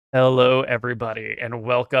Hello, everybody, and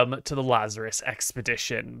welcome to the Lazarus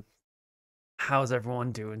expedition. How's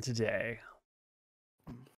everyone doing today?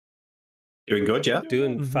 Doing good, yeah?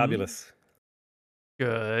 Doing fabulous.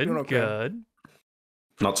 Good, Doing okay. good.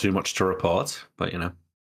 Not too much to report, but you know.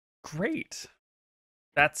 Great.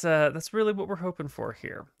 That's really what we're hoping for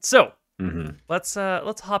here. So, Mhm. let's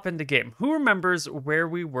hop into game. Who remembers where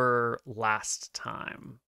we were last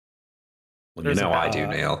time? Well, There's you know a- I do,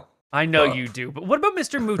 Neil. I know But- you do, but what about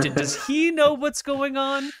MrMouton? Does he know what's going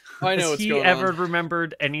on? I know Has what's he going ever on.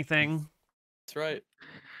 remembered anything? That's right.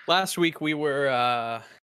 Last week we were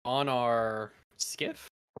on our skiff,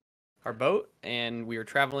 our boat, and we were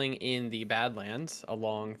traveling in the Badlands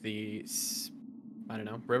along the,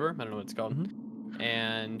 river. I don't know what it's called.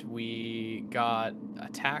 And we got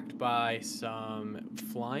attacked by some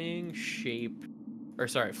flying snake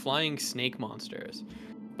monsters.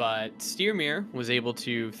 But Steermere was able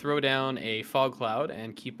to throw down a fog cloud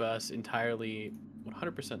and keep us entirely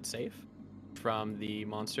 100% safe from the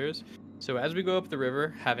monsters. So as we go up the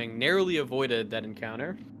river, having narrowly avoided that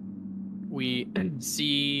encounter, we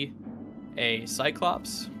see a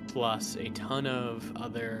Cyclops plus a ton of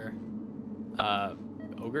other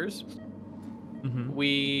ogres.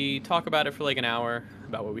 We talk about it for like an hour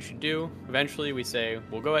about what we should do. Eventually we say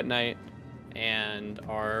we'll go at night, and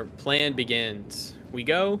our plan begins. We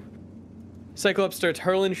go, Cyclops starts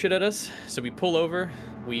hurling shit at us, so we pull over,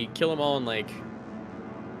 we kill them all in like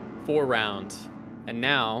 4 rounds, and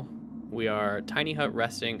now we are tiny hut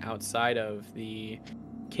resting outside of the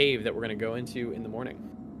cave that we're going to go into in the morning.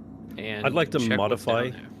 And I'd like to check what's modify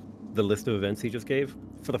down there. the list of events he just gave.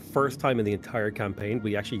 For the first time in the entire campaign,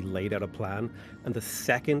 we actually laid out a plan, and the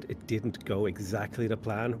second it didn't go exactly to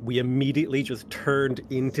plan, we immediately just turned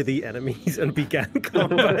into the enemies and began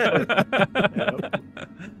combat.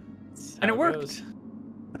 That's And how it worked. goes.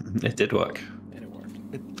 It did work. And it worked.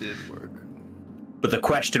 It did work. But the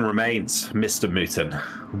question remains, MrMouton,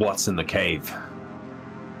 what's in the cave?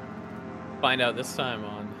 Find out this time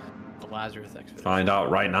on the Lazarus expedition. Find out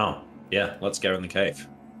right now. Yeah, let's go in the cave.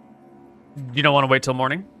 You don't want to wait till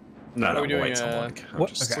morning? No, we we'll doing wait till a- morning. I'm What-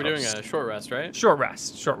 just- We're doing a short rest, right? Short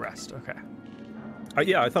rest. Okay.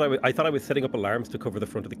 Yeah, I thought I was setting up alarms to cover the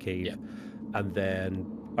front of the cave, Yeah. and then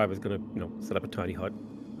I was gonna, set up a tiny hut.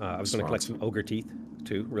 I was gonna collect Smart. some ogre teeth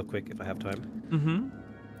too, real quick, if I have time.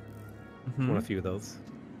 Mm-hmm. Want a few of those.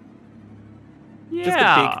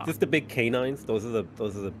 Yeah. Just the big canines. Those are the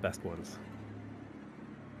best ones.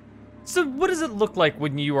 So what does it look like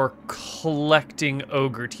when you are collecting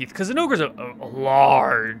ogre teeth? Because an ogre's a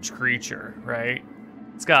large creature, right?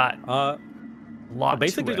 It's got a lot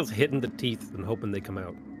Basically, to it. just hitting the teeth and hoping they come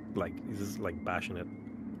out. Like he's just like bashing it.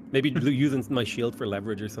 Maybe using my shield for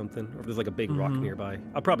leverage or something. Or if there's like a big rock nearby,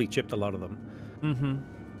 I'll probably chip a lot of them.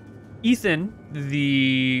 Ethan,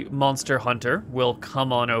 the monster hunter, will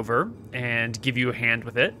come on over and give you a hand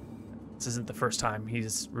with it. This isn't the first time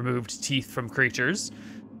he's removed teeth from creatures.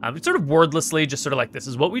 It's sort of wordlessly, just sort of like, this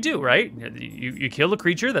is what we do, right? You kill a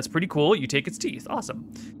creature, that's pretty cool. You take its teeth,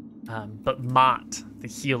 awesome. But Mott, the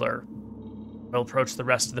healer, will approach the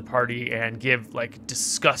rest of the party and give like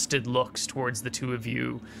disgusted looks towards the two of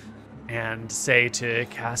you and say to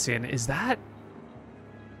Cassian,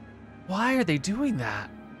 why are they doing that?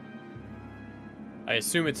 I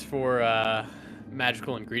assume it's for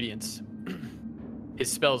magical ingredients.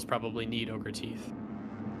 His spells probably need ogre teeth.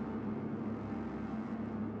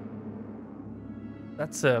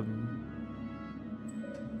 That's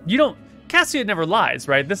Cassian never lies,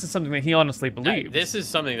 right? This is something that he honestly believes. This is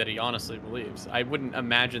something that he honestly believes. I wouldn't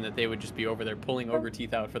imagine that they would just be over there pulling ogre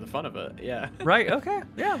teeth out for the fun of it. Yeah. Right, okay.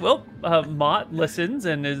 Yeah, well, Mott listens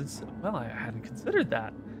and is, well, I hadn't considered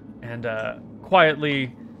that. And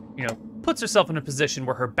quietly, puts herself in a position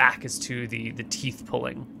where her back is to the teeth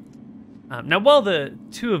pulling. Now, while the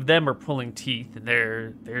two of them are pulling teeth, and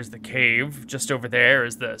there's the cave just over there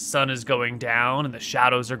as the sun is going down and the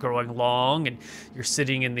shadows are growing long, and you're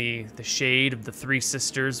sitting in the shade of the Three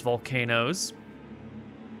Sisters volcanoes.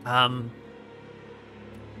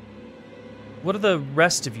 What are the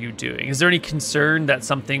rest of you doing? Is there any concern that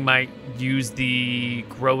something might use the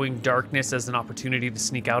growing darkness as an opportunity to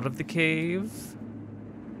sneak out of the cave?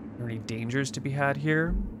 Are there any dangers to be had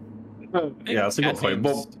here? Yeah, that's a good point.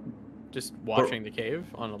 Well, Just watching the cave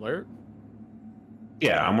on alert.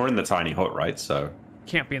 yeah, and we're in the tiny hut, right? So.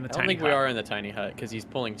 Can't be in the I don't tiny think we hut. are in the tiny hut because he's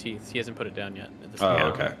pulling teeth. He hasn't put it down yet. At this Oh, point.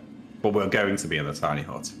 okay. But we're going to be in the tiny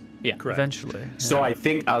hut. Yeah, Correct. eventually. So yeah. I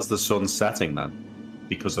think as the sun's setting, then,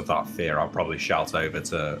 because of that fear, I'll probably shout over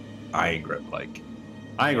to Iron Grip, like,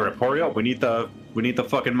 Iron Grip, hurry up! We need the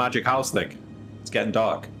fucking magic house thing. It's getting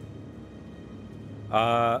dark.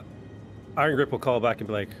 Iron Grip will call back and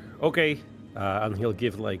be like, okay. And he'll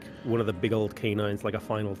give like one of the big old canines like a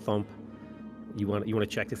final thump. You want to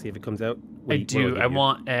check to see if it comes out? I do. I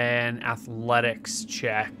want an athletics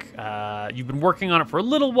check. You've been working on it for a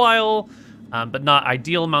little while, but not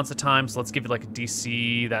ideal amounts of time. So let's give it like a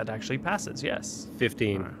DC that actually passes. Yes.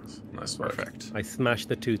 15. Right. Nice work. Perfect. I smash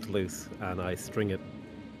the tooth loose and I string it.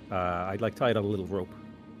 I'd like tie it on a little rope,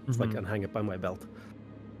 like and hang it by my belt.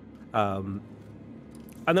 And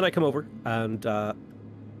then I come over and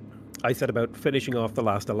I set about finishing off the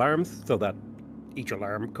last alarms so that each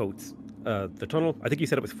alarm coats the tunnel. I think you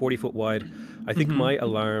said it was 40 foot wide. I think my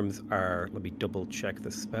alarms are, let me double check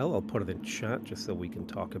the spell. I'll put it in chat just so we can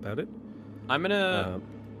talk about it. I'm gonna...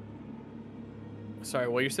 Sorry,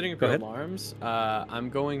 while you're setting up your alarms, I'm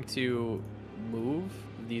going to move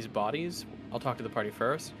these bodies. I'll talk to the party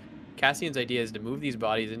first. Cassian's idea is to move these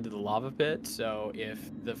bodies into the lava pit, so if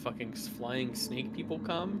the fucking flying snake people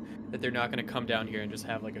come, that they're not gonna come down here and just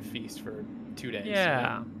have like a feast for 2 days.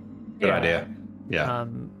 Yeah. Good idea. Yeah.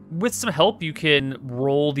 With some help, you can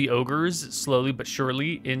roll the ogres slowly but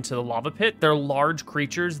surely into the lava pit. They're large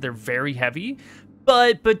creatures. They're very heavy.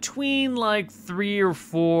 But between like 3 or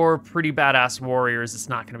 4 pretty badass warriors, it's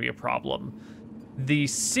not going to be a problem. The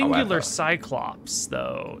singular Cyclops,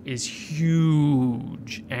 though, is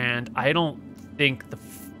huge. And I don't think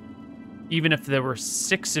even if there were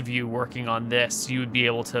 6 of you working on this, you would be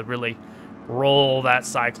able to really roll that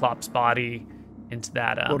Cyclops body into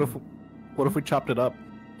that. What if we chopped it up?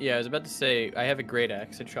 Yeah, I was about to say, I have a great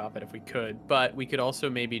axe to chop it if we could, but we could also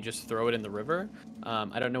maybe just throw it in the river.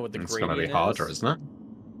 I don't know what the gradient is. It's going to be harder, isn't it?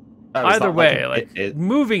 Either way,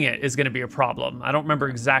 moving it is going to be a problem. I don't remember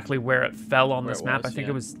exactly where it fell on this map. I think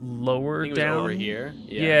it was lower down. Over here.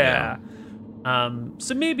 Yeah.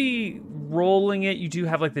 So maybe rolling it, you do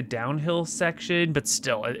have like the downhill section, but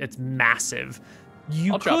still, it's massive.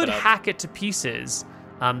 You could hack it to pieces.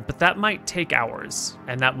 But that might take hours,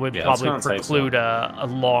 and that would probably preclude a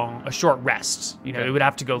short rest. You know, it would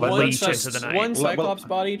have to go late into the night. One Cyclops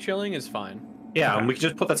body chilling is fine. Yeah, and we could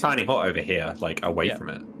just put the tiny hut over here, like away from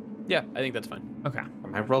it. Yeah, I think that's fine. Okay.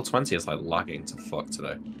 My Roll20 is like lagging to fuck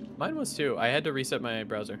today. Mine was too. I had to reset my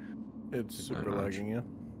browser. It's super lagging, yeah.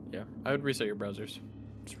 Yeah, I would reset your browsers.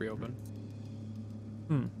 Just reopen.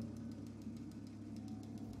 I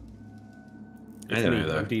don't know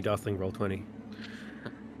though. I'm DDoSing Roll20.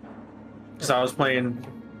 So I was playing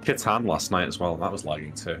Catan last night as well, and that was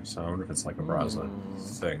lagging too. So I wonder if it's like a browser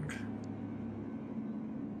thing.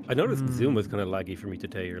 I noticed Zoom was kind of laggy for me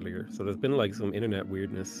today earlier, so there's been like some internet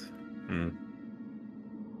weirdness.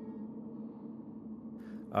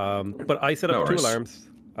 But I set up 2 alarms,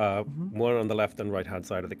 one on the left and right hand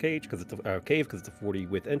side of the cage because it's a cave because it's a 40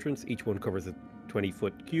 width entrance. Each one covers a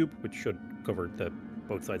 20-foot cube, which should cover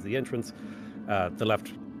both sides of the entrance. The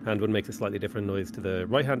left hand one makes a slightly different noise to the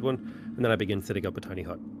right hand one, and then I begin setting up a tiny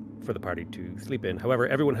hut for the party to sleep in. However,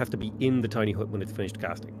 everyone has to be in the tiny hut when it's finished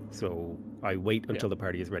casting, so I wait until the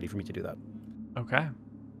party is ready for me to do that. Okay.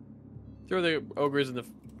 Throw the ogres in the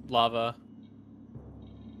lava.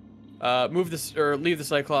 Leave the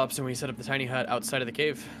Cyclops, and we set up the tiny hut outside of the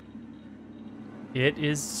cave. It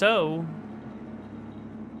is so.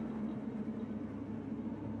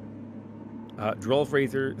 Drolf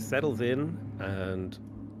Razor settles in and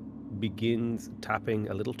begins tapping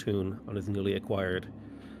a little tune on his newly acquired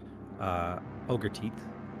ogre teeth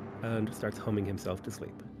and starts humming himself to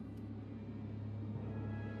sleep.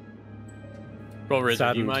 Roll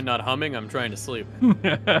Razor, do you mind not humming? I'm trying to sleep.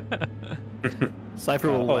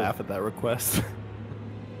 Cypher will laugh at that request.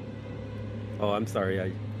 Oh, I'm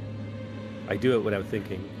sorry. I do it without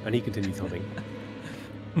thinking, and he continues humming.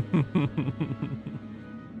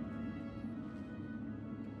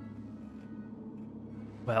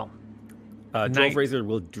 Well, Drove Razor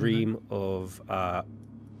will dream of what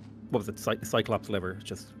was it? Cyclops liver.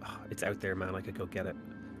 Just it's out there, man. I could go get it.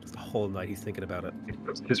 Just the whole night he's thinking about it.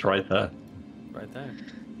 It's right there. Right there.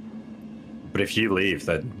 But if you leave,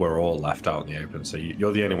 then we're all left out in the open. So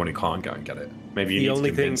you're the only one who can't go and get it. Maybe you need to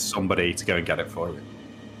convince somebody to go and get it for you.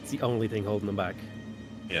 It's the only thing holding them back.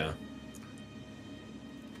 Yeah.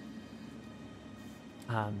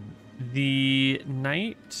 The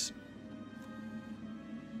night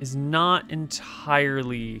is not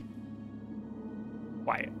entirely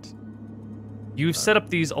quiet. You've set up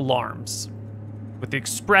these alarms with the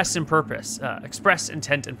express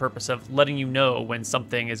intent and purpose of letting you know when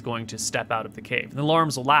something is going to step out of the cave. The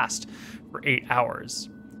alarms will last for 8 hours.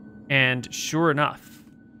 And sure enough,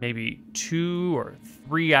 maybe 2 or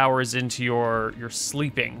 3 hours into your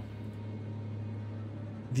sleeping,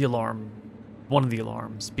 one of the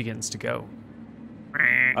alarms begins to go.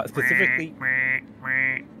 Specifically,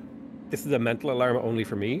 This is a mental alarm only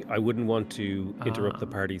for me. I wouldn't want to interrupt the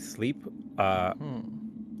party's sleep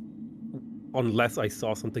unless I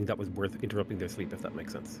saw something that was worth interrupting their sleep, if that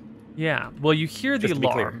makes sense. Yeah. Well, you hear the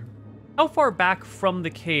alarm. How far back from the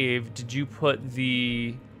cave did you put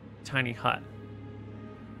the tiny hut?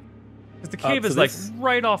 Because the cave is like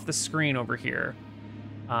right off the screen over here.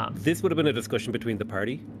 This would have been a discussion between the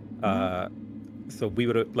party. So we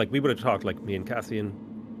would have talked, like me and Cassian.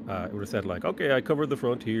 It would have said like, okay, I covered the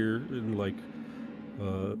front here and like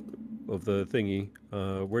of the thingy.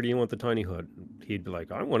 Where do you want the tiny hut? He'd be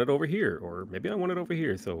like, I want it over here, or maybe I want it over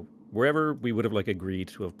here. So wherever we would have like agreed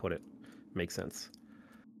to have put it makes sense.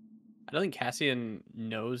 I don't think Cassian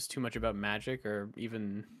knows too much about magic or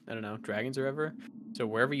even, I don't know, dragons or ever. So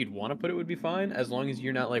wherever you'd want to put it would be fine, as long as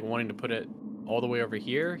you're not like wanting to put it all the way over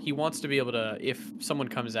here. He wants to be able to, if someone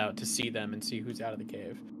comes out, to see them and see who's out of the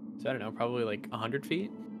cave. So I don't know, probably like 100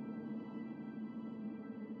 feet?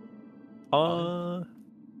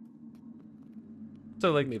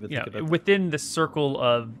 So like, within the circle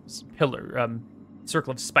of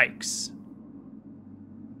circle of spikes.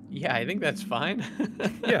 Yeah, I think that's fine.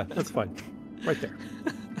 Yeah, that's fine. Right there.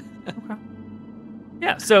 Okay.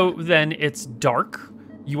 Yeah, so then it's dark.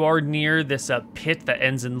 You are near this pit that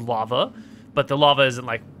ends in lava, but the lava isn't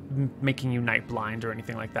like making you night blind or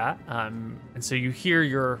anything like that. And so you hear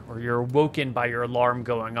you're awoken by your alarm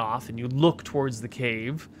going off, and you look towards the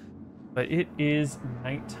cave, but it is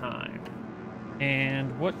nighttime.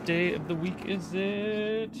 And what day of the week is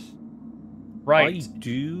it? Right. I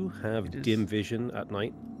do have dim vision at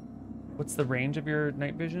night. What's the range of your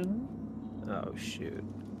night vision? Oh, shoot.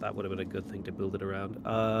 That would have been a good thing to build it around.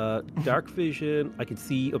 Dark vision, I can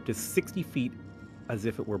see up to 60 feet as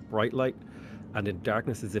if it were bright light, and in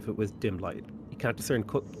darkness as if it was dim light. You can't discern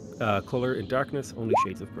color in darkness, only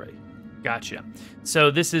shades of gray. Gotcha.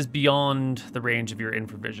 So this is beyond the range of your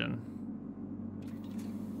infravision.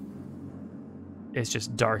 It's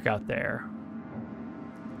just dark out there.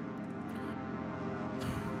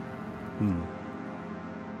 Can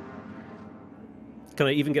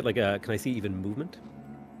I even get like can I see even movement?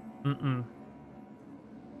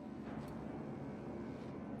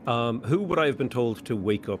 Who would I have been told to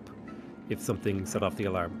wake up if something set off the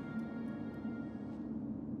alarm?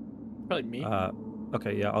 Probably me.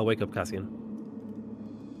 Okay, yeah, I'll wake up Cassian.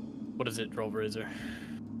 What is it, Droll Razor?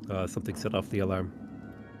 Something set off the alarm.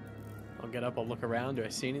 I'll get up, I'll look around. Do I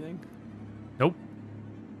see anything? Nope.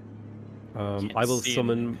 I will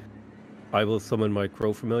summon my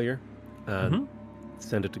crow familiar and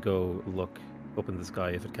send it to go look up in the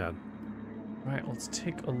sky if it can. All right, let's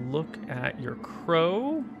take a look at your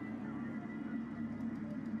crow.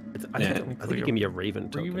 I think it can be a raven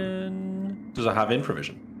token. Raven. Does it have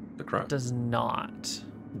infravision? The crow does not.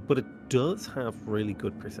 But it does have really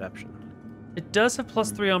good perception. It does have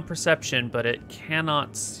 +3 on perception, but it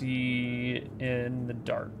cannot see in the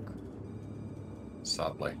dark.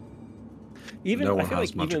 Sadly. Even no I one feel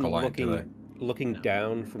has like even magical light, do they? looking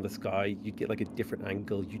down from the sky, you'd get like a different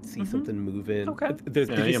angle. You'd see something moving. Okay. Did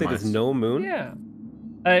you say there's no moon?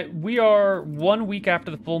 Yeah. We are 1 week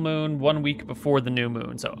after the full moon, 1 week before the new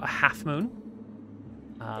moon, so a half moon.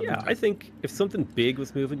 Yeah, I think if something big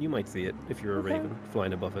was moving, you might see it if you're a raven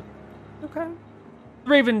flying above it. Okay. The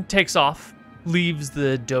raven takes off, leaves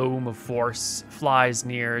the dome of force, flies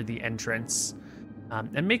near the entrance,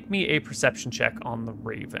 and make me a perception check on the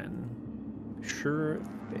raven. Sure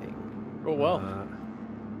thing. Oh, well.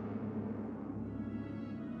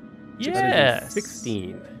 Yes.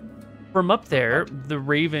 16. From up there, the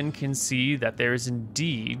raven can see that there is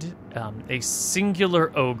indeed a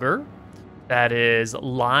singular ogre that is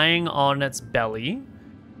lying on its belly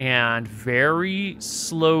and very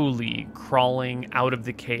slowly crawling out of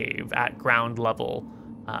the cave at ground level,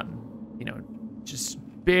 just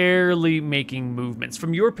barely making movements.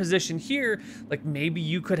 From your position here, like maybe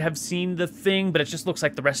you could have seen the thing, but it just looks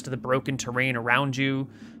like the rest of the broken terrain around you.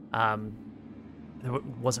 There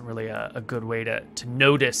wasn't really a good way to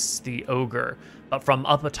notice the ogre, but from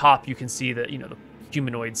up atop you can see the the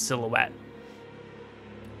humanoid silhouette.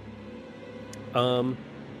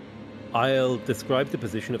 I'll describe the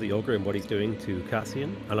position of the ogre and what he's doing to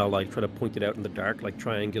Cassian, and I'll like try to point it out in the dark, like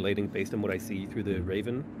triangulating based on what I see through the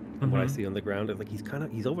raven and what I see on the ground. Like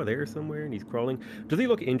he's over there somewhere and he's crawling. Does he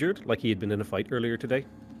look injured, like he had been in a fight earlier today?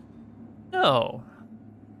 No.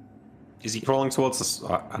 Is he crawling towards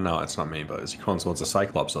the... no, it's not me, but is he crawling towards the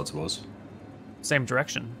Cyclops or towards? Same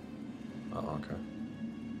direction. Oh, okay.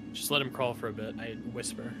 Just let him crawl for a bit. I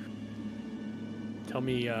whisper. Tell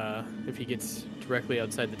me if he gets directly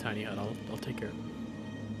outside the tiny hut. I'll take care of him.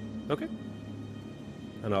 Okay.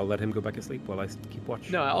 And I'll let him go back to sleep while I keep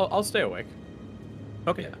watch. No, I'll stay awake.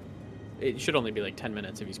 Okay. Yeah. it should only be like 10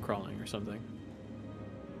 minutes if he's crawling or something.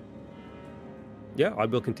 Yeah, I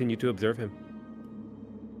will continue to observe him.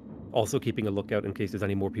 Also keeping a lookout in case there's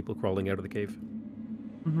any more people crawling out of the cave.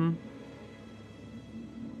 Mm-hmm.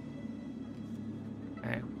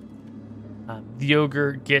 Okay. The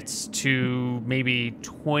ogre gets to maybe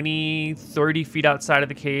 20, 30 feet outside of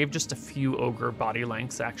the cave, just a few ogre body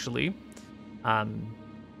lengths, actually,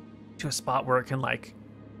 to a spot where it can, like,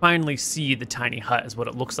 finally see the tiny hut is what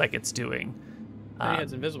it looks like it's doing.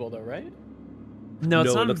 It's invisible, though, right? No,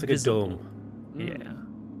 it's not it looks invisible. like a dome. Yeah.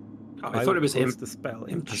 I thought it was the spell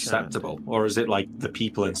imperceptible, or is it like the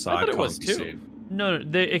people inside it can't was be too. seen? No,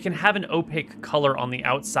 it can have an opaque color on the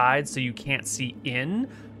outside, so you can't see in,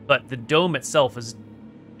 but the dome itself is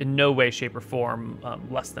in no way, shape, or form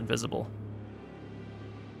less than visible.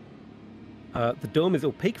 The dome is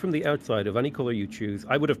opaque from the outside of any color you choose.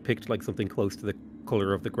 I would have picked like something close to the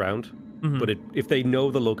color of the ground, but if they know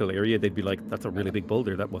the local area, they'd be like, that's a really big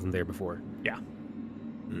boulder that wasn't there before. Yeah.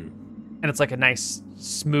 And it's like a nice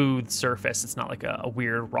smooth surface. It's not like a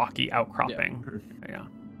weird rocky outcropping. Yeah.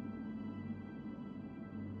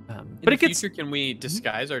 But in the future, can we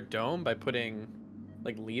disguise our dome by putting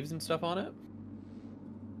like leaves and stuff on it?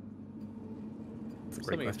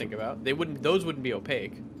 Something to think about. Those wouldn't be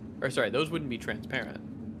opaque. Or sorry, those wouldn't be transparent.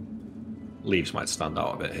 Leaves might stand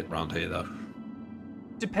out a bit around here, though.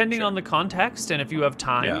 Depending on the context and if you have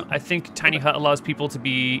time, I think Tiny Hut allows people to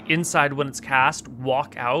be inside when it's cast,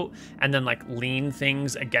 walk out, and then like lean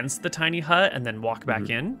things against the Tiny Hut and then walk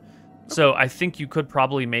back in. So I think you could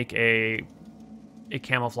probably make a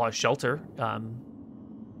camouflage shelter.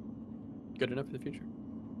 Good enough for the future?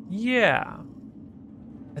 Yeah.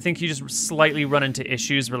 I think you just slightly run into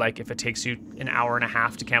issues where, like, if it takes you an hour and a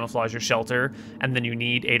half to camouflage your shelter, and then you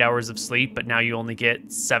need 8 hours of sleep, but now you only get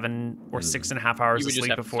 7 or 6.5 hours of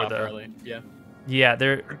sleep before the. Early. Yeah. Yeah,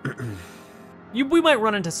 there. We might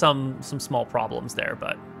run into some small problems there,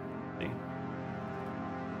 but.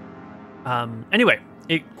 Anyway,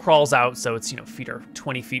 it crawls out, so its feet are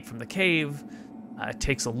 20 feet from the cave. It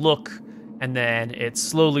takes a look, and then it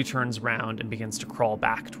slowly turns around and begins to crawl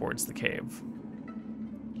back towards the cave.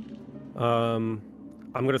 I'm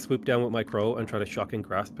going to swoop down with my crow and try to shock and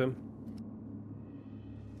grasp him.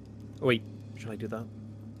 Oh, wait, should I do that?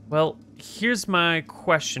 Well, here's my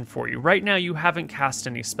question for you. Right now, you haven't cast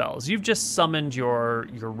any spells. You've just summoned your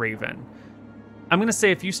raven. I'm going to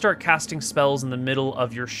say if you start casting spells in the middle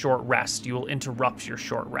of your short rest, you will interrupt your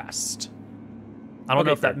short rest. I don't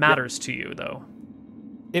know if that matters to you, though.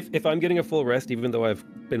 If I'm getting a full rest, even though I've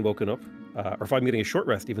been woken up, or if I'm getting a short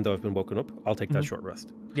rest, even though I've been woken up, I'll take that short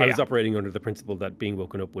rest. I was operating under the principle that being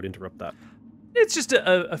woken up would interrupt that. It's just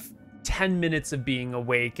a 10 minutes of being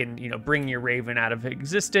awake and, bringing your raven out of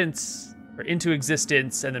existence or into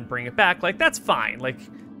existence and then bring it back. Like, that's fine. Like,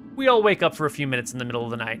 we all wake up for a few minutes in the middle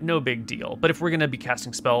of the night. No big deal. But if we're going to be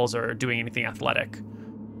casting spells or doing anything athletic,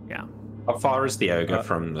 yeah. How far is the ogre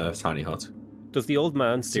from the tiny hut? Does the old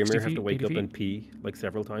man, Steamer, have to wake up feet? and pee like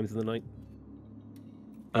several times in the night?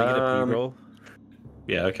 Can I get a pee roll?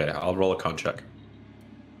 Yeah, okay. I'll roll a con check.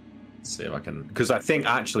 See if I can... Because I think,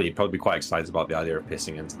 actually, you'd probably be quite excited about the idea of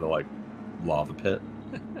pissing into the, like, lava pit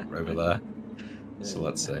over there. So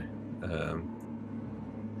let's see.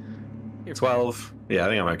 12. Yeah, I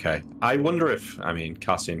think I'm okay. I wonder if,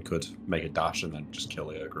 Cassian could make a dash and then just kill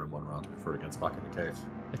the ogre in one round before he gets back in the cave.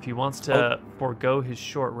 If he wants to forego his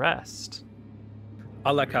short rest.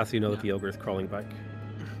 I'll let Cassian know that the ogre is crawling back.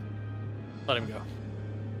 Let him go.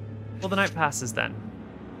 Well, the night passes then.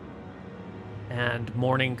 And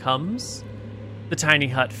morning comes. The tiny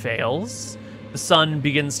hut fails. The sun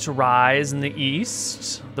begins to rise in the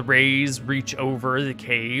east. The rays reach over the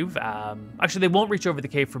cave. Actually, they won't reach over the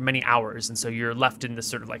cave for many hours, and so you're left in this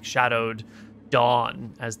sort of like shadowed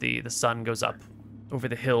dawn as the sun goes up over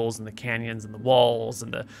the hills and the canyons and the walls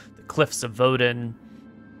and the cliffs of Voden.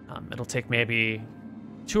 It'll take maybe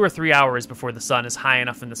 2 or 3 hours before the sun is high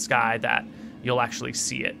enough in the sky that you'll actually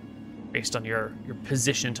see it, based on your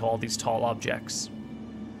position to all these tall objects.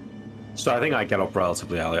 So I think I get up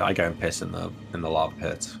relatively early. I go and piss in the lava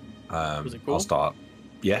pit. Was it cool? I'll start.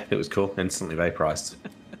 Yeah, it was cool. Instantly vaporized.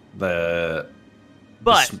 The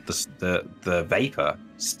vapor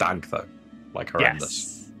stank though, like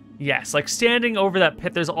horrendous. Yes, like standing over that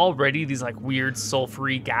pit, there's already these like weird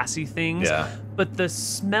sulfury, gassy things. Yeah. But the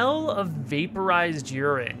smell of vaporized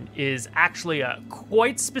urine is actually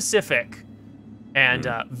quite specific and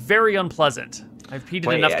very unpleasant. I've peed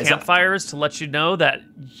in enough campfires to let you know that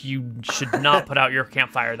you should not put out your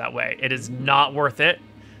campfire that way. It is not worth it.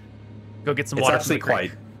 Go get some water. It's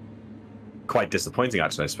actually quite disappointing,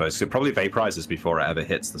 actually, I suppose. It probably vaporizes before it ever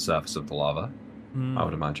hits the surface of the lava, I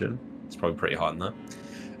would imagine. It's probably pretty hot in there.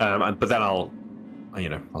 But then I'll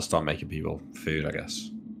start making people food, I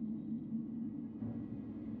guess,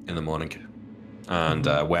 in the morning. And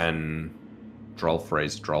when Droll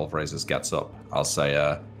Phrases gets up, I'll say,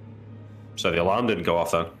 so the alarm didn't go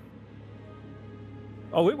off then?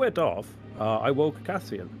 Oh, it went off. I woke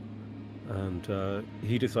Cassian, and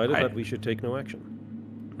he decided that we should take no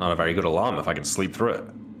action. Not a very good alarm if I can sleep through it.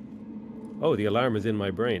 Oh, the alarm is in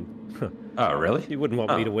my brain. Oh, really? You wouldn't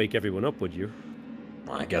want me to wake everyone up, would you?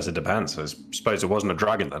 Well, I guess it depends. I suppose it wasn't a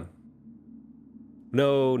dragon then.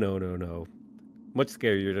 No. Much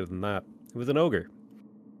scarier than that. It was an ogre.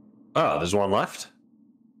 Oh, there's one left?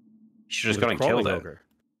 You should just go and kill it. Ogre.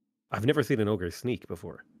 I've never seen an ogre sneak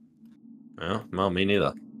before. Yeah, well, me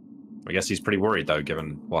neither. I guess he's pretty worried, though,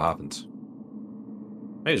 given what happened.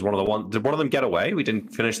 Maybe it's one of the Did one of them get away? We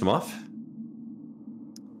didn't finish them off?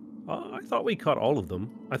 I thought we caught all of them.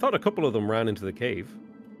 I thought a couple of them ran into the cave.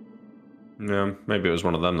 Yeah, maybe it was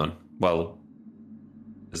one of them then. Well,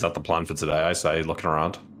 is that the plan for today? I say, looking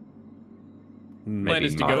around. Plan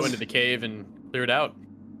is to go into the cave and clear it out.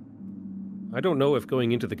 I don't know if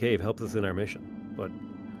going into the cave helps us in our mission, but...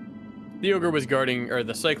 The ogre was guarding, or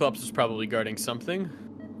the Cyclops was probably guarding something.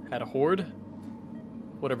 Had a horde.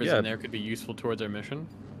 Whatever's in there could be useful towards our mission.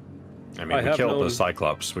 I mean, we killed the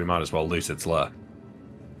Cyclops. We might as well loot its lair.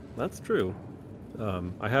 That's true.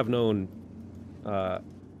 I have known...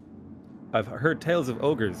 I've heard tales of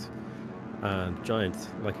ogres and giants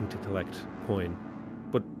liking to collect coin.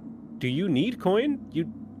 But do you need coin? You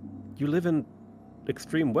live in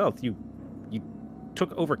extreme wealth. You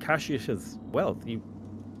took over Cassius's wealth.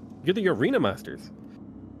 You're the arena masters.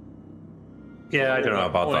 Yeah, I don't know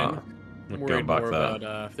about that. I'm worried more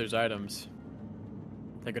about if there's items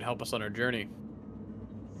that could help us on our journey.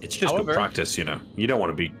 It's just good practice, you know. You don't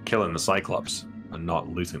want to be killing the Cyclops and not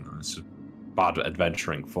looting them. It's just bad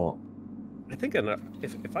adventuring fun. I think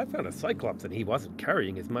if I found a Cyclops and he wasn't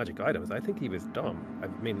carrying his magic items, I think he was dumb. I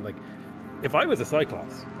mean, like, if I was a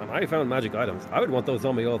Cyclops and I found magic items, I would want those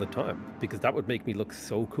on me all the time, because that would make me look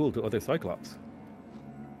so cool to other Cyclops.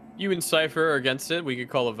 You and Cypher are against it. We could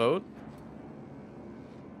call a vote.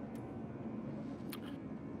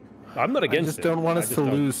 I'm not against it. I just don't want us to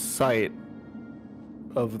lose sight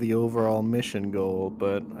of the overall mission goal,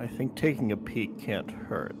 but I think taking a peek can't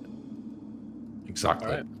hurt. Exactly.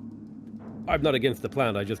 All right. I'm not against the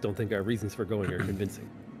plan. I just don't think our reasons for going are convincing.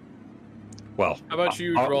 Well, how about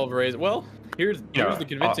you, Drolvrazor? Well, here's the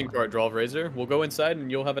convincing part, Drolvrazor. We'll go inside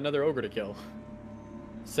and you'll have another ogre to kill.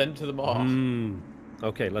 Send to them all.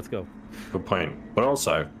 Okay, let's go. Good point. But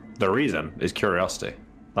also, the reason is curiosity.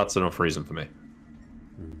 That's enough reason for me.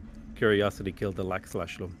 Curiosity killed the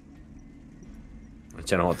Laxlashlam. Do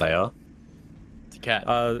you know what they are? It's a cat.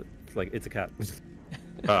 It's a cat.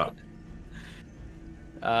 Oh.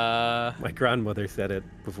 My grandmother said it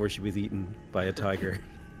before she was eaten by a tiger.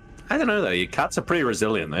 I don't know though. Cats are pretty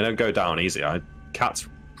resilient. They don't go down easy. Cats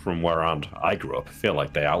from where I grew up feel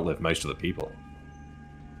like they outlive most of the people.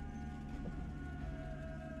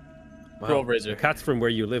 Wow. The cats from where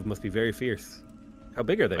you live must be very fierce. How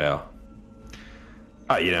big are they? Yeah.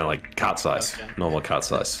 Like cat size. Okay. Normal cat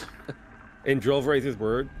size. In Drolvrazor's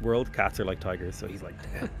world, cats are like tigers, so he's like,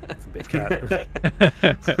 damn, that's a big cat.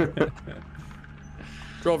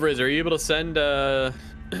 Drolvrazor, are you able to send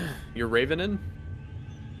your raven in?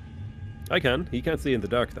 I can. He can't see in the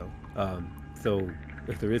dark, though. So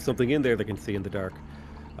if there is something in there that can see in the dark,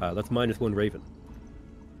 that's -1 raven.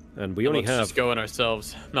 And we only have... Let's just go in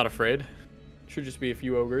ourselves. Not afraid. Should just be a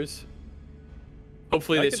few ogres.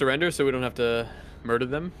 Hopefully they surrender so we don't have to murder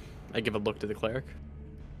them. I give a look to the cleric.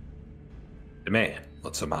 To me,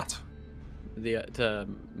 what's a mat? To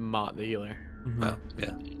Mott, the healer. Mm-hmm. Oh,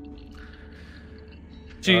 yeah.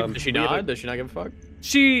 Does she nod? Does she not give a fuck?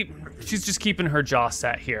 She's just keeping her jaw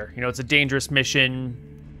set here. You know, it's a dangerous mission.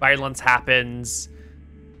 Violence happens.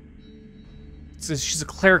 So she's a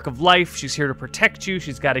cleric of life. She's here to protect you.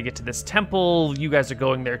 She's got to get to this temple. You guys are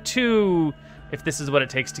going there too. If this is what it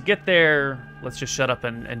takes to get there, let's just shut up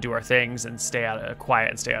and do our things and stay quiet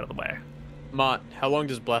and stay out of the way. Mott, how long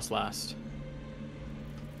does Bless last?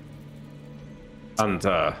 And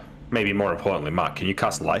maybe more importantly, Matt, can you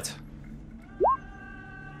cast light?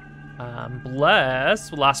 Bless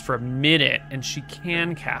will last for a minute, and she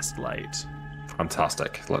can cast light.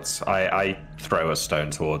 Fantastic. I throw a stone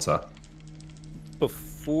towards her.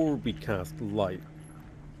 Before we cast light,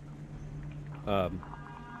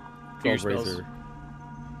 Drolvrazor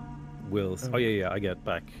will... Oh yeah, I get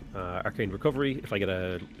back Arcane Recovery. If I get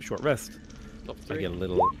a short rest, I get a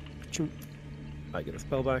little... I get a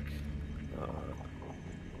spell back.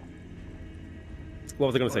 What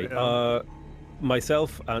was I going to say?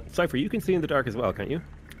 myself and Cypher, you can see in the dark as well, can't you?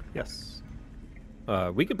 Yes.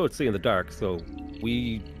 We can both see in the dark, so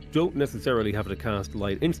we don't necessarily have to cast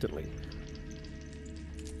light instantly.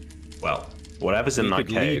 Well, whatever's in We that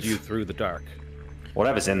could lead cave, you through the dark.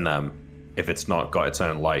 whatever's in them, if it's not got its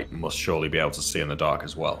own light, must surely be able to see in the dark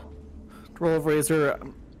as well. Roll of Razor,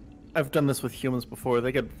 I've done this with humans before.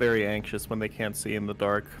 They get very anxious when they can't see in the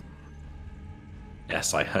dark.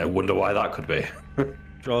 Yes, I wonder why that could be.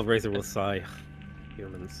 Draw of Razor will sigh.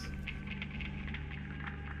 Humans.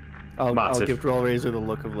 I'll Massive. give Roll of Razor the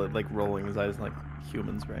look of like rolling his eyes like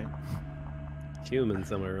humans, right?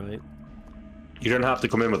 Humans, am I right? You don't have to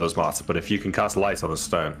come in with us, Matt, but if you can cast light on the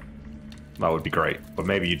stone, that would be great. But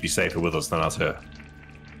maybe you'd be safer with us than us here.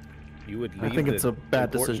 You would I leave think the it's a bad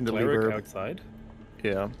decision to leave cleric her outside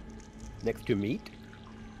Yeah. next to meat.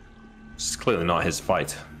 It's clearly not his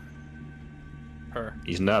fight. Her.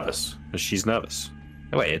 He's nervous. She's nervous.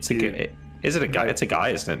 Oh, wait, it's a Dude. guy. Is it a guy? It's a guy,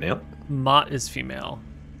 isn't it, Neil? Mott is female.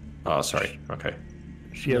 Oh, sorry. Okay.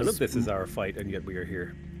 She None has of this is our fight, and yet we are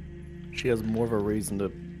here. she has more of a reason to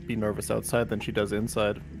be nervous outside than she does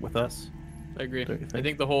inside with us. I agree. Don't you I think?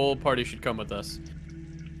 think the whole party should come with us.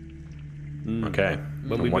 Okay. When And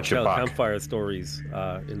we would once you're tell back, campfire stories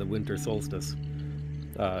in the winter solstice,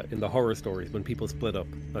 in the horror stories, when people split up,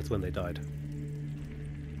 that's when they died.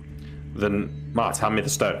 then Matt, hand me the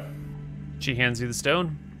stone. She hands you the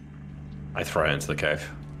stone. I throw it into the cave.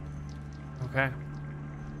 Okay.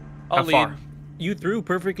 I'll How lead. far? You threw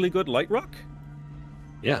perfectly good light rock?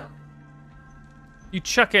 Yeah. You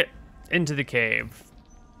chuck it into the cave.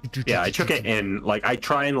 Yeah, I chuck it in. Like, I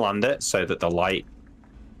try and land it so that the light.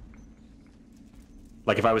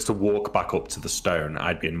 Like, if I was to walk back up to the stone,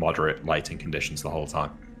 I'd be in moderate lighting conditions the whole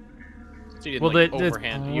time. So you didn't, Well, like, the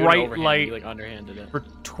overhand. You bright didn't overhand, light you, like, underhanded it. For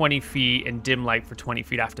 20 feet and dim light for 20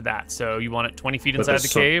 feet after that. So you want it 20 feet But inside there's the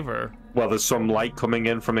some- cave, or? Well, there's some light coming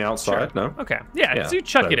in from the outside, no? Okay. Yeah, Yeah, so you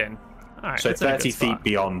chuck so- it in. All right. So that's in a good 30 feet spot.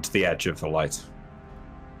 beyond the edge of the light.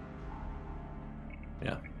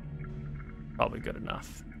 Yeah. Probably good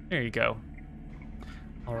enough. There you go.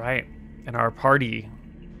 All right. And our party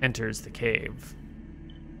enters the cave.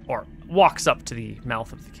 Or walks up to the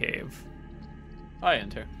mouth of the cave. I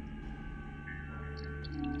enter.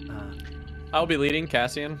 Uh, I'll be leading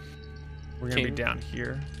Cassian. we're going to be King. down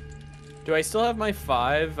here. Do I still have my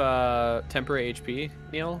 5 temporary HP,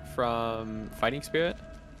 Neil, from Fighting Spirit?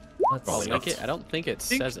 Let's I'll see. link it. I don't think it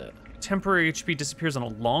think- says it. Temporary HP disappears on a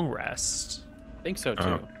long rest. I think so,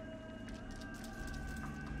 too.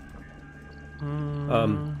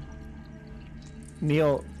 Oh.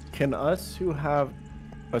 Neil, can us who have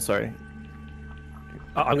oh sorry.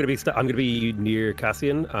 I'm gonna be near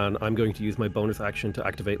Cassian, and I'm going to use my bonus action to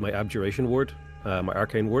activate my Abjuration ward, my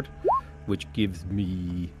Arcane ward, which gives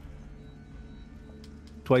me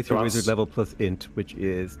twice your Plus- wizard level plus int, which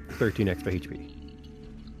is 13 extra HP.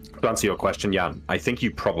 To answer your question, Jan, I think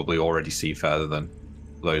you probably already see further than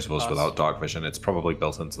those of us Us. without dark vision. It's probably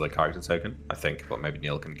built into the character token, I think, but maybe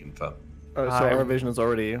Neil can confirm. So our vision is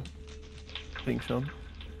already being shown.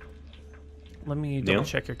 Let me Neil? double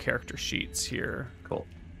check your character sheets here. Cool.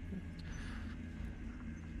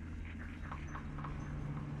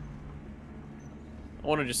 I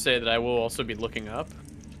want to just say that I will also be looking up.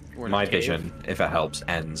 We're in a My cave. vision, if it helps,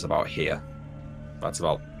 ends about here. That's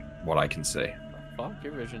about what I can see. Fuck,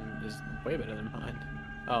 your vision is way better than mine.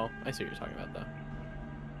 Oh, I see what you're talking about, though.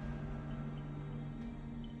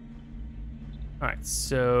 All right,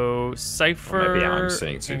 so Cypher. Or maybe I'm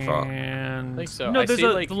seeing too far. And I think so. No, I there's see,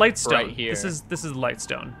 a like, the light stone. right here. This is the light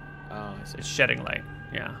stone. Oh, I see. It's shedding light.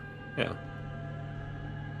 Yeah. Yeah.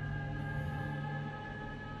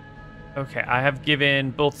 Okay, I have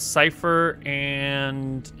given both Cypher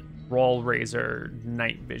and Roll Razor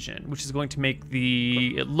night vision, which is going to make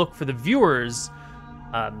it look for the viewers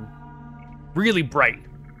really bright,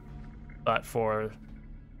 but for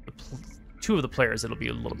two of the players, it'll be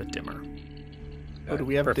a little bit dimmer. Oh, do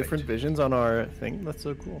we have Perfect. different visions on our thing? That's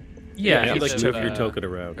so cool. Yeah, you each like it's, move token. your token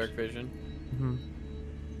around. Dark vision.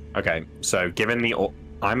 Okay, so given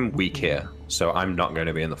I'm weak here, so I'm not going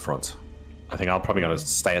to be in the front. I think I'm probably going to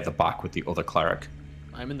stay at the back with the other cleric.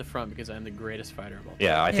 I'm in the front because I'm the greatest fighter of all time.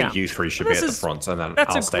 Yeah, I think Yeah. you three should Well, be this at the is- front, and then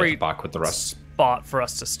that's a I'll stay at the great back with the rest. spot for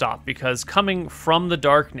us to stop, because coming from the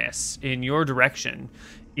darkness in your direction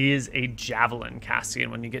is a javelin,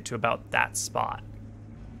 Cassian, when you get to about that spot.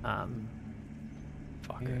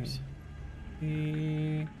 Fuckers.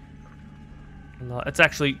 It's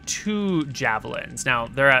actually 2 javelins. Now,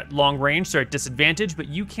 they're at long range, so they're at disadvantage, but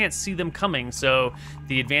you can't see them coming, so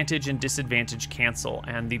the advantage and disadvantage cancel,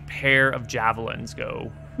 and the pair of javelins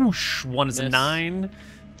go whoosh. One is a Miss. 9,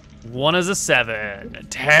 One is a 7.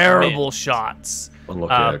 Terrible shots.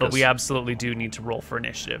 Unlucky, But we absolutely do need to roll for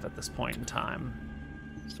initiative at this point in time.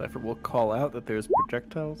 Cypher will call out that there's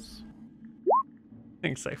projectiles.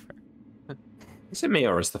 Thanks, Cypher. Is it me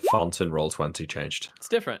or is the font in Roll20 changed? It's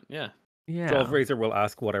different, yeah. Yeah. Razor will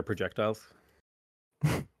ask what are projectiles.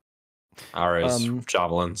 Arrows,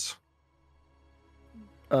 javelins.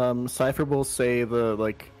 Cypher will say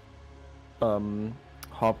the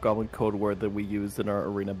hobgoblin code word that we used in our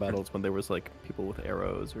arena battles when there was like people with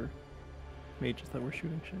arrows or mages that were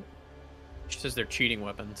shooting shit. She says they're cheating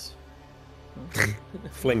weapons.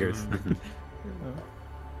 Flingers.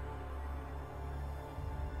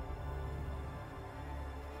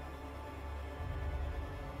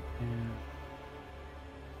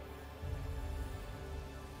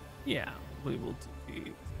 Yeah, we will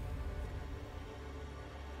defeat.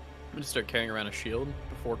 I'm gonna start carrying around a shield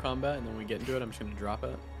before combat, and then when we get into it, I'm just gonna drop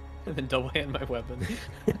it. And then double hand my weapon.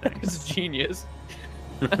 It's genius.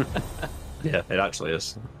 Yeah, it actually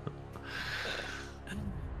is.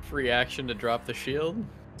 Free action to drop the shield.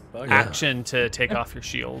 Fuck yeah. Action to take off your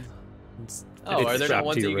shield. Oh, are there strapped not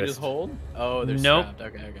ones to that your you can just wrist. hold? Oh, they're Nope. strapped.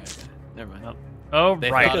 Okay. Never mind. Nope. Oh,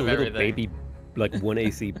 They right. thought A of little everything. baby, like 1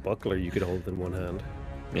 AC buckler you could hold in one hand.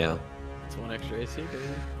 Yeah. It's 1 extra AC, baby.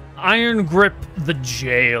 Iron Grip the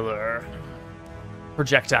Jailer.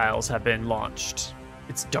 Projectiles have been launched.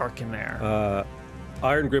 It's dark in there.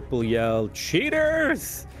 Iron Grip will yell,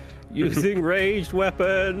 "Cheaters!" using ranged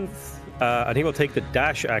weapons. And he will take the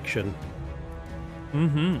dash action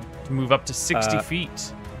To move up to 60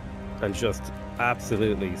 feet. and just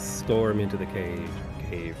absolutely storm into the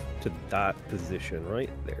cave to that position right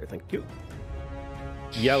there. Thank you.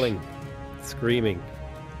 Yelling, screaming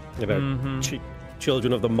about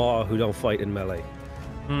children of the Maw who don't fight in melee.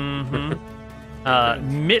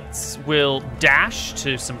 Mitz will dash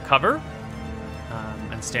to some cover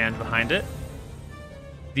and stand behind it.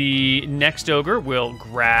 The next ogre will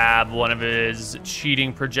grab one of his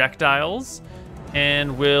cheating projectiles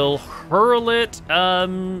and will hurl it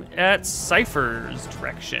at Cypher's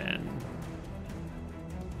direction.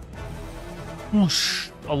 Whoosh.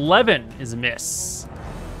 11 is a miss.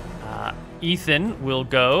 Ethan will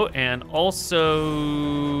go and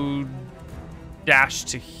also dash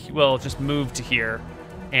to, just move to here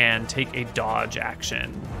and take a dodge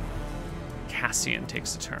action. Cassian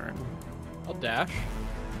takes a turn. I'll dash.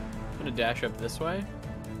 I'm gonna dash up this way.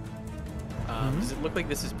 Does it look like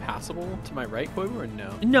this is passable to my right, Koibu, or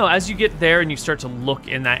no? No, as you get there and you start to look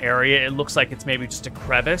in that area, it looks like it's maybe just a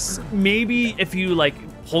crevice. Maybe if you like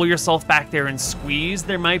pull yourself back there and squeeze,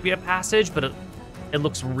 there might be a passage, but it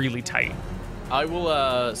looks really tight. I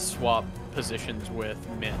will swap positions with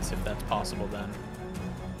Mitz if that's possible then.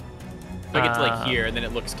 If I get to like here and then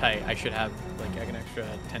it looks tight, I should have like an extra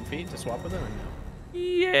 10 feet to swap with him, or no?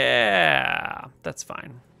 Yeah, that's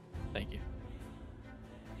fine. Thank you.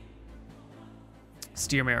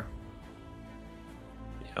 Steermere.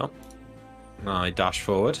 Yeah. I dash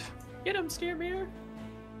forward. Get him, Steermere.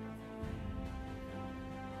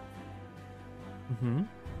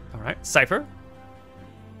 All right, Cypher.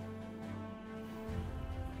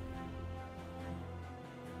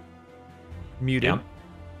 Muted.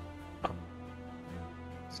 Yeah.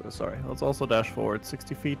 So sorry. Let's also dash forward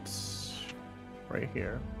 60 feet right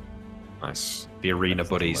here. Nice. The arena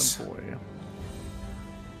buddies. All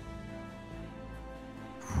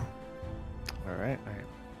right.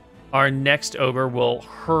 Our next ogre will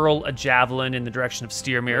hurl a javelin in the direction of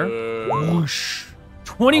Steermere. Whoosh.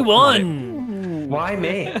 21. Why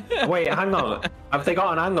me? Wait, hang on. Have they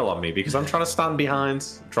got an angle on me? Because I'm trying to stand behind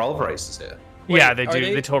 12 races here. Yeah, Wait, they are do.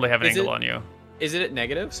 they- They totally have an is angle it- on you. Is it at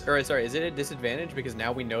negatives? Or sorry, is it at disadvantage because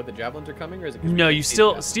now we know the javelins are coming, or is it? 'cause we No, can't you see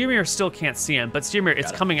still the Steermere still can't see him, but Steermere, it's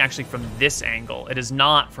Got it. coming actually from this angle. It is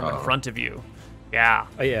not from in front of you. Yeah,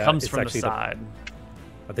 Oh, yeah, it comes it's from the actually side.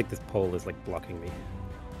 I think this pole is like blocking me.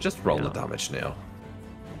 Just roll the damage now.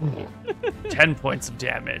 10 points of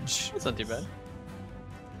damage. That's not too bad.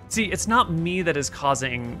 See, it's not me that is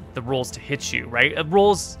causing the rolls to hit you, right?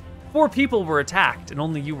 Rolls, 4 people were attacked and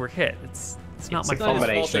only you were hit. It's not my It's a fault. his fault that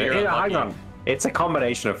combination. you're Yeah, hang unlucky. on. It's a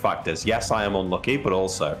combination of factors. Yes, I am unlucky, but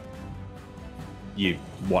also you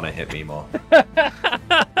want to hit me more.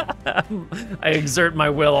 I exert my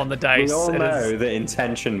will on the dice. We all It know is- that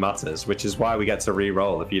intention matters, which is why we get to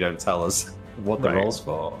re-roll if you don't tell us what the Right. roll's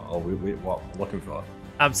for or what we're looking for.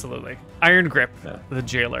 Absolutely. Iron Grip, Yeah. the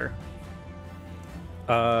jailer.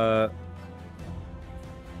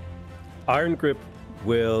 Iron Grip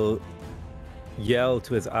will yell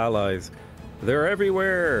to his allies, "They're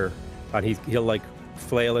everywhere!" And he'll like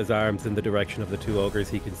flail his arms in the direction of the 2 ogres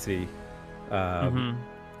he can see, and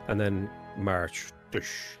then march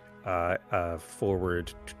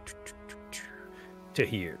forward to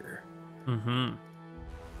here. Mm-hmm.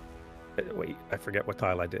 Wait, I forget what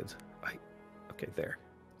tile I did. Okay, there.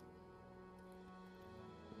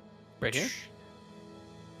 Right here?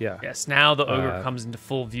 Yeah. Yes, now the ogre comes into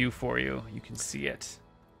full view for you. You can see it.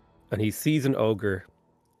 And he sees an ogre,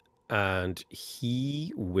 and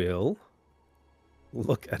he will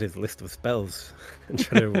look at his list of spells and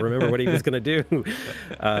try to remember what he was going to do.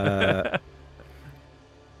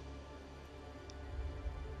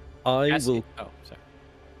 I will... Oh, sorry.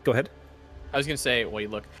 Go ahead. I was going to say, wait,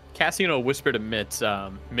 look. Cassino whispered to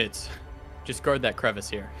Mitz, just guard that crevice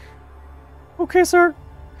here. Okay, sir.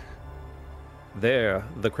 There,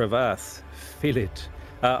 the crevasse. Feel it.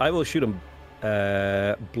 I will shoot him.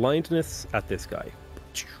 Blindness at this guy.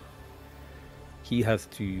 He has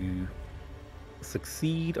to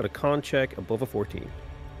succeed on a con check above a 14.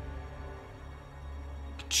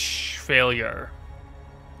 Failure.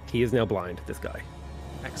 He is now blind, this guy.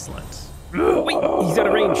 Excellent. Wait, he's out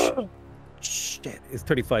of range. Shit, it's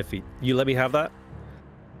 35 feet. You let me have that?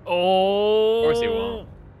 Oh. Of course he won't.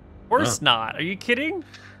 Of course not. Are you kidding?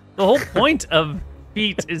 The whole point of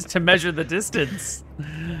feet is to measure the distance.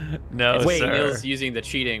 No, Wait, sir. Neil's using the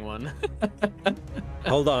cheating one.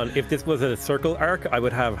 Hold on. If this was a circle arc, I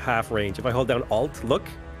would have half range. If I hold down Alt, look.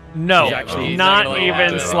 No, He's actually- not he's not gonna even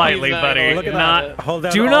let it. slightly, He's not buddy. gonna Look at Not. that. Hold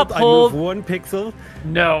down Do Alt, not I pull. move 1 pixel.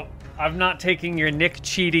 No, I'm not taking your Nick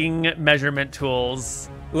cheating measurement tools.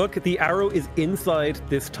 Look, the arrow is inside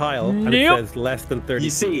this tile, and it Nope. says less than 30. You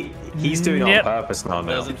see, he's doing it Yep. on purpose now.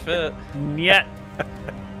 Doesn't fit. Yet.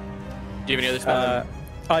 Do you have any other spells?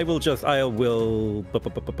 I will.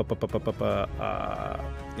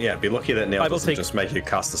 Yeah, be lucky that Neil I will doesn't take- just make you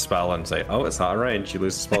cast a spell and say, "Oh, it's not a range." You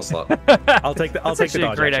lose a spell slot. I'll take the. I'll That's take the actually a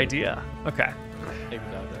dodge. great action. idea. Okay. Take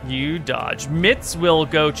it out there. You dodge. Mitz will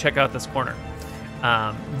go check out this corner.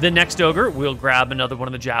 The next ogre will grab another one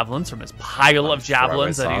of the javelins from his pile of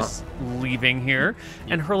javelins that he's leaving here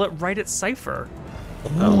and hurl it right at Cypher.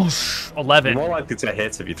 Whoosh, 11. More likely to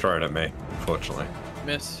hit if you throw it at me, unfortunately.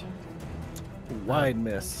 Miss. Wide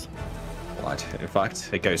miss. Wide. In fact,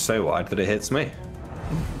 it goes so wide that it hits me.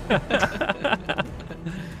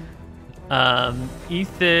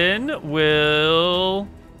 Ethan will.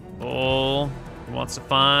 He wants to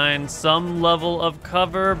find some level of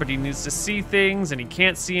cover, but he needs to see things, and he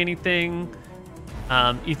can't see anything.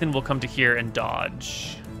 Ethan will come to here and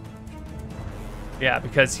dodge. Yeah,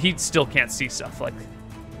 because he still can't see stuff. Like,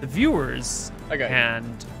 the viewers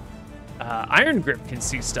and Iron Grip can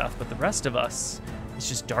see stuff, but the rest of us, it's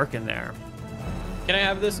just dark in there. Can I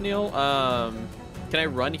have this, Neil? Can I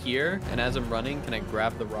run here? And as I'm running, can I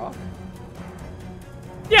grab the rock?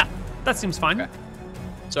 Yeah, that seems fine. Okay.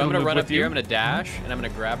 So I'm We'll gonna move run with up here. you. I'm gonna dash, and I'm gonna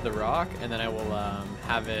grab the rock, and then I will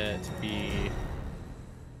have it be.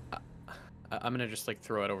 I'm gonna just like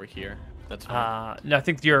throw it over here. That's fine. No, I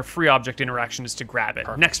think your free object interaction is to grab it.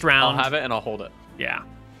 Perfect. Next round. I'll have it and I'll hold it. Yeah.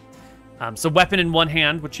 So weapon in one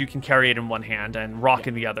hand, which you can carry it in one hand, and rock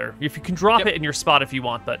in the other. If you can drop it in your spot if you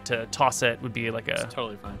want, but to toss it would be like a... It's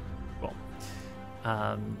totally fine. Cool.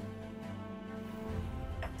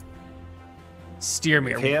 Steer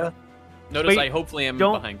me. Here? Notice Wait, I hopefully am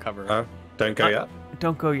don't- behind cover. Oh, don't go yet.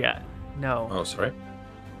 Don't go yet. No. Oh, sorry.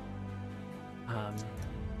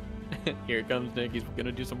 Here comes Nick. He's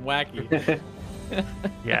gonna do some wacky.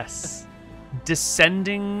 Yes.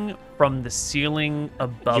 Descending from the ceiling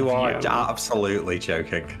above you. You are absolutely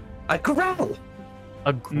joking. A growl.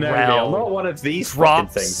 A No, Neil, not growl one of these fucking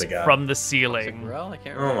things drops again. from the Is it ceiling. Grell? I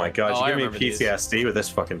can't Oh remember. my god, I you give me remember these. PTSD with this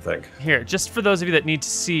fucking thing. Here, just for those of you that need to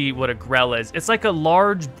see what a grell is, it's like a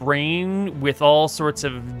large brain with all sorts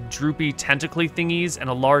of droopy tentacly thingies and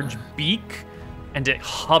a large beak, and it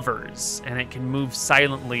hovers, and it can move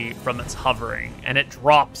silently from its hovering, and it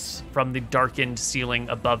drops from the darkened ceiling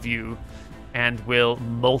above you and will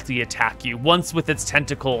multi-attack you, once with its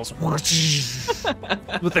tentacles,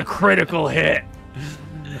 with a critical hit.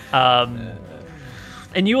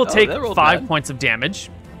 And you will take that rolled 5 bad. points of damage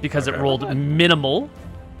because it Okay. rolled minimal.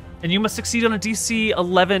 And you must succeed on a DC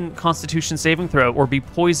 11 Constitution saving throw or be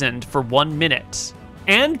poisoned for 1 minute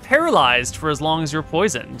and paralyzed for as long as you're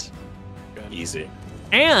poisoned. Easy.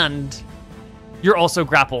 And you're also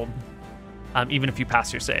grappled, even if you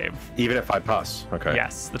pass your save. Even if I pass. Okay.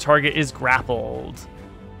 Yes, the target is grappled.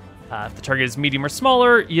 If the target is medium or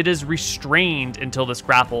smaller, it is restrained until this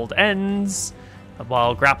grappled ends.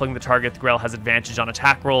 While grappling the target, the Grell has advantage on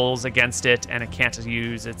attack rolls against it, and it can't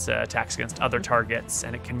use its attacks against other targets,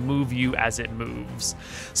 and it can move you as it moves.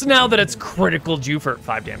 So now that it's criticaled you for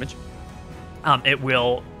 5 damage, it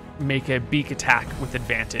will make a beak attack with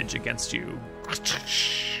advantage against you.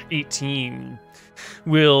 18.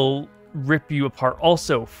 will rip you apart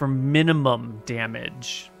also for minimum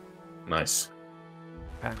damage. Nice.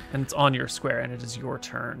 Okay. And it's on your square, and it is your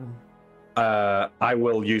turn. I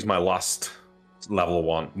will use my last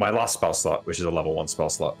last spell slot, which is a level 1 spell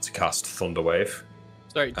slot, to cast Thunder Wave.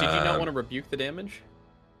 Sorry, did you not want to rebuke the damage?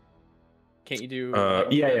 Can't you do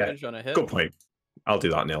damage on a hit? Good point. I'll do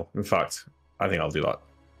that, Neil. In fact, I think I'll do that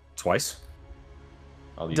twice.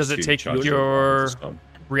 Does it take your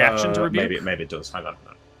reaction to rebuke? Maybe it does. Hang on.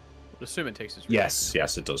 I would assume it takes his reaction.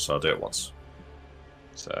 Yes, it does. So I'll do it once.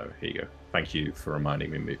 So here you go. Thank you for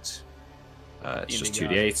reminding me, Moot. It's just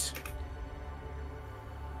 2d8.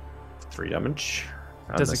 3 damage.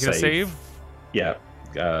 And does it get a save? Yeah.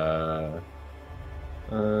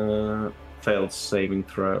 Failed saving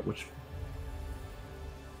throw, which...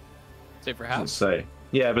 Save for half? Doesn't say.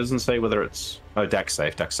 Yeah, but it doesn't say whether it's... Oh, dex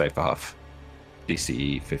save for half.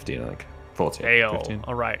 DC 15, I think. 14. Fail. 15.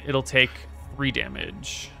 All right, it'll take 3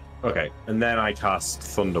 damage. Okay, and then I cast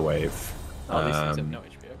Thunder Wave. These things have no HP.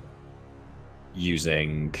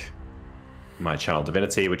 Using my Channel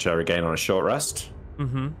Divinity, which I regain on a short rest.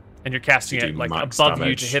 Mm-hmm. And you're casting it like above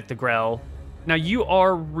you to hit the Grell. Now you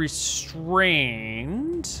are restrained.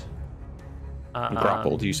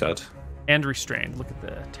 Grappled, you said. And restrained. Look at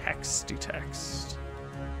the texty text.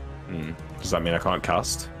 Does that mean I can't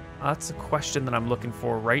cast? That's a question that I'm looking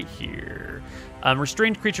for right here.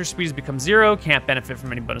 Restrained creature speed has become 0. Can't benefit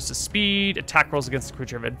from any bonus to speed. Attack rolls against the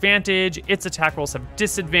creature have advantage. Its attack rolls have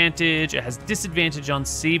disadvantage. It has disadvantage on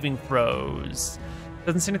saving throws.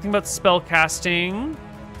 Doesn't say anything about spell casting.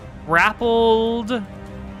 Grappled.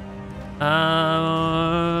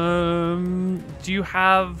 Do you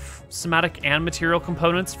have somatic and material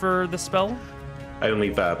components for the spell? Only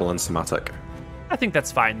verbal and somatic. I think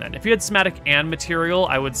that's fine then. If you had somatic and material,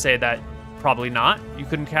 I would say that probably not. You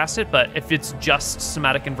couldn't cast it, but if it's just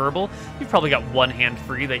somatic and verbal, you've probably got one hand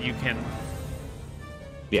free that you can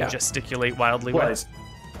gesticulate wildly with. It's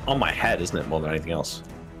on my head, isn't it, more than anything else?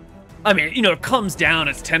 I mean, you know, it comes down,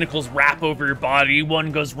 its tentacles wrap over your body,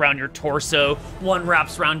 one goes around your torso, one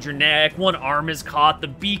wraps around your neck, one arm is caught, the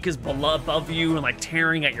beak is above you and like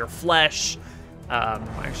tearing at your flesh. I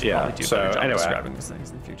should probably do a better job describing these things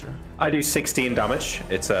in the future. I do 16 damage.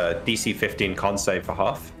 It's a DC 15 con save for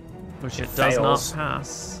half. Which it does not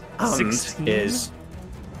pass. 16 is,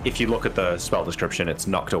 if you look at the spell description, it's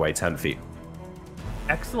knocked away 10 feet.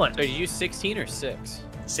 Excellent. So you use 16 or 6?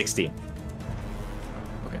 16.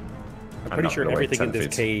 Okay. I'm pretty sure everything in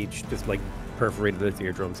this cage just like perforated its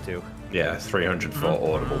eardrums too. Yeah, 300 foot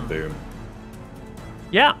audible boom.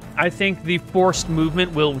 Yeah, I think the forced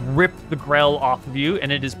movement will rip the Grell off of you,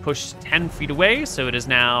 and it is pushed 10 feet away, so it is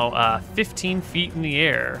now 15 feet in the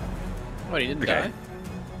air. What, he didn't die?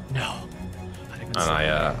 No. And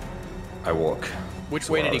I walk. Which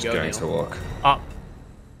way did he go, going to walk. Up.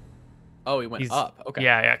 Oh, he went up. Okay.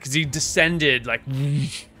 Yeah, because he descended, like,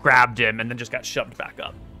 grabbed him, and then just got shoved back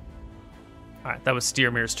up. All right, that was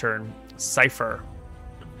Steermir's turn. Cypher.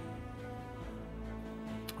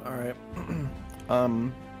 All right.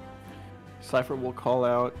 Cypher will call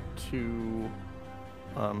out to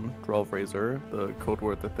Drelvrazor, the code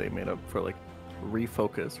word that they made up for like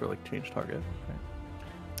refocus or like change target.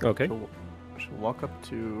 Okay. She'll walk up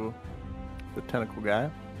to the tentacle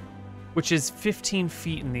guy, which is 15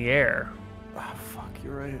 feet in the air. Ah, fuck,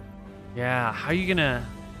 you're right. Yeah, how are you gonna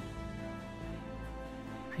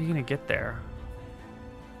get there?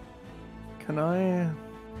 Can I?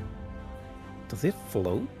 Does it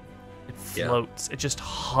float? It floats. Yeah. It just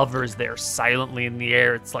hovers there silently in the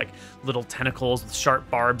air. It's like little tentacles with sharp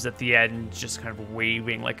barbs at the end, just kind of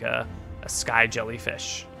waving like a sky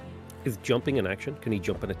jellyfish. Is jumping an action? Can he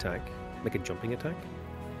jump an attack? Make a jumping attack?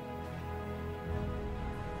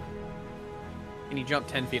 Can you jump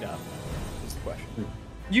 10 feet up? Is the question.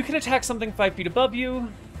 You can attack something 5 feet above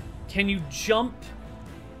you. Can you jump?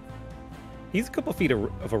 He's a couple feet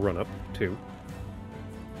of a run up, too.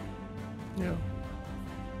 Yeah.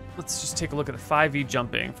 Let's just take a look at the 5e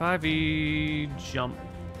jumping. 5e jump.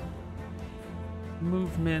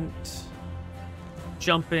 Movement.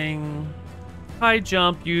 Jumping. High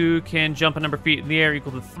jump, you can jump a number of feet in the air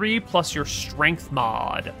equal to 3 plus your strength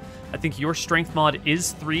mod. I think your strength mod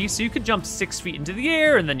is 3, so you could jump 6 feet into the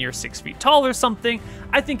air and then you're 6 feet tall or something.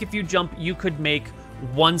 I think if you jump, you could make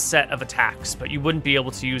one set of attacks, but you wouldn't be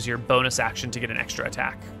able to use your bonus action to get an extra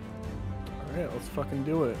attack. All right, let's fucking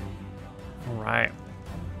do it. All right.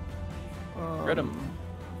 Get him.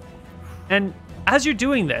 And as you're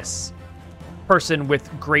doing this, person with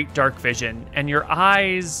great dark vision, and your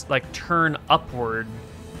eyes like turn upward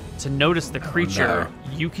to notice the creature,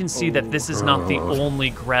 you can see that this is not the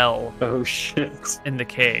only Grell Oh shit! in the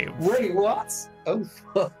cave. Wait, what? Oh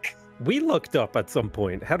fuck! We looked up at some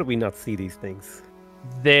point. How do we not see these things?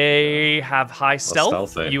 They have high stealth.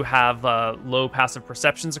 stealthy. You have low passive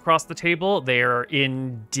perceptions across the table. They are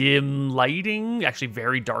in dim lighting, actually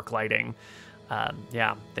very dark lighting.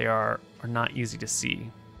 Yeah, they are not easy to see.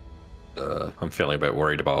 I'm feeling a bit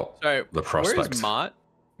worried about Sorry, the prospect. where's Mott?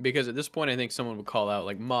 Because at this point, I think someone would call out,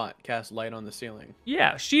 like, Mott, cast light on the ceiling.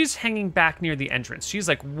 Yeah, she's hanging back near the entrance. She's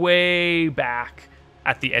like way back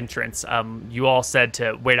at the entrance. You all said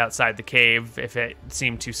to wait outside the cave if it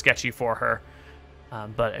seemed too sketchy for her.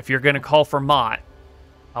 But if you're going to call for Mott,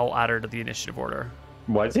 I'll add her to the initiative order.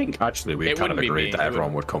 Well, I think actually we It kind of wouldn't be agreed me. that It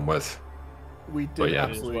everyone would come with. We But did yeah.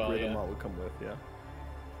 absolutely As well, agree yeah. that Matt would come with,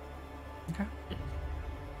 yeah.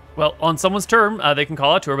 Well, on someone's turn, they can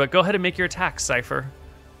call out to her, but go ahead and make your attack, Cypher.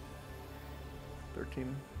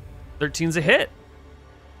 13. 13's a hit.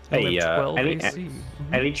 You Hey, have 12 any AC.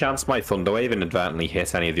 any chance my Thunderwave inadvertently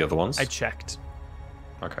hit any of the other ones? I checked.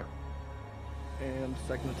 Okay. And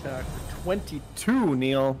second attack, 22,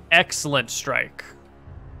 Neil. Excellent strike.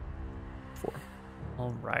 4.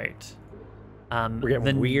 All right. We're getting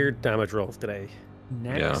the weird damage rolls today.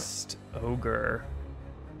 next ogre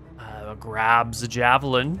grabs a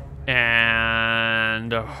javelin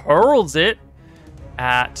and hurls it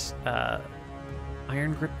at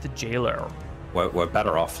Iron Grip the jailer. We're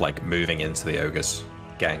better off like moving into the ogres,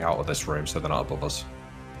 getting out of this room so they're not above us.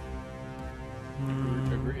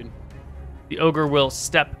 Agreed. The ogre will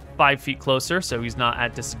step 5 feet closer, so he's not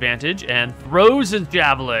at disadvantage, and throws his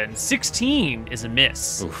javelin. 16 is a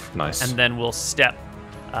miss. Oof, nice. And then we'll step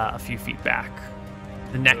a few feet back.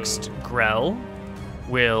 The next Grell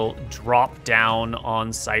will drop down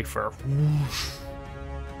on Cypher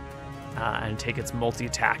and take its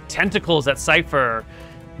multi-attack. Tentacles at Cypher.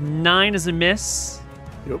 9 is a miss.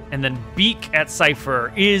 Yep. And then Beak at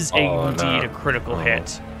Cypher is indeed no. a critical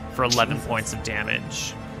hit for 11 points of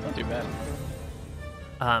damage. Not too bad.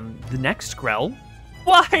 The next Grell.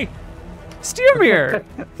 Why? Steermere!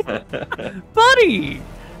 Buddy!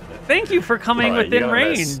 Thank you for coming Right, within you're gonna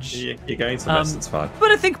miss. range. You're going to miss, it's fine.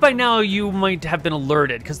 But I think by now you might have been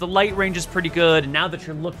alerted because the light range is pretty good. And now that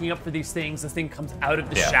you're looking up for these things, this thing comes out of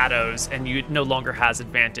the Yeah. shadows and you no longer has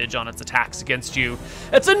advantage on its attacks against you.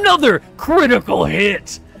 It's another critical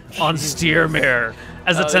hit on Steermere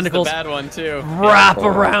as the This is tentacles the bad one too. wrap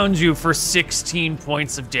around you for 16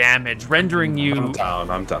 points of damage, rendering you I'm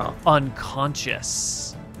down.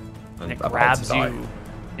 unconscious. And it about to grabs die. you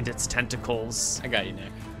into its tentacles, I got you, Nick.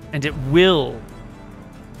 and it will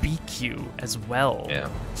beak you as well. Yeah.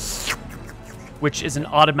 Which is an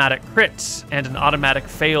automatic crit and an automatic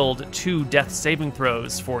failed 2 death saving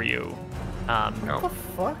throws for you. What the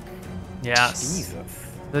fuck? Yes. Jesus.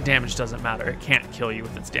 The damage doesn't matter. It can't kill you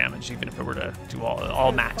with its damage, even if it were to do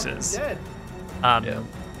all maxes. Dead. Yeah.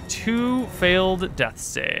 2 failed death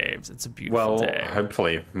saves. It's a beautiful Well, day.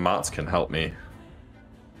 hopefully Mats can help me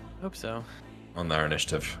Hope so. on their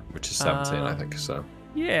initiative, which is 17, I think. So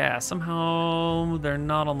Yeah, somehow they're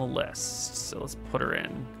not on the list. So let's put her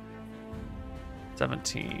in.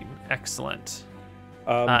 17. Excellent.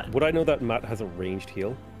 Would I know that Matt has a ranged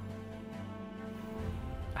heal?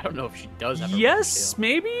 I don't know if she does have a Yes,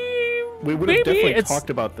 maybe. We would maybe. have definitely It's- talked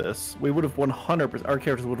about this. We would have 100%, our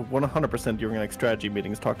characters would have 100% during like strategy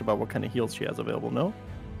meetings talked about what kind of heals she has available, no?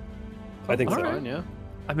 I think so. Alright. Fine, yeah.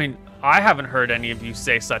 I mean, I haven't heard any of you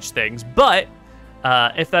say such things, but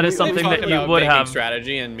if that is They've something talked that you about would making have.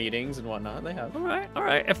 strategy and meetings and whatnot. They have. All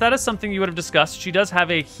right. If that is something you would have discussed, she does have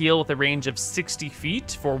a heal with a range of 60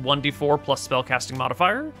 feet for 1d4 plus spellcasting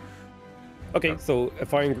modifier. Okay, so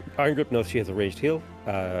if Iron Grip knows she has a ranged heal,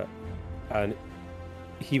 and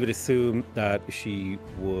he would assume that she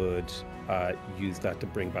would use that to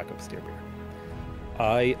bring back up Steermere.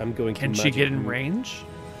 I am going Can to she magic get in range?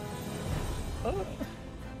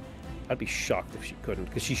 I'd be shocked if she couldn't,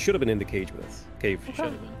 because she should have been in the cage with us. Cave. Should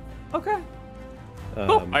have been. Okay.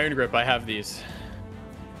 Iron Grip, I have these.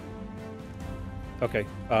 Okay,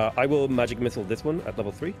 I will magic missile this one at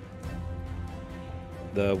level 3.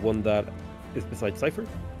 The one that is beside Cypher.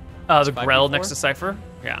 The 5d4? Grell next to Cypher?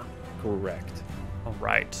 Yeah. Correct. All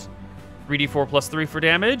right. 3d4 plus 3 for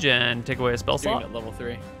damage and take away a spell Doing slot. at level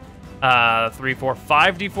 3. 3, 4,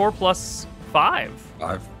 5d4 plus 5.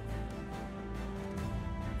 5.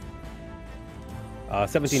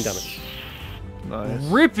 17 damage. Nice.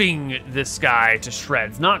 Ripping this guy to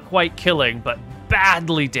shreds. Not quite killing, but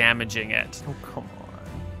badly damaging it. Oh, come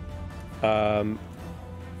on.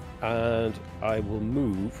 And I will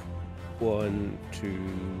move 1, 2,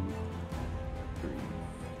 3.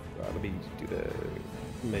 let me do the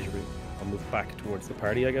measurement. I'll move back towards the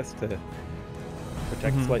party, I guess, to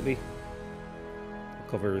protect slightly.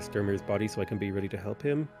 I'll cover Sturmir's body so I can be ready to help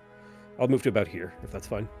him. I'll move to about here, if that's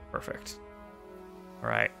fine. Perfect. All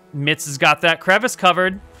right. Mitz has got that crevice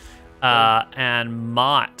covered. And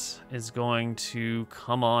Mott is going to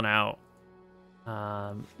come on out.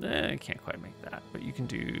 I can't quite make that, but you can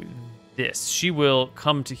do this. She will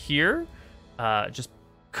come to here, just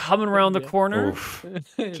coming around the corner.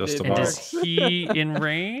 Just And about. is he in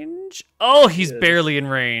range? Oh, he's barely in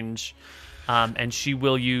range. And she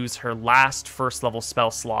will use her last first level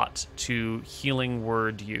spell slot to healing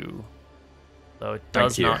word you. Though it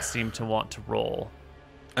does not seem to want to roll.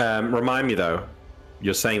 Remind me though,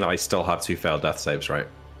 you're saying that I still have 2 failed death saves, right?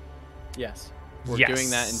 Yes. We're doing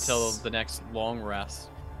that until the next long rest.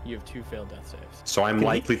 You have 2 failed death saves. So I'm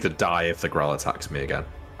likely to die if the Grell attacks me again.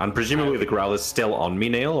 And presumably the Grell is still on me,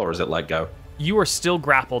 Neil, or is it let go? You are still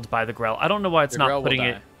grappled by the Grell. I don't know why it's not putting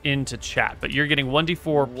it into chat, but you're getting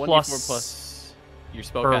 1d4 plus your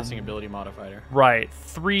spellcasting ability modifier. Right.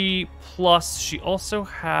 3 plus. She also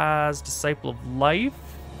has Disciple of Life.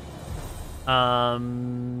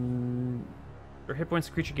 Her hit points,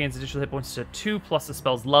 the creature gains additional hit points to 2 plus the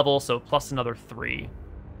spell's level, so plus another 3.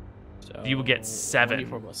 So you will get 7.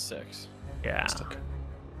 1d4 plus 6. Yeah.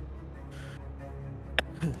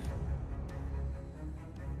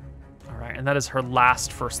 All right, and that is her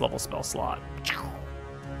last first level spell slot.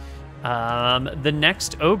 The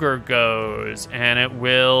next ogre goes, and it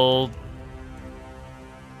will.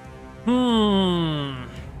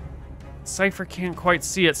 Cypher can't quite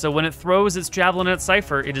see it, so when it throws its javelin at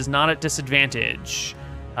Cypher, it is not at disadvantage.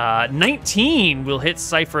 19 will hit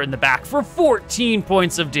Cypher in the back for 14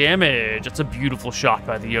 points of damage. It's a beautiful shot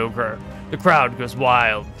by the ogre. The crowd goes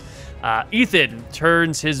wild. Ethan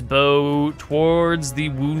turns his bow towards the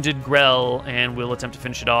wounded Grell and will attempt to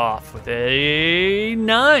finish it off with a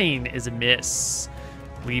 9 is a miss,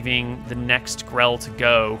 leaving the next Grell to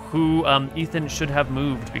go, who Ethan should have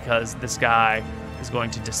moved because this guy is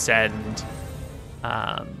going to descend.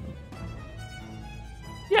 Yeah,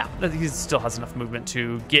 he still has enough movement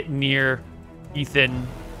to get near Ethan,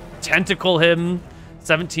 tentacle him.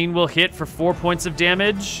 17 will hit for 4 points of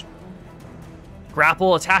damage.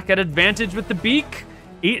 Grapple, attack at advantage with the beak.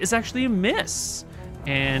 8 is actually a miss.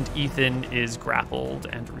 And Ethan is grappled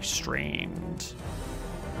and restrained.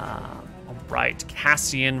 All right,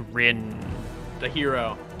 Cassian Rin. The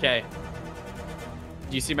hero. Okay.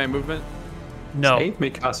 Do you see my movement? No. Save me,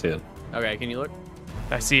 Cassian. Okay, can you look?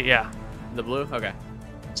 I see it, yeah. The blue? Okay.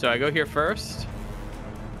 So I go here first.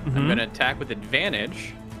 I'm going to attack with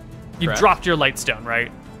advantage. You correct? dropped your Lightstone,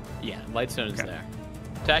 right? Yeah, Lightstone is there.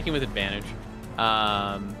 Attacking with advantage.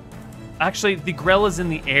 Actually, the Grell is in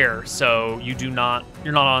the air, so you're not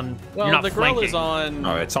on. Well, you're not the flanking. Grell is on.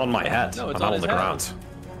 Oh, it's on my head. No, it's I'm on not his on the head. ground.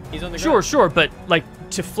 He's on the ground. Sure, but like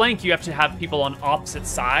to flank, you have to have people on opposite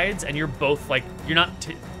sides, and you're both like you're not.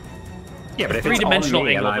 Yeah, but if it's on three-dimensional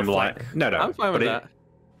me and angle I'm of a like, flank. no, I'm fine with that.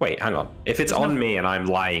 Wait, hang on. If it's on me and I'm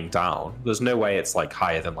lying down, there's no way it's like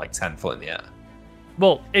higher than like 10 foot in the air.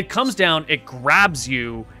 Well, it comes down, it grabs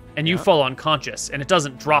you, and you fall unconscious, and it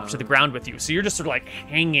doesn't drop to the ground with you. So you're just sort of like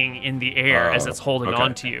hanging in the air as it's holding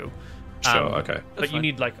on to you. Sure, okay. But you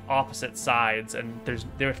need like opposite sides, and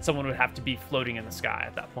someone would have to be floating in the sky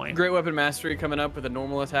at that point. Great Weapon Mastery coming up with a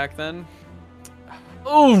normal attack then.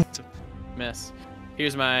 Oh, Miss.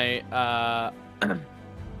 Here's my,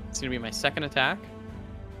 it's gonna be my second attack.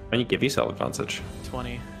 When you give yourself advantage.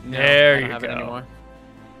 20. No, There I don't you have go. it anymore.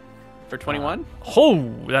 For 21? Oh,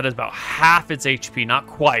 that is about half its HP, not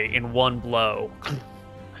quite, in one blow.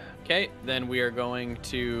 Okay, then we are going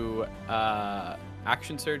to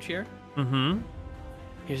action surge here. Mm-hmm.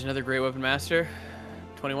 Here's another Great Weapon Master.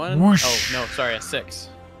 21? Whoosh. Oh, no, sorry, a 6.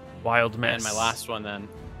 Wild miss. And my last one then.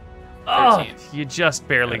 Oh, 13. you just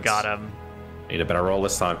barely Yes. got him. Need a better roll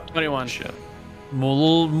this time. 21. Shit.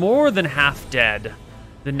 More than half dead.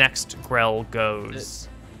 The next Grell goes.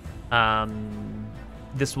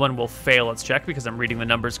 This one will fail its check because I'm reading the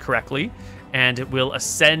numbers correctly, and it will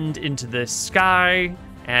ascend into the sky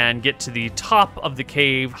and get to the top of the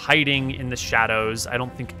cave, hiding in the shadows. I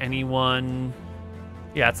don't think anyone.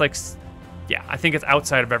 Yeah, it's like. Yeah, I think it's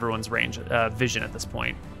outside of everyone's range vision at this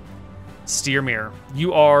point. Steermere,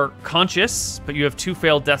 you are conscious, but you have 2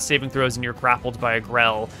 failed death saving throws, and you're grappled by a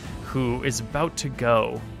Grell who is about to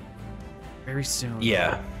go very soon.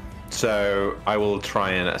 Yeah. So I will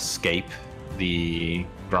try and escape the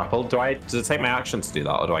grapple. Does it take my action to do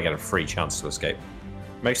that, or do I get a free chance to escape?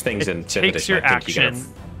 Most things in It 5th takes edition, your I think you get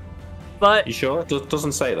action, but You sure? It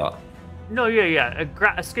doesn't say that. no, yeah.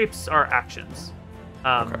 Escapes are actions.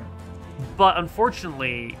 Okay. But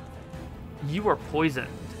unfortunately, you are poisoned,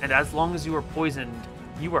 and as long as you are poisoned,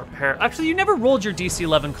 you are Actually, you never rolled your DC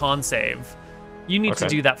 11 con save. You need to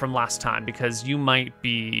do that from last time because you might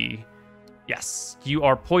be... Yes, you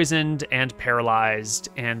are poisoned and paralyzed,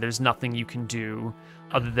 and there's nothing you can do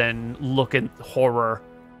other than look at horror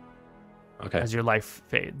as your life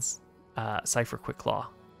fades. Cypher Quickclaw,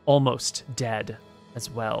 almost dead as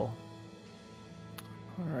well.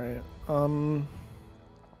 All right.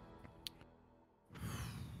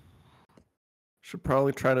 Should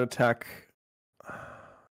probably try to attack.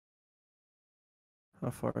 How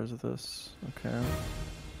far is this? Okay.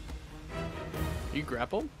 Are you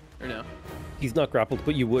grappled or no? He's not grappled,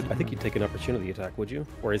 but you would. I think you'd take an opportunity attack, would you?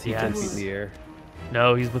 Or is he 10 feet in the air?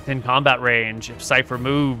 No, he's within combat range. If Cypher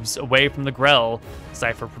moves away from the Grell,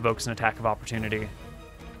 Cypher provokes an attack of opportunity.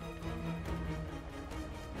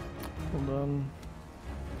 Hold on.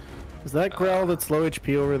 Is that Grell that's low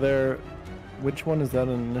HP over there? Which one is that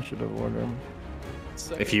in initiative order?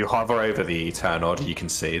 If you hover over the turn order, you can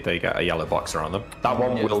see they get a yellow box around them. That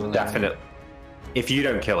one will definitely... If you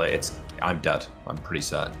don't kill it, I'm dead. I'm pretty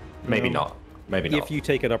certain. Maybe not. Maybe not. If you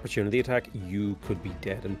take an opportunity attack, you could be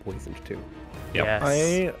dead and poisoned too. Yep. Yes.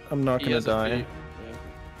 I am not going to die.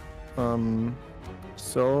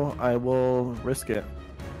 So I will risk it.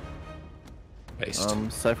 Based.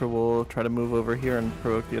 Cypher will try to move over here and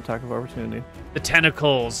provoke the attack of opportunity. The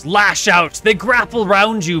tentacles lash out. They grapple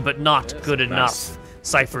round you, but not good enough.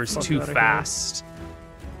 Cypher's too fast.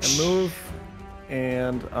 I move,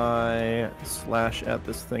 and I slash at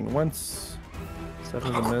this thing once.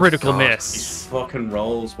 Critical miss. These fucking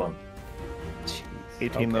rolls, man.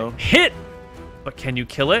 18 though. Hit! But can you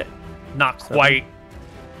kill it? Not quite.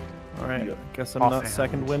 Alright, guess I'm not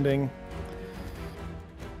second winding.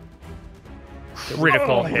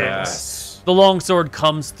 Critical hit. Yes. The longsword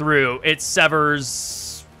comes through. It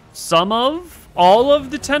severs all of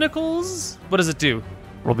the tentacles. What does it do?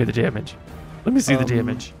 Roll me the damage. Let me see the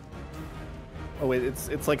damage. Oh wait,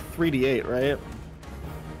 it's like 3d8, right?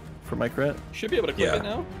 For my crit? Should be able to click it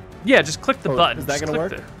now. Yeah, just click the button. Is that gonna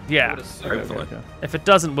work? Yeah. Hopefully. Okay. If it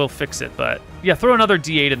doesn't, we'll fix it. But yeah, throw another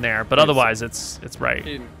D8 in there. But otherwise, it's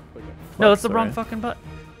right. No, that's the wrong fucking button.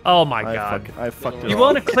 Oh my god. I fucked it You up.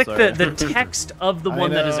 want to click the text of the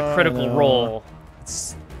one that is a critical roll.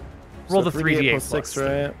 Roll the 3d8 plus 6,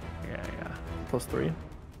 right? Yeah. Plus 3?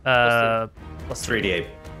 Plus 3d8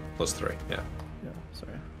 plus 3, yeah. Yeah,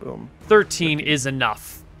 sorry. Boom. 13 is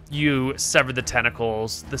enough. You sever the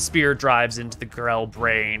tentacles, the spear drives into the Grell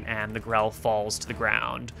brain, and the Grell falls to the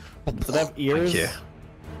ground. Does it have ears? Yeah.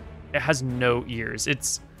 It has no ears.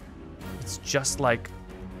 It's just like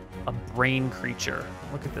a brain creature.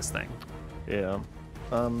 Look at this thing. Yeah.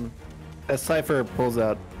 As Cypher pulls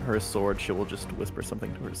out her sword, she will just whisper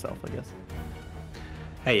something to herself, I guess.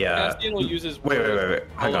 Hey, Castiel uses wait.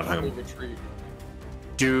 Hang on. Retreat.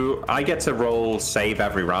 Do I get to roll save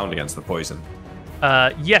every round against the poison?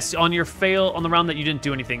 Yes, on your fail, on the round that you didn't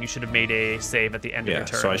do anything, you should have made a save at the end of your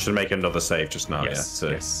turn. So I should make another save just now,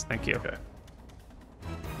 Yes, thank you. Okay.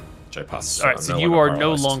 Which I passed. Alright, so you are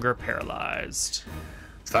no longer paralyzed.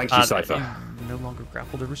 Thank you, Cypher. No longer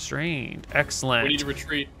grappled or restrained. Excellent. We need to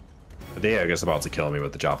retreat. Diego's about to kill me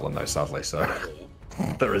with the javelin, though, sadly, so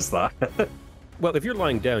there is that. Well, if you're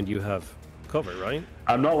lying down, you have cover, right?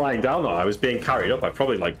 I'm not lying down, though. I was being carried up. I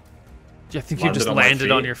probably, I think you just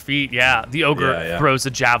landed on your feet. Yeah, the ogre throws a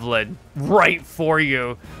javelin right for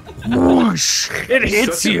you. Whoosh! It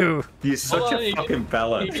hits you. You're such a fucking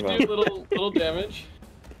bella. You can do little damage.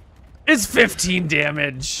 It's 15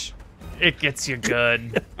 damage. It gets you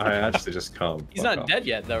good. I actually just can't. He's not dead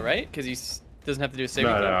yet, though, right? Because he doesn't have to do a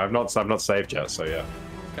saving throw. No, I've not saved yet, so yeah.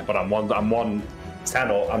 Okay. But I'm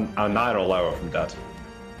 10 or I'm 9 or lower from dead.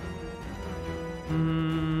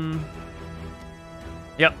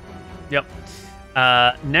 Yep.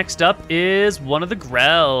 Next up is one of the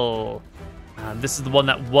Grell. This is the one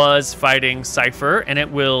that was fighting Cypher, and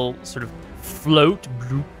it will sort of float,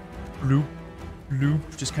 bloop, bloop,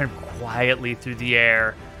 bloop, just kind of quietly through the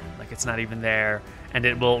air, like it's not even there. And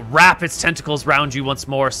it will wrap its tentacles around you once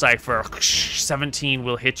more, Cypher. 17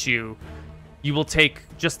 will hit you. You will take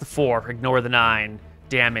just the 4, ignore the 9,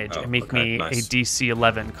 damage, and make me a DC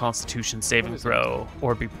 11 Constitution saving throw,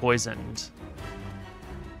 or be poisoned.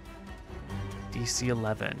 DC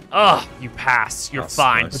 11. Ugh, you pass. You're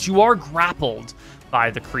fine. Nice. But you are grappled by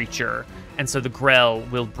the creature. And so the Grell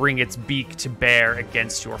will bring its beak to bear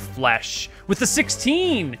against your flesh. With the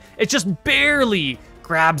 16, it just barely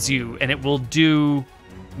grabs you, and it will do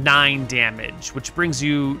 9 damage, which brings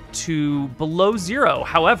you to below 0.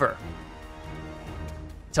 However,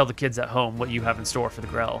 tell the kids at home what you have in store for the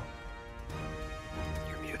Grell.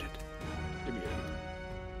 You're muted.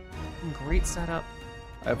 great setup.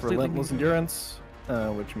 I have Completely Relentless new. Endurance,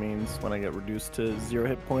 which means when I get reduced to 0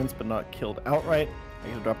 hit points but not killed outright, I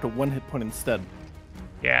get to drop to 1 hit point instead.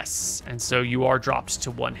 Yes, and so you are dropped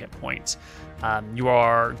to 1 hit point. You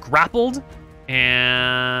are grappled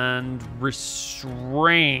and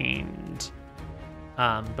restrained.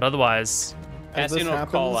 But otherwise, Cassian will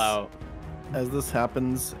call out. As this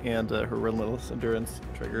happens and her Relentless Endurance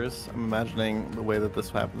triggers, I'm imagining the way that this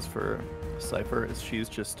happens for Cypher is she's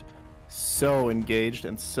just so engaged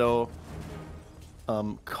and so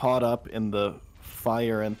caught up in the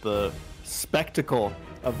fire and the spectacle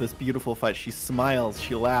of this beautiful fight. She smiles,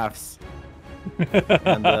 she laughs,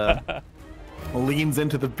 and leans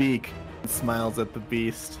into the beak and smiles at the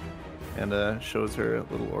beast and shows her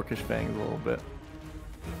little orcish fangs a little bit.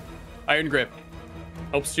 Iron Grip.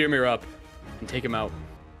 Help steer me up and take him out.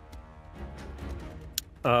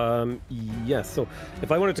 Yes. So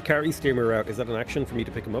if I wanted to carry Steamer out, is that an action for me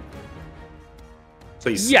to pick him up?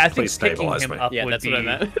 Please, yeah, I think please picking stabilize him me. up Yeah, would that's be what I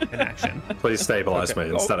meant. an action. Please stabilize Okay. me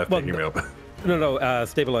instead of well, picking me up. No,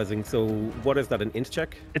 stabilizing. So what is that, an int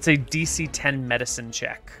check? It's a DC 10 medicine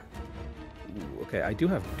check. Ooh, okay, I do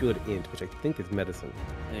have good int, which I think is medicine.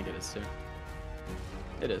 I think it is too.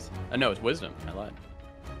 It is. No, it's wisdom. I lied.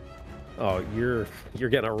 Oh, you're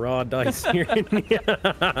getting a raw dice here.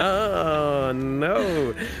 Oh,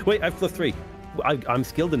 no. Wait, I have +3. I'm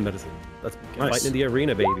skilled in medicine. That's Nice. fighting in the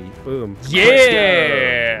arena, baby. Boom.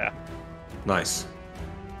 Yeah! Nice.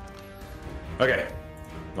 Okay.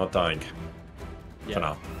 Not dying. Yeah. For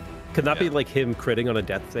now. Can that be Yeah. like him critting on a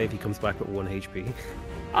death save? He comes back with 1 HP.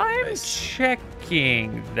 I'm Nice.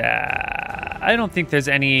 checking that. I don't think there's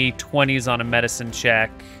any 20s on a medicine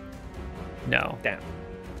check. No. Damn.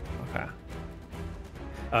 Okay.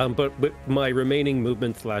 But with my remaining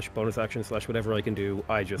movement / bonus action / whatever I can do,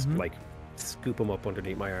 I just like scoop him up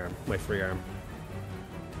underneath my arm, my free arm.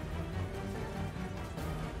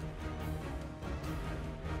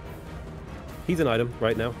 He's an item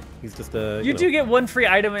right now. He's just a. You know. do get 1 free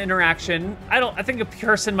item interaction. I think a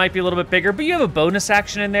person might be a little bit bigger, but you have a bonus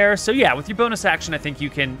action in there. So yeah, with your bonus action, I think you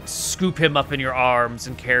can scoop him up in your arms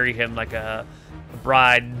and carry him like a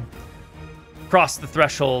bride across the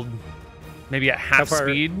threshold, maybe at half How far-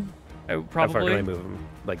 speed. How Probably. far can I move him?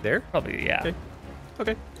 Like there? Probably, yeah. Okay.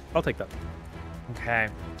 Okay, I'll take that. Okay.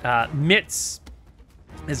 Mitts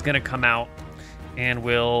is going to come out and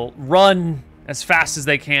will run as fast as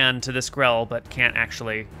they can to this Grell, but can't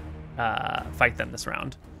actually fight them this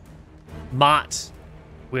round. Mott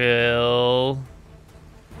will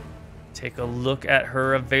take a look at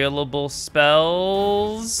her available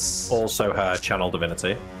spells. Also, her Channel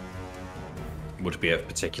Divinity would be of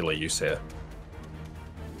particular use here.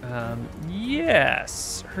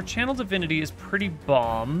 Yes, her Channel Divinity is pretty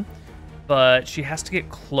bomb, but she has to get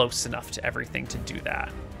close enough to everything to do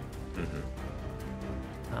that.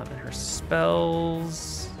 And her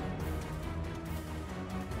spells.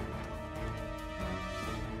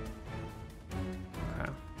 Okay.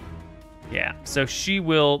 Yeah, so she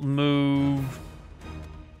will move.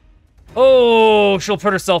 Oh, she'll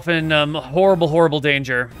put herself in horrible, horrible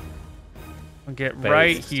danger. I'll get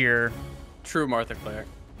right Based. here. True Martha Claire.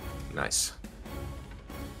 Nice.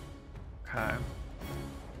 Okay.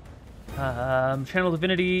 Channel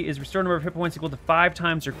Divinity is restore number of hit points equal to 5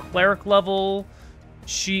 times her cleric level.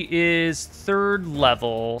 She is 3rd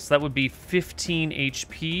level, so that would be 15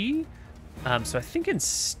 HP. So I think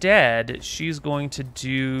instead she's going to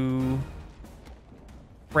do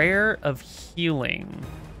Prayer of Healing.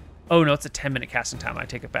 Oh no, it's a 10-minute casting time. I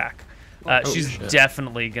take it back. She's shit.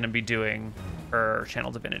 definitely going to be doing her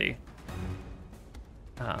Channel Divinity.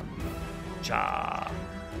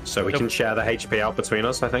 So we can share the HP out between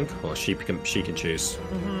us, I think, or she can choose.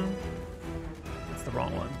 That's the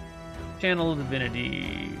wrong one. Channel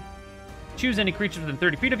Divinity. Choose any creatures within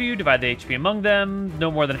 30 feet of you. Divide the HP among them.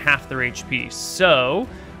 No more than half their HP. So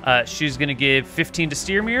she's going to give 15 to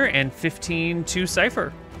Steermere and 15 to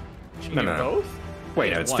Cypher. She can No, do no, no. both?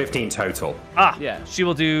 Wait, no, it's One. 15 total. Ah, Yeah. She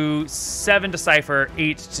will do 7 to Cypher,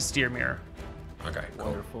 8 to Steermere. Okay, cool.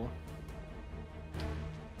 Wonderful.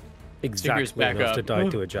 Exactly back enough up. to die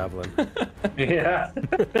to a javelin. Yeah.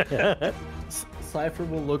 Cypher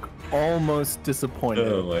will look almost disappointed.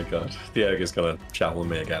 Oh my god. The ogre's gonna javelin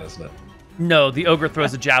me again, isn't it? No, the ogre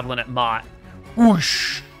throws a javelin at Mott.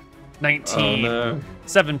 Whoosh! 19. Oh, no.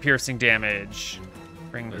 7 piercing damage.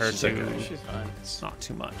 Bring her She's to... okay. She's fine. It's not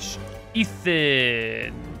too much.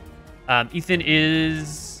 Ethan. Ethan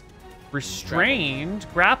is restrained,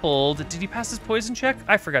 grappled. Did he pass his poison check?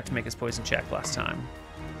 I forgot to make his poison check last time.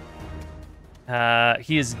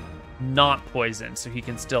 He is not poisoned, so he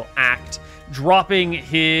can still act. Dropping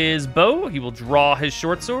his bow, he will draw his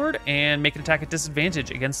short sword and make an attack at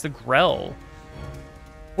disadvantage against the Grell.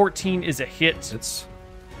 14 is a hit.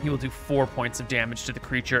 He will do 4 points of damage to the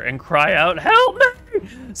creature and cry out, "Help me!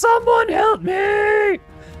 Someone help me!"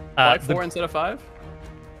 4 instead of 5?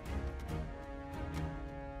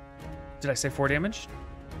 Did I say 4 damage?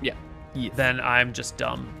 Yeah. Yes. Then I'm just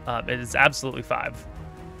dumb. It is absolutely 5.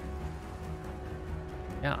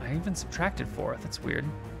 Yeah, I even subtracted 4. That's weird.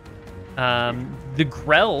 The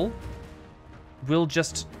Grell will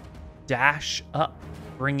just dash up,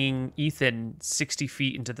 bringing Ethan 60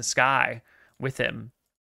 feet into the sky with him.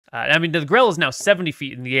 I mean, the Grell is now 70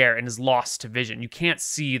 feet in the air and is lost to vision. You can't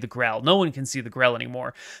see the Grell. No one can see the Grell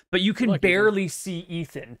anymore. But you can barely see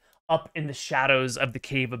Ethan up in the shadows of the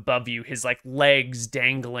cave above you, his like legs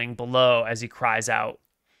dangling below as he cries out.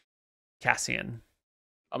 Cassian.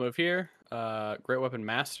 I'll move here. Great Weapon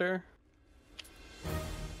Master.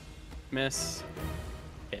 Miss.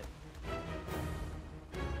 Hit.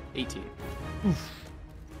 18. Oof.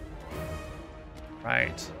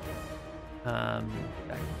 Right.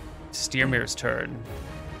 Steermir's turn.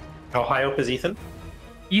 How high up is Ethan?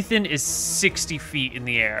 Ethan is 60 feet in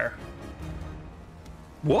the air.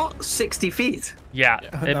 What? 60 feet? Yeah,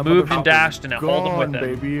 That it moved and motherfucker's dashed and it hauled him with gone,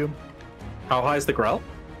 it. baby. How high is the Grell?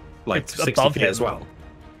 Like It's 60 above feet him. as well.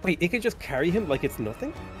 Wait, it could just carry him like it's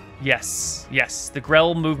nothing? Yes. The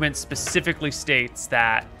Grell movement specifically states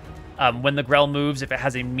that when the Grell moves, if it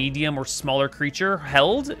has a medium or smaller creature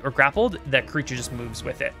held or grappled, that creature just moves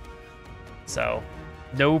with it. So,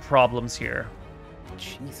 no problems here.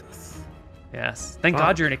 Jesus. Yes. Thank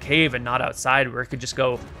God you're in a cave and not outside where it could just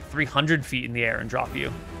go 300 feet in the air and drop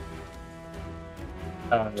you.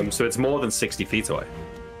 So it's more than 60 feet away.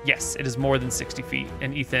 Yes, it is more than 60 feet,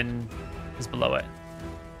 and Ethan is below it.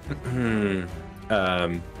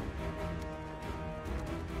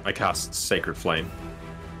 I cast Sacred Flame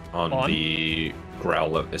on the Grell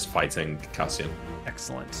that is fighting Cassian.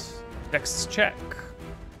 Excellent. Dex check.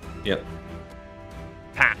 Yep.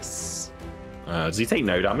 Pass. Does he take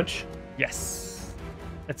no damage? Yes.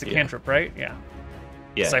 That's a Yeah. cantrip, right? Yeah.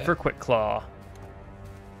 Yeah. Cypher Quick Claw.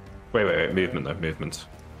 Wait. Movement, though. Movement.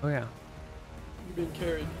 Oh, yeah. You've been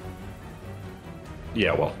carried.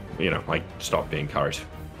 Yeah, well, I stopped being carried.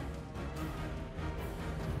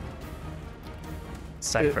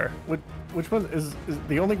 Cypher. Which one is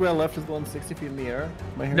the only Grell left is the one 60 feet in the air?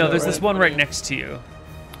 Am I hearing No, that there's right? this one right next to you.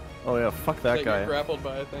 Oh yeah, fuck that guy. Grappled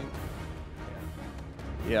by, I think.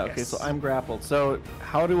 Yeah, okay, so Yes. I'm grappled. So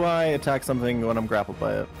how do I attack something when I'm grappled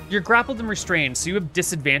by it? You're grappled and restrained, so you have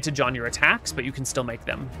disadvantage on your attacks, but you can still make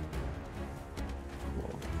them.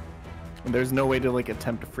 And there's no way to like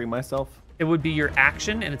attempt to free myself? It would be your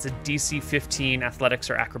action, and it's a DC 15 athletics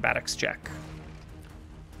or acrobatics check.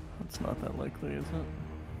 It's not that likely, is it?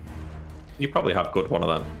 You probably have good one of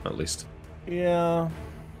them, at least. Yeah.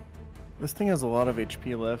 This thing has a lot of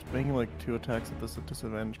HP left. Making like 2 attacks at this at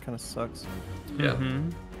disadvantage kind of sucks. Yeah.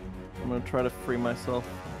 Mhm. I'm gonna try to free myself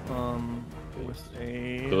with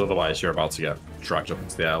a Because otherwise, you're about to get dragged up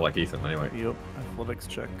into the air like Ethan, anyway. yep, athletics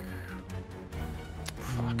check.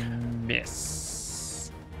 Fuck.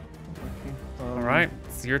 Miss. Okay. All right,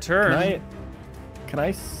 it's your turn. Can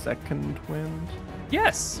I second wind?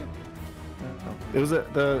 Yes. No. It was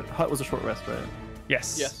the hut was a short rest, right?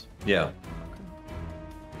 Yes. Yes. Yeah.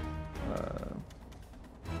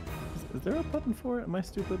 Is there a button for it? Am I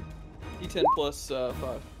stupid? E10 plus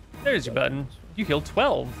 5. There's your button. You healed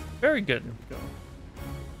 12. Very good. Go.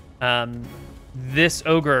 This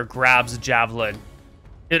ogre grabs a javelin.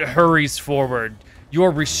 It hurries forward.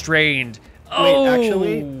 You're restrained. Wait,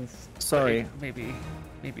 actually, sorry. Okay, maybe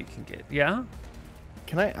you can get. Yeah.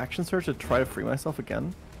 Can I action search to try to free myself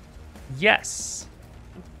again? Yes.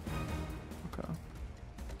 Okay.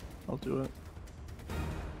 I'll do it.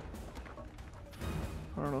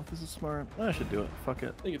 I don't know if this is smart. I should do it. Fuck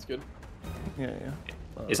it. I think it's good. Yeah.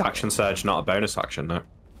 Is Action Surge not a bonus action, no?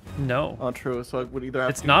 No. Oh, true. So I would either have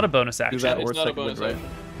It's to not a bonus do action. that or It's not a second wind, bonus right? action.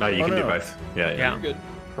 No, you Oh, can do no. both. Yeah. Yeah. You're good.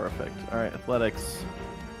 Perfect. All right, athletics.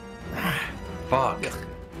 Fuck.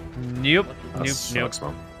 Nope. That Nope. sucks,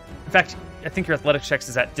 man. In fact, I think your athletics checks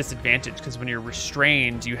is at disadvantage because when you're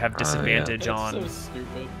restrained, you have yeah. disadvantage That's on. so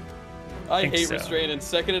stupid. I Think hate so. restrain in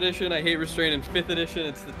 2nd edition. I hate restrain in 5th edition.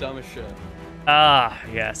 It's the dumbest shit. Ah,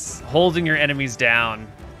 yes. Holding your enemies down.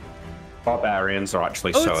 Barbarians are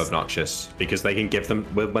actually Oh, so it's- obnoxious because they can give them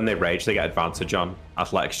when they rage, they get advantage on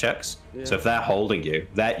athletics checks. So if they're holding you,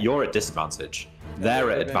 you're at disadvantage.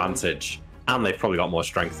 They're at advantage, and they've probably got more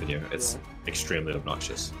strength than you. It's extremely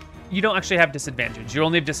obnoxious. You don't actually have disadvantage. You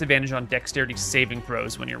only have disadvantage on dexterity saving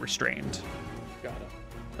throws when you're restrained. Got it.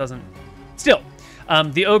 doesn't. Still,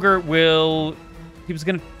 the ogre will.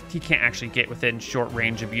 He can't actually get within short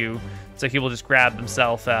range of you, so he will just grab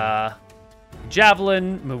himself a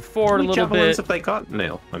javelin, move forward a little javelins bit. Have they got,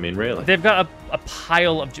 Neil? I mean, really? They've got a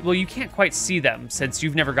pile of. Well, you can't quite see them since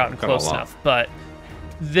you've never gotten close enough, but.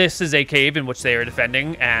 This is a cave in which they are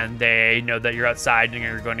defending, and they know that you're outside and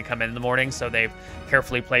you're going to come in the morning, so they've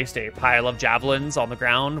carefully placed a pile of javelins on the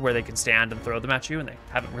ground where they can stand and throw them at you, and they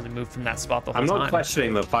haven't really moved from that spot the whole time. I'm not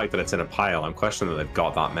questioning the fact that it's in a pile. I'm questioning that they've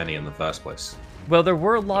got that many in the first place. Well, there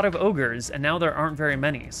were a lot of ogres, and now there aren't very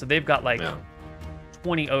many, so they've got like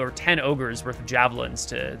 20 or 10 ogres worth of javelins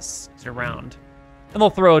to sit around. And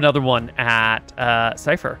they'll throw another one at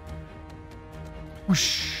Cypher.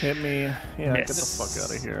 Whoosh. Hit me. Yeah, Miss. get the fuck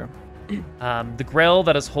out of here. The Grell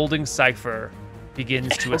that is holding Cypher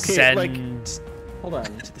begins to ascend Hold on.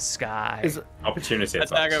 to the sky. Opportunity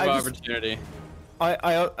Attack of attacks. opportunity.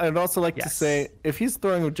 I'd also like to Yes. say, if he's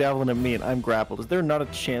throwing a javelin at me and I'm grappled, is there not a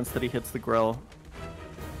chance that he hits the Grell?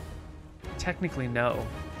 Technically, no.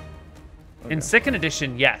 In Okay. 2nd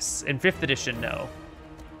edition, yes. In 5th edition, no.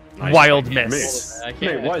 Nice. Wild Mate, miss. I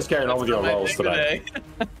can't- Mate, what is going on with your That's not my rolls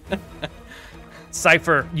thing today?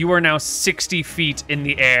 Cypher, you are now 60 feet in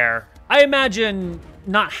the air. I imagine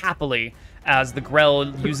not happily, as the Grell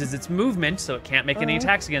uses its movement, so it can't make any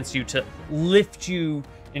attacks against you, to lift you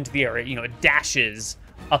into the air. You know, it dashes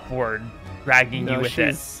upward, dragging you with it.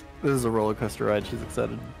 This is a roller coaster ride. She's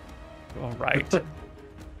excited. All right.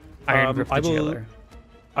 Iron Grip the Jailer.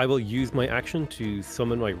 I will use my action to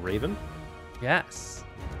summon my Raven. Yes.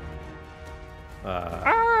 I'm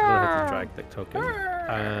gonna have to drag the token.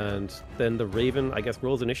 And then the Raven, I guess,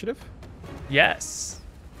 rolls initiative. Yes.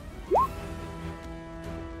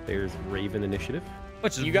 There's Raven initiative.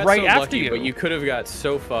 Which is You got right so after lucky, you. but you could have got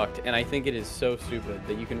so fucked, and I think it is so stupid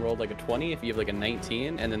that you can roll like a 20 if you have like a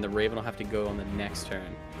 19, and then the Raven will have to go on the next turn.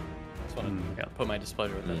 Just want to put my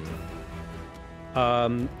displeasure with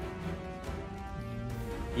that.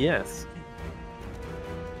 Yes.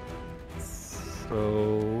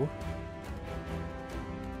 So.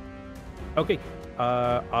 Okay.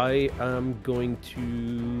 I am going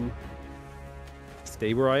to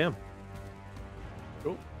stay where I am.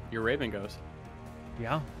 Cool. Your Raven goes.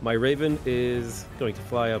 Yeah. My Raven is going to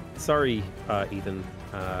fly up. Sorry, Ethan.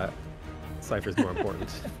 Cypher's more important.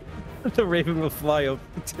 The Raven will fly up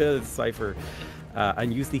to Cypher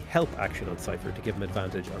and use the help action on Cypher to give him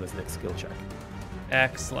advantage on his next skill check.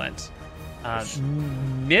 Excellent.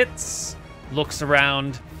 Mitz looks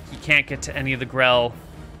around. He can't get to any of the Grell.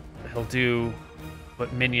 He'll do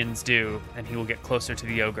what minions do, and he will get closer to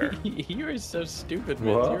the ogre. You are so stupid,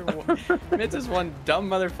 What? Mitz. Mitz is one dumb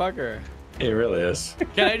motherfucker. It really is.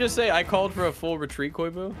 Can I just say I called for a full retreat,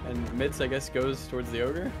 Koibu, and Mitz, I guess, goes towards the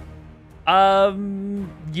ogre?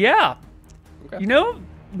 Yeah. Okay. You know,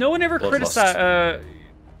 no one ever Bloodlust. criticized.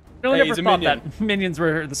 No one Hey, ever he's a thought minion. that minions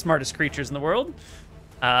were the smartest creatures in the world.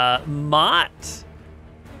 Mott.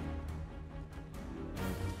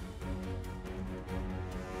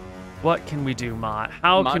 What can we do, Mott?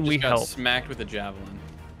 How Mott can just we got help? smacked with a javelin.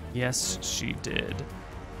 Yes, she did.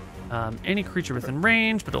 Any creature within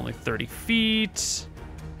range, but only 30 feet.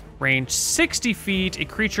 Range 60 feet. A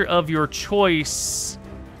creature of your choice.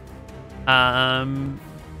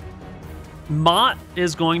 Mott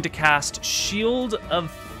is going to cast Shield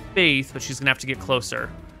of Faith, but she's going to have to get closer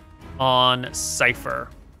on Cypher.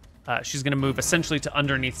 She's going to move essentially to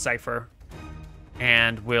underneath Cypher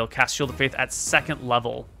and will cast Shield of Faith at 2nd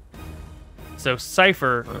level. So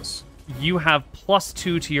Cypher, Nice. you have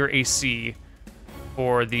 +2 to your AC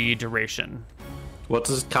for the duration. What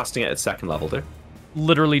does casting it at 2nd level do?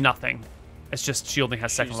 Literally nothing. It's just shielding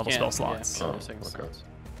has She 2nd just level can't- spell yeah, slots. can't Oh, do second okay. slots.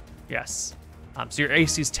 Yes. So your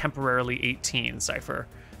AC is temporarily 18, Cypher.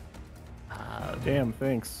 Damn,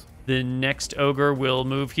 thanks. The next ogre will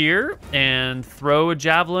move here and throw a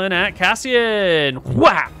javelin at Cassian.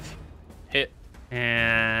 Whap! Hit.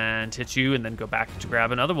 And hit you, and then go back to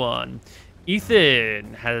grab another one.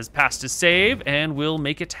 Ethan has passed his save and will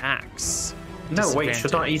make attacks. No, wait.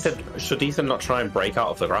 Disadvantage. Should Ethan not try and break out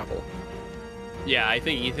of the grapple? Yeah, I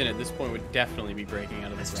think Ethan at this point would definitely be breaking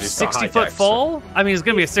out of this. He's got high 60-foot dex, fall? I mean, it's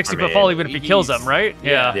going to be a 60-foot mean, fall even if he kills he's- him, right?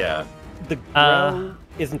 yeah. Yeah. The Grell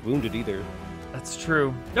isn't wounded either. That's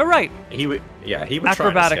true. All right. He would. Yeah, he would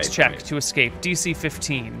Acrobatics try and check escape. to escape. DC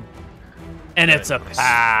 15. And it's a Nice.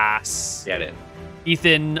 pass. Get it.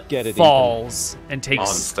 Ethan Get it, falls and takes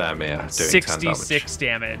Monster Mare doing 66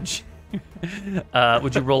 damage.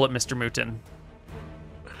 Would you roll it, MrMouton?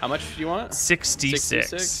 How much do you want?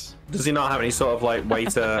 66. Does he not have any sort of like way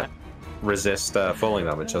to resist falling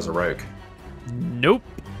damage as a rogue? Nope.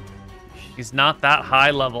 He's not that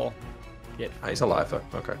high level. Get. Oh, he's alive though.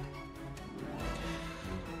 Okay.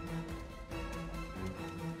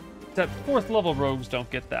 That 4th level rogues don't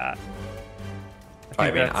get that. I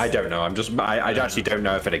mean, that's- I don't know. I actually don't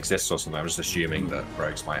know if it exists or something. I'm just assuming that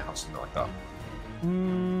rogues might have something like that.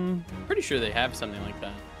 Pretty sure they have something like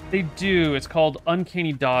that. They do. It's called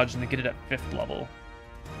Uncanny Dodge, and they get it at 5th level.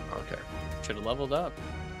 Okay. Should have leveled up.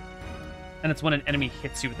 And it's when an enemy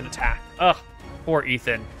hits you with an attack. Ugh, poor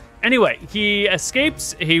Ethan. Anyway, he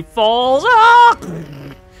escapes. He falls.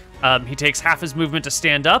 He takes half his movement to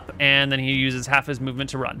stand up, and then he uses half his movement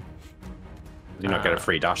to run. Do you not get a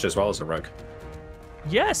free dash as well as a rogue?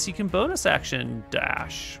 Yes, you can bonus action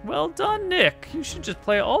dash. Well done, Nick. You should just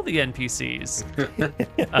play all the NPCs.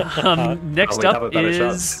 Next Probably have a up better is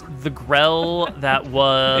chance. the Grell that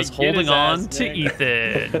was Get holding his on ass, to Nick.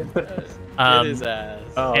 Ethan. Get his ass.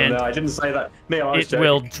 Oh And no, I didn't say that. No, I was It joking.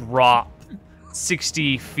 will drop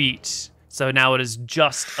 60 feet. So now it is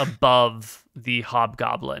just above the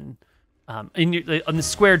hobgoblin. On the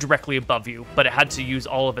square directly above you, but it had to use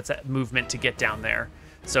all of its movement to get down there.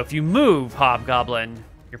 So if you move, hobgoblin,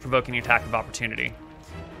 you're provoking an attack of opportunity.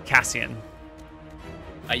 Cassian.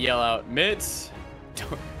 I yell out, Mitz,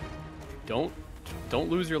 don't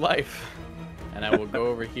lose your life. And I will go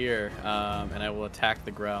over here, and I will attack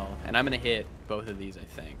the Grell. And I'm gonna hit both of these,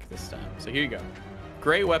 I think, this time. So here you go.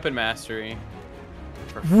 Great weapon mastery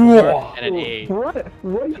for 4 and an 8. What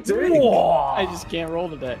are you doing? I just can't roll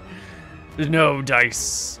today. There's no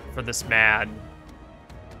dice for this man.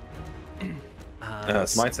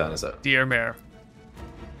 It's my turn, is it? Dear Mare.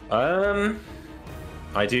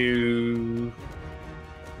 I do.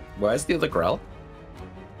 Where's the other Grell?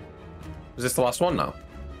 Is this the last one now?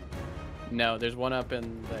 No, there's one up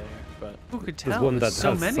in there, but Who could There's tell? one that There's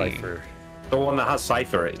so has many. Cypher. The one that has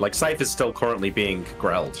Cypher. Like Cypher's still currently being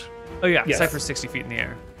grelled. Oh yeah, Yes. Cypher's 60 feet in the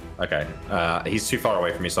air. Okay. He's too far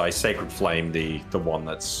away from me, so I Sacred Flame the one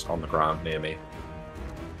that's on the ground near me.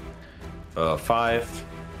 5.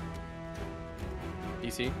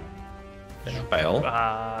 DC. Fail.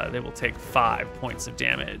 They will take 5 points of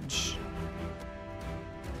damage.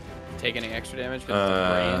 Take any extra damage because it's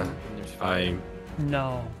a brain. And there's 5. I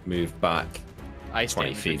No. move back. Ice 20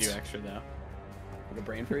 damage would feet. do extra though. Like a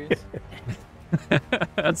brain freeze.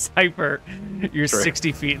 Cypher, you're True.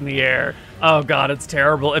 60 feet in the air. Oh god, it's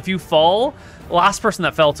terrible. If you fall, the last person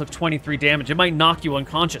that fell took 23 damage. It might knock you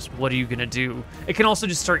unconscious. What are you gonna do? It can also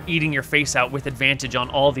just start eating your face out with advantage on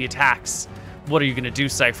all the attacks. What are you gonna do,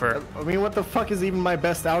 Cypher? I mean, what the fuck is even my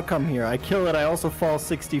best outcome here? I kill it, I also fall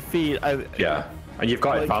 60 feet. Yeah. And you've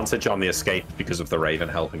got Like- advantage on the escape because of the Raven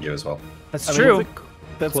helping you as well. That's I mean, true.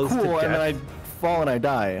 that's Close to cool, and then I death. fall and I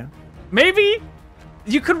die. Maybe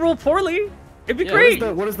you could roll poorly. It'd be Yeah, great.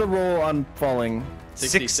 What is the roll on falling?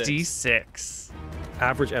 66.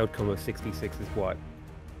 Average outcome of 66 is what?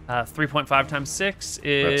 3.5 times 6 That's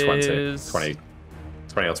is 20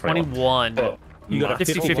 or 21. 21. But You got a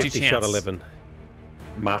 50-50 50-50 shot chance. of living.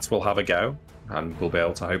 Matt will have a go, and we'll be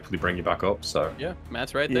able to hopefully bring you back up. So Yeah,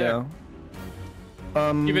 Matt's right there.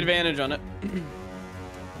 Yeah. Give advantage on it.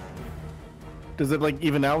 Does it like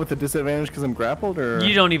even out with the disadvantage because I'm grappled, or?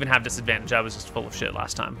 You don't even have disadvantage. I was just full of shit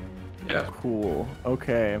last time. yeah. Cool.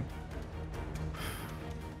 Okay.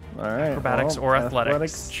 All right. Acrobatics well, or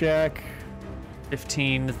athletics. check.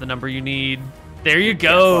 15 is the number you need. There you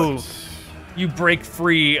go. Fucked. You break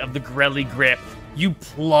free of the Grelly grip. You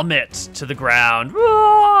plummet to the ground.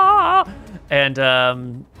 Ah! And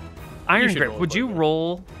Iron should Grip, roll would it, you though.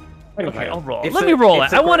 roll? Okay, I'll roll. If Let the- me roll if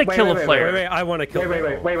it. the I want to wait, kill wait, a wait, player. Wait, I want to kill.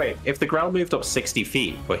 Wait. If the Grell moved up 60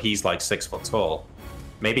 feet, but he's like 6 foot tall,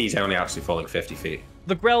 maybe he's only actually falling 50 feet.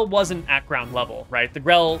 The Grell wasn't at ground level, right? The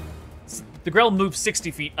Grell moved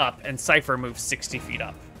 60 feet up, and Cypher moves 60 feet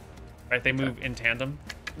up. Right? They move in tandem.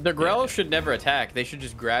 The Grell should never attack. They should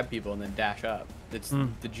just grab people and then dash up. It's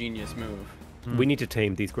the genius move. We need to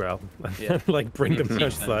tame these Growl. Yeah. Like bring them Teach them.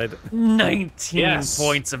 outside. 19 Yes.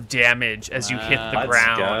 points of damage as you hit the Let's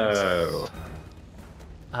ground. go.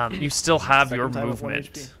 You still have Second your time with 1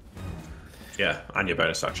 movement. HP. Yeah, and your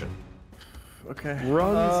bonus action. Okay.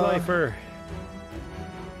 Run, Cypher.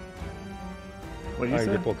 What do you Iron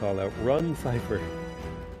say? Grip will call out. Run, Cypher.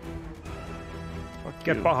 Fuck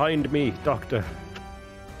Get you. behind me, Doctor.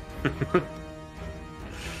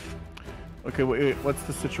 Okay, wait, what's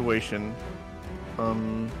the situation?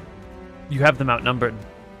 You have them outnumbered.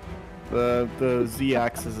 The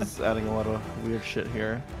Z-axis is adding a lot of weird shit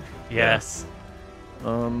here. Yes.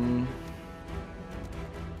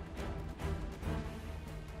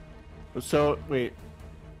 So wait,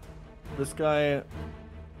 this guy,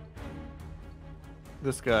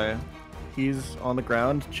 he's on the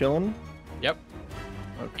ground chilling. Yep.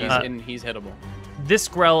 Okay. He's hittable. This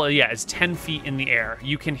Grell, is 10 feet in the air.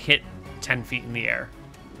 You can hit 10 feet in the air.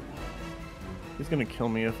 He's gonna kill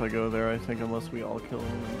me if I go there, I think, unless we all kill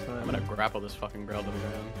him inside. I'm gonna grapple this fucking Grell to the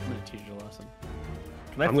ground. I'm gonna teach you a lesson.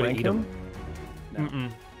 Can I I'm gonna flank eat him? No.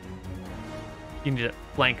 Mm-mm. You need to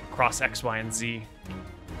flank across X, Y, and Z.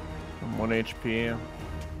 I'm 1 HP.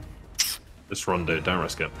 Just run, dude. Don't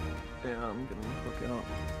risk it. Yeah, I'm gonna look out.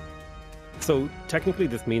 So technically,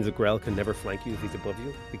 this means a Grell can never flank you if he's above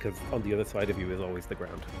you, because on the other side of you is always the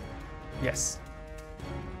ground. Yes.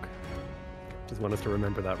 Just want us to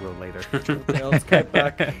remember that rule later. Okay, let's get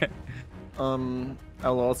back. I'll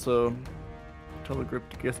also tell the group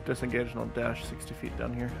to get disengaged and I'll dash 60 feet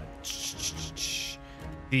down here.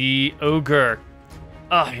 The ogre.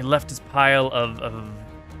 He left his pile of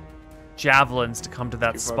javelins to come to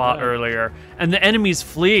that Too far spot back. earlier. And the enemy's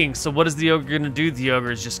fleeing, so what is the ogre gonna do? The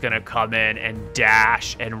ogre is just gonna come in and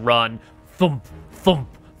dash and run. Thump, thump,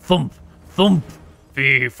 thump, thump.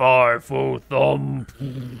 Fee, fi, fo, thump.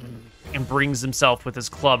 And brings himself with his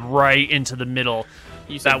club right into the middle.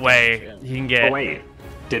 That way he can get... Oh, wait.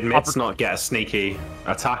 Did Mitz not get a sneaky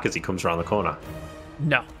attack as he comes around the corner?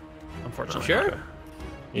 No, unfortunately. Sure.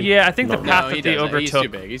 Yeah, I think the No, path No, that he the doesn't. ogre He's took... too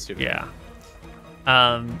big. He's too big.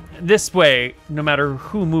 Yeah. This way, no matter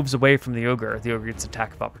who moves away from the ogre gets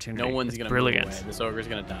attack of opportunity. No one's It's gonna brilliant. move away. This ogre's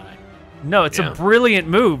gonna die. No, it's Yeah. a brilliant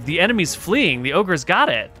move. The enemy's fleeing. The ogre's got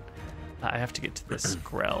it. I have to get to this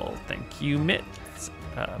Grell. Thank you, Mitz.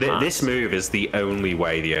 This move is the only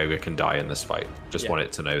way the ogre can die in this fight. Just Yeah.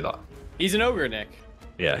 wanted to know that. He's an ogre, Nick.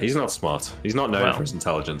 Yeah, he's not smart. He's not known Well. for his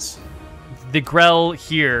intelligence. The Grell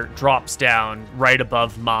here drops down right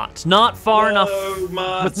above Mott. Not far enough,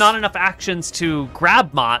 Mott. with not enough actions to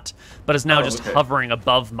grab Mott, but is now Oh, just okay. hovering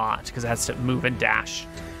above Mott because it has to move and dash.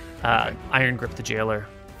 Iron Grip the Jailer.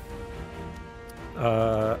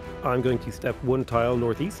 I'm going to step 1 tile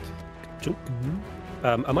northeast. Chunk.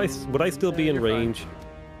 Would I still be in You're fine. range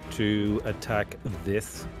to attack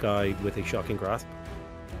this guy with a shocking grasp?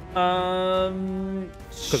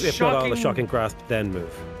 Because if not, I'll a shocking grasp, then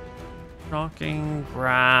move. Shocking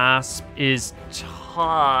Grasp is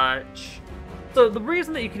touch. So the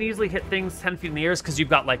reason that you can easily hit things 10 feet in the air is because you've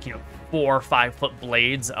got 4 or 5 foot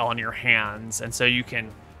blades on your hands, and so you can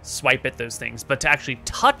swipe at those things. But to actually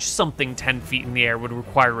touch something 10 feet in the air would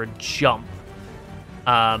require a jump.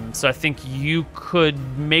 So I think you could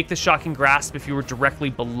make the Shocking Grasp if you were directly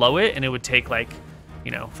below it, and it would take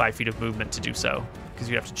 5 feet of movement to do so, because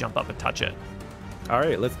you'd have to jump up and touch it. All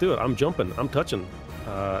right, let's do it. I'm jumping. I'm touching.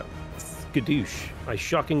 Skadoosh. I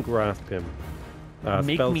shocking grasp him.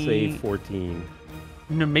 Make Spell me- save 14.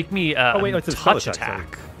 No, make me Oh, wait, a it's a spell touch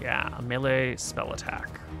attack, attack. Yeah, a melee spell attack.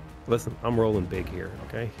 Listen, I'm rolling big here,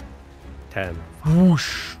 okay? 10.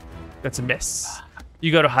 Whoosh. That's a miss.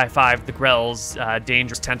 You go to high five the Grell's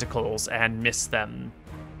dangerous tentacles and miss them.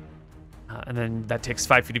 And then that takes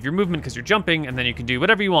 5 feet of your movement because you're jumping, and then you can do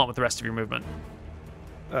whatever you want with the rest of your movement.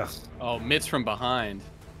 Ugh. Oh, Mitz from behind.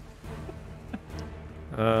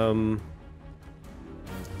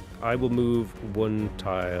 I will move 1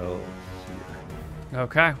 tile here.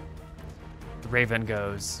 Okay. The Raven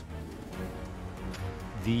goes.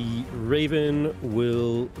 The Raven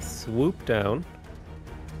will swoop down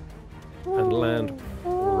and land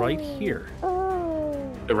right here.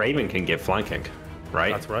 The Raven can give flanking,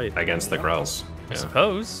 right? That's right. Against the Grells. I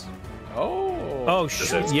suppose. Oh. Oh, Does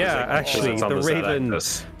shit. it- Yeah, actually, It's on the side like Raven,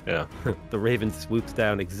 this. Yeah. the Raven swoops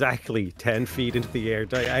down exactly 10 feet into the air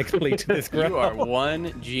diagonally to this You are ground.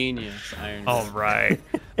 one genius, Iron. All right.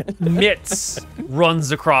 Mitz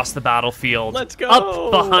runs across the battlefield. Let's go.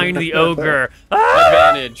 Up behind the ogre. Ah!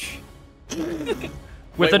 Advantage.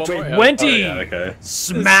 With Wait, a one more? 20. Oh, yeah, okay.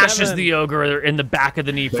 Smashes 7. the ogre in the back of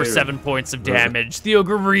the knee for Boom. 7 points of damage. The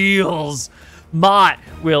ogre reels. Mott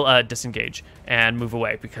will disengage and move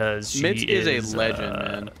away because she Mitz is a legend,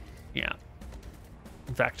 man. Yeah.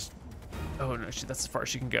 In fact, oh no, that's as far as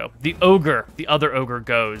she can go. The ogre, the other ogre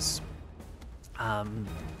goes.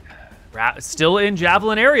 Still in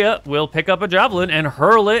javelin area, will pick up a javelin and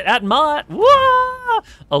hurl it at Mott. Wah!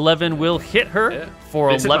 11 will hit her Yeah. for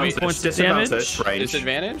 11 Disadvantage, points of disadvantage, damage. range.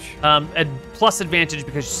 Disadvantage? And plus advantage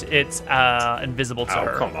because it's invisible to Oh,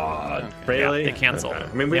 her. come on. Okay. Really? Yeah, they cancel. Okay. I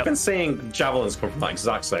mean, we've Yep. been seeing javelins come from that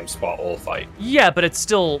exact same spot all fight. Yeah, but it's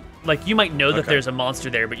still you might know that Okay. there's a monster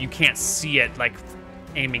there, but you can't see it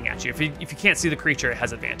aiming at you. If you can't see the creature, it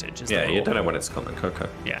has advantage. Is the Yeah, you rule. don't know when it's coming, okay.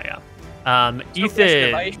 Yeah. So, if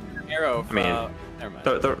Ethan. I shoot an arrow from, I mean, never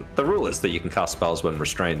mind. The rule is that you can cast spells when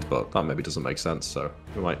restrained, but that maybe doesn't make sense, so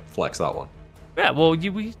we might flex that one. Yeah, well,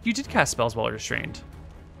 you did cast spells while restrained.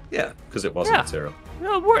 Yeah, because it wasn't Yeah. material.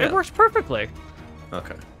 No, it Yeah. works perfectly.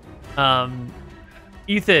 Okay.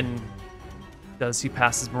 Ethan Does he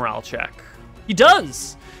pass his morale check? He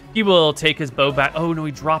does! He will take his bow back. Oh, no,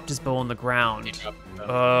 he dropped his bow on the ground.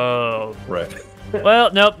 Oh. Right.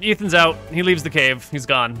 Well, nope, Ethan's out. He leaves the cave. He's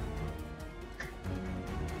gone.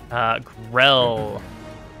 Grell.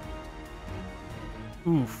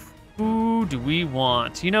 Oof. Who do we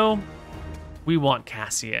want? You know, we want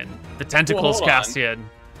Cassian. The tentacles hold on. Cassian.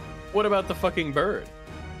 What about the fucking bird?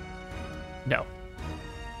 No.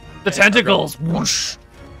 The tentacles. Whoosh.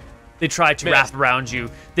 They try to Missed. wrap around you.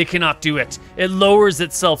 They cannot do it. It lowers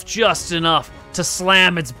itself just enough to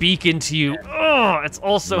slam its beak into you. Oh, it's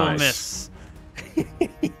also a miss. This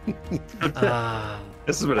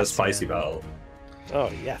has been a spicy battle. Oh,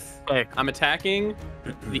 yes. Okay, I'm attacking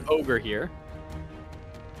the ogre here.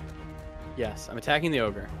 Yes, I'm attacking the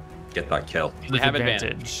ogre. Get that kill. I With have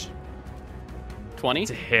advantage. 20, It's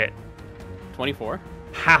a hit. 24.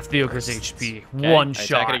 Half the ogre's HP. Okay, One I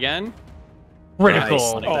shot. attack it again.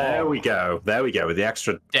 Critical. Nice. There we go. There we go. With the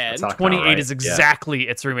extra Dead. attack 28 now, right? is exactly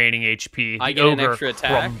its remaining HP. I The get an ogre extra attack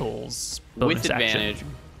crumbles. With Bonus advantage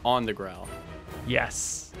action. on the growl.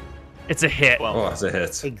 Yes. It's a hit. Well, Oh, that's a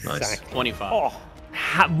hit. Exactly. Nice. 25. Oh,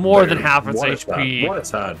 More than half its What a HP. turn. What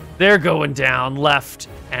a turn. They're going down left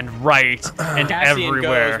and right and Cassian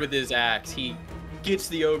everywhere. goes with his axe. He gets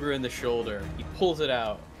the ogre in the shoulder. He pulls it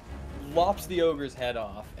out, lops the ogre's head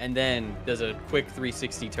off, and then does a quick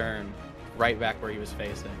 360 turn right back where he was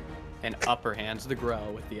facing, and upper hands the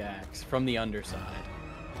Grell with the axe from the underside.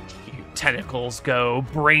 Tentacles go,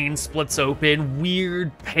 brain splits open,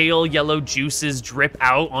 weird pale yellow juices drip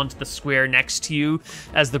out onto the square next to you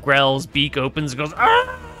as the Grell's beak opens and goes,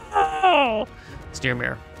 "Oh!"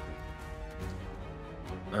 Steermere.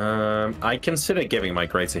 I consider giving my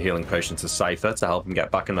greater healing potion to Cypher to help him get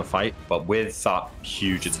back in the fight, but with that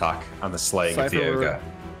huge attack and the slaying of the ogre.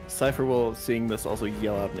 Cypher will, seeing this, also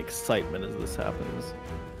yell out in excitement as this happens.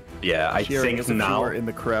 Yeah, I Cheering think as if she now were in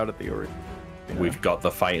the crowd at the order. we've got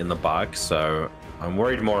the fight in the bag, so I'm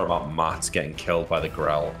worried more about Matt getting killed by the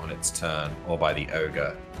Grell on its turn, or by the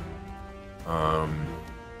ogre.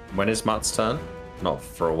 When is Matt's turn? Not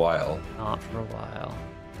for a while. Not for a while.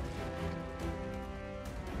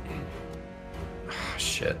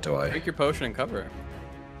 Shit, do I? Drink your potion and cover.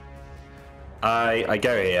 I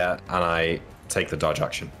go here and I take the dodge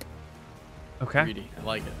action. Okay. Greedy. I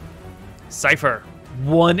like it. Cypher,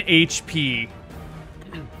 1 HP.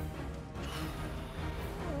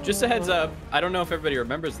 Just a heads up, I don't know if everybody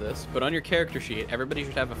remembers this, but on your character sheet, everybody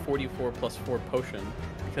should have a 44 plus 4 potion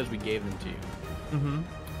because we gave them to you. Mm-hmm.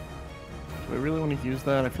 Do I really want to use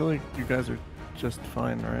that? I feel like you guys are just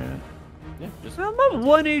fine, right? Yeah, just I'm at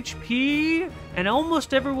 1 HP, and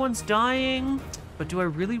almost everyone's dying. But do I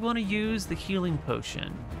really want to use the healing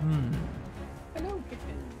potion?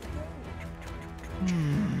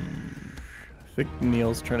 I think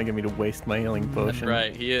Neil's trying to get me to waste my healing potion.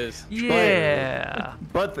 right, he is. Yeah.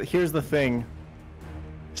 But here's the thing.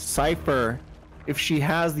 Cypher, if she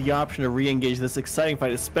has the option to re-engage this exciting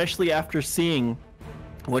fight, especially after seeing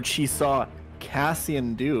what she saw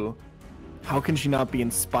Cassian do, how can she not be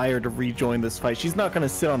inspired to rejoin this fight? She's not going to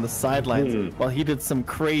sit on the sidelines while he did some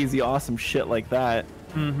crazy awesome shit like that.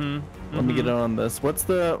 Let me get on this. What's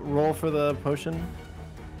the roll for the potion?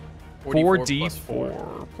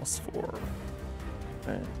 4d4 plus 4.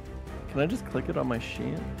 Alright. Can I just click it on my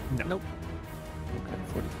sheet? No. Nope. Okay,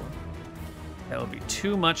 44. That would be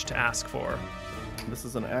too much to ask for. This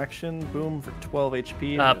is an action. Boom for 12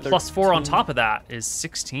 HP. Plus 4 on 13. top of that is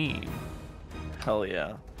 16. Hell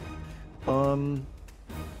yeah. I guess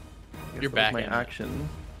You're that was back my in it. action.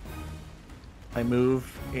 I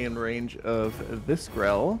move in range of this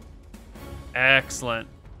Grell. Excellent.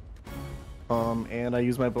 And I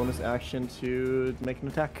use my bonus action to make an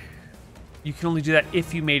attack. You can only do that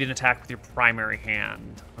if you made an attack with your primary hand,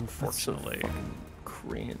 That's so unfortunately. fucking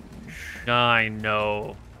cringe. I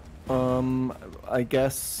know. I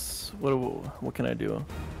guess what can I do?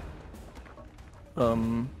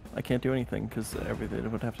 I can't do anything because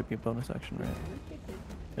everything would have to be a bonus action, right?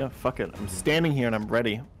 Yeah, fuck it. I'm standing here and I'm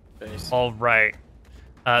ready. Base. All right.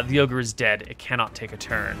 The ogre is dead. It cannot take a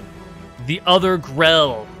turn. The other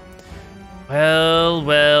Grell. Well,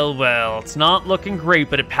 well, well. It's not looking great,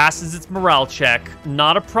 but it passes its morale check.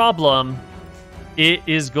 Not a problem. It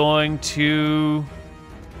is going to...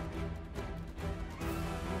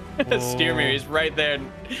 Steermere, he's right there.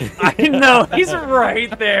 I know, he's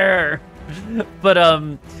right there. But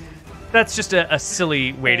that's just a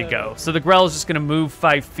silly way to go. So the Grell is just going to move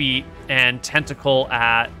 5 feet and tentacle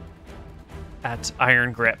at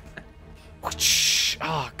Iron Grip.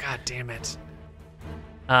 Oh, god damn it.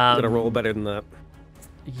 I'm gonna roll better than that.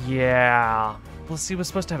 Yeah. Blissey was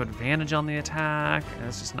supposed to have advantage on the attack, and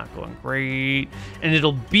it's just not going great. And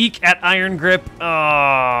it'll beak at Iron Grip.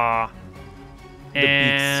 Ah. The beak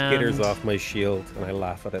skitters off my shield, and I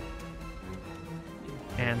laugh at it.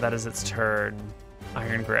 And that is its turn.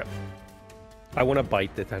 Iron Grip. I want to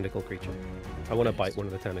bite the tentacle creature. I want to bite one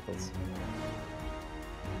of the tentacles.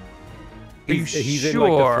 Are you He's in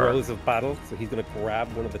like the throes of battle, so he's gonna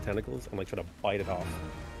grab one of the tentacles and like try to bite it off.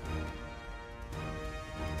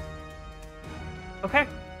 Okay,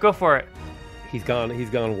 go for it. He's gone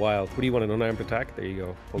wild. What do you want, an unarmed attack? There you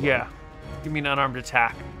go. Hold Yeah. on. Give me an unarmed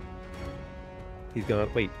attack. He's gone.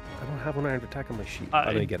 Wait, I don't have unarmed attack on my sheet.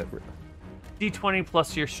 I'm gonna get it. D20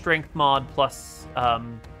 plus your strength mod plus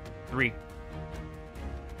 3.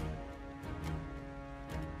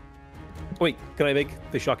 Wait, can I make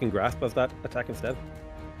the shocking grasp as that attack instead?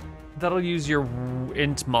 That'll use your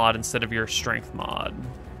int mod instead of your strength mod.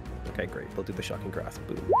 Okay, great. We'll do the shocking grasp.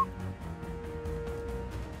 Boom.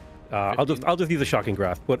 I'll just use a shocking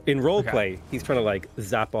grasp. But in roleplay, he's trying to like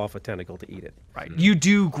zap off a tentacle to eat it. Right. You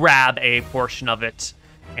do grab a portion of it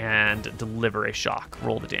and deliver a shock.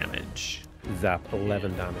 Roll the damage. Zap,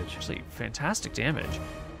 11 damage. Actually, fantastic damage.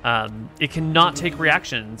 It cannot take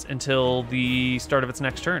reactions until the start of its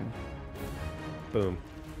next turn. Boom.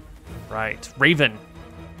 Right. Raven.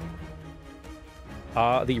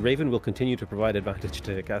 The Raven will continue to provide advantage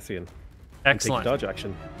to Cassian. Excellent. Take dodge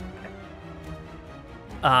action.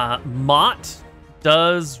 Mott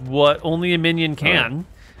does what only a minion can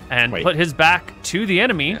and put his back to the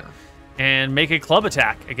enemy and make a club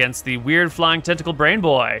attack against the weird flying tentacle brain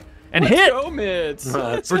boy. And Let's hit go,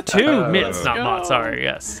 Mitz. for 2. Mitz, not Mott, sorry,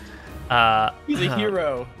 yes. He's a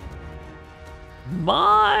hero.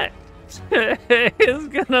 Mott is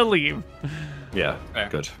gonna leave. Yeah, Fair.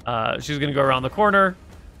 good. She's gonna go around the corner,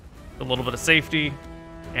 a little bit of safety,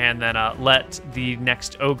 and then let the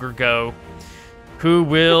next ogre go, who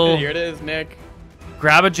will Here it is, Nick.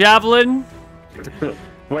 grab a javelin.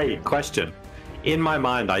 Wait, question. In my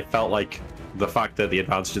mind, I felt like the fact that the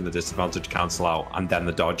advantage and the disadvantage cancel out, and then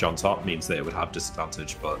the dodge on top means that it would have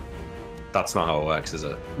disadvantage, but that's not how it works, is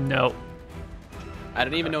it? No. I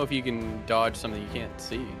don't even know if you can dodge something you can't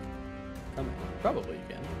see. Probably you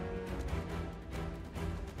can.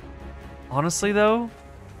 Honestly, though,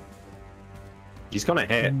 He's gonna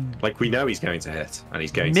hit. Like, we know he's going to hit, and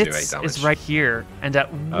he's going to do 8 Mitz damage. is right here and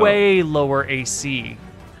at way lower AC.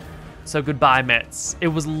 So goodbye, Mitz. It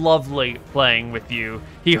was lovely playing with you.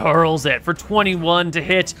 He hurls it for 21 to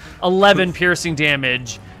hit, 11 piercing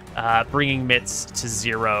damage, bringing Mitz to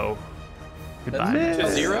 0. Goodbye, Mitz.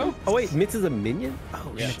 To 0? Oh wait, Mitz is a minion?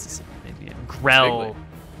 Oh Yeah. shit. Mitz is a minion. Grell.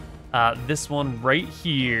 This one right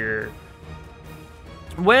here.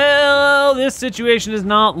 Well, this situation is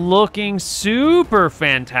not looking super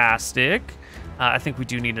fantastic. I think we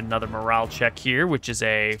do need another morale check here, which is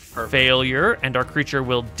a failure, and our creature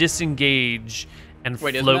will disengage and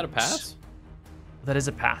Wait, float. isn't that a pass? That is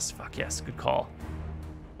a pass. Fuck yes, good call.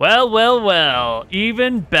 Well, well, well.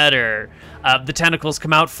 Even better. The tentacles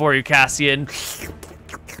come out for you, Cassian.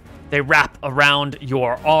 They wrap around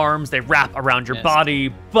your arms, they wrap around your body,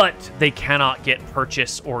 but they cannot get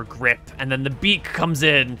purchase or grip. And then the beak comes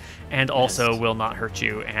in and also will not hurt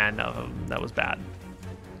you, and that was bad.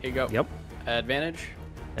 Here you go. Yep. Advantage.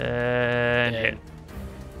 And hit.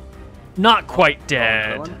 Not quite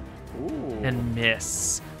dead. Ooh. And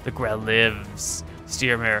miss. The Grell lives.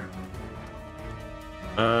 Steermere.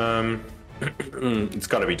 It's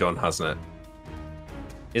got to be done, hasn't it?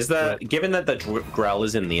 Is there, given that the Grell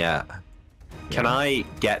is in the air, can I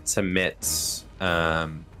get to Mitz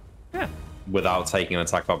without taking an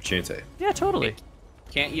attack of opportunity? Yeah, totally.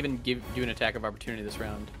 Can't even do an attack of opportunity this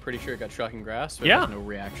round. Pretty sure it got shocking grasp. So Yeah. There's no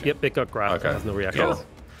reaction. Yep, it got grabbed. It has no reaction.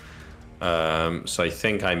 Cool. So I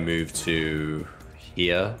think I move to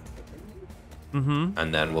here.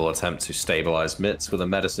 And then we'll attempt to stabilize Mitz with a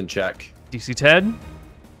medicine check. DC Ted.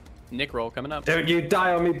 Nick roll coming up. Don't you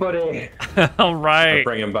die on me, buddy! All right.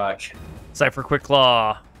 Bring him back. Cypher Quick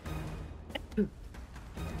Claw.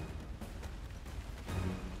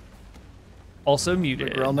 Also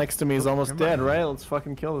muted. The girl next to me is almost dead, right? Let's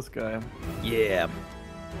fucking kill this guy. Yeah.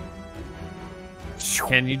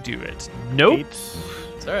 Can you do it? Nope. 8.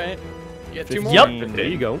 It's all right. You get 2 more. Yep. There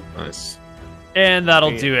you go. Nice. And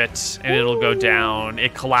that'll do it. And it'll go down.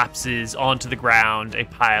 It collapses onto the ground, a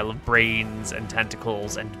pile of brains and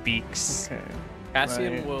tentacles and beaks. Okay.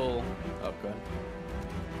 Cassian Right. will. Oh, go ahead.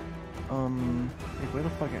 Wait, where the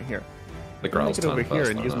fuck am I here? The I'm gonna Grell's make it over turn here first,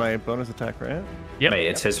 and not use that. my bonus attack, right? Yep. Mate,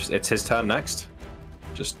 it's his turn next.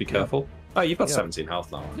 Just be careful. Oh, you've got Yeah. 17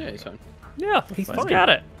 health now. Yeah, he's fine. Yeah, He's he's fine. got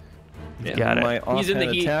it. He's Yeah. got it. My He's in the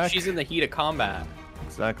offhand heat. attack. She's in the heat of combat.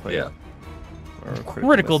 Exactly. Yeah. Or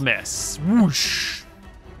Critical miss. Whoosh.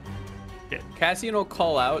 Cassian will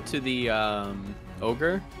call out to the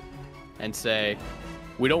ogre and say,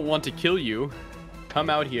 "We don't want to kill you. Come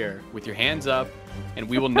out here with your hands up, and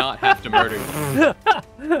we will not have to murder you."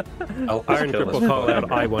 Iron Grip will call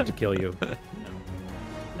out, "I want to kill you."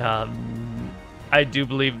 I do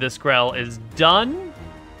believe this Grell is done.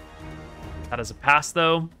 That is a pass,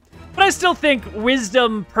 though. But I still think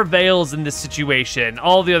wisdom prevails in this situation.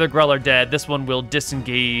 All the other Grell are dead. This one will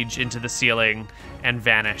disengage into the ceiling and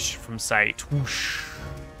vanish from sight. Whoosh.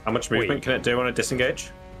 How much movement can it do on a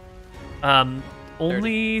disengage?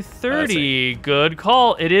 Only 30. Good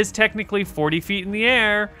call. It is technically 40 feet in the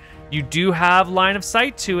air. You do have line of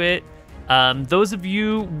sight to it. Those of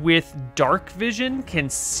you with dark vision can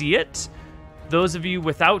see it. Those of you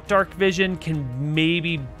without dark vision can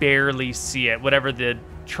maybe barely see it, whatever the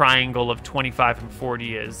triangle of 25 and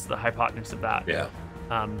 40 is, the hypotenuse of that. Yeah.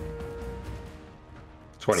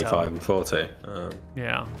 25 and 40.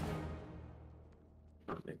 Yeah.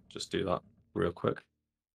 Let me just do that real quick.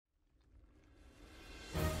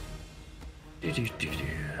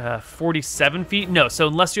 47 feet? No, so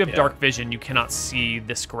unless you have dark vision, you cannot see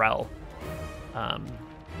this Grell.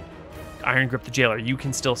 Iron Grip the Jailer, you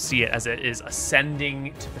can still see it as it is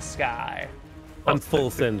ascending to the sky. I'm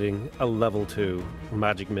full sending a level 2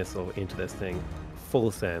 magic missile into this thing.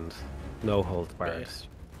 Full send. No holds barred.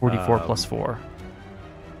 44 plus 4.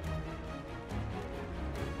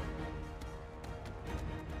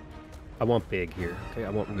 I want big here. Okay, I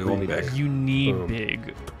want really big. You need Boom.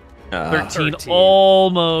 big. 13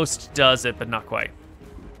 almost does it, but not quite.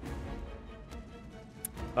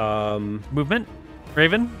 Movement?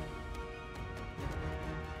 Raven?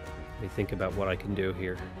 Let me think about what I can do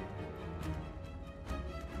here.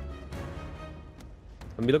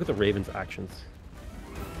 Let me look at the Raven's actions.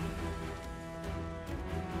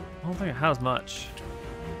 I don't think it has much.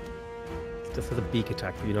 It just has a beak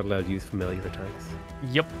attack, but you're not allowed to use familiar attacks.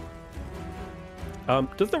 Yep.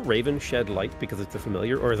 Does the Raven shed light because it's a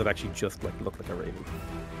familiar, or is it actually just like look like a Raven?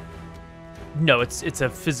 No, it's a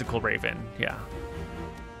physical Raven. Yeah.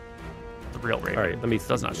 The real Raven. All right, let me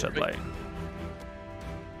does see not here. shed light.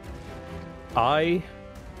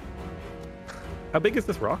 How big is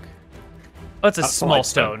this rock? Oh, it's a That's a small light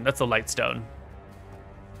stone. stone. That's a light stone.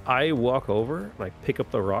 I walk over and I pick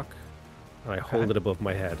up the rock and I hold it above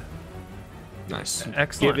my head, Nice.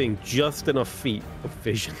 Excellent. giving just enough feet of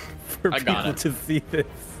vision for I got people it. to see this.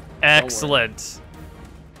 Excellent.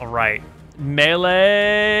 All right.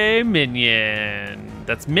 Melee minion.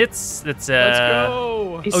 That's Mitz. That's Let's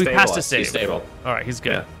go. Oh, he passed a save. He's stable. All right, he's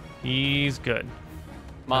good. Yeah. He's good.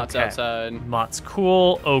 Mott's Okay. outside. Mott's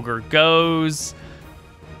cool. Ogre goes.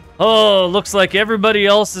 Oh, looks like everybody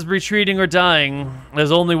else is retreating or dying.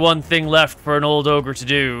 There's only one thing left for an old ogre to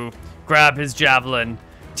do. Grab his javelin.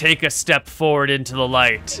 Take a step forward into the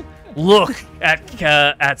light. Look at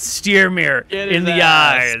Steermere Get in his the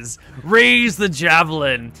ass. eyes. Raise the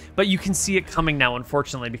javelin. But you can see it coming now,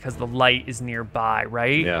 unfortunately, because the light is nearby,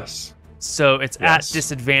 right? Yes. So it's at Yes.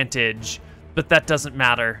 disadvantage, but that doesn't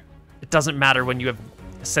matter. It doesn't matter when you have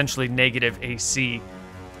essentially negative AC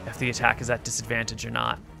if the attack is at disadvantage or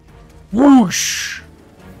not. Whoosh!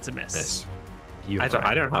 It's a miss. I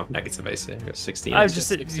don't have negative AC. I've got 16. I was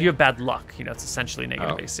just you have bad luck. You know, it's essentially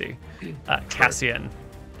negative Oh. AC. Cassian.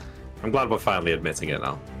 I'm glad we're finally admitting it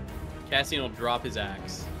now. Cassian will drop his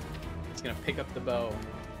axe. He's gonna pick up the bow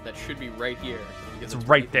that should be right here. Because It's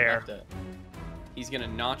where right he there. left it. He's gonna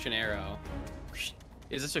notch an arrow.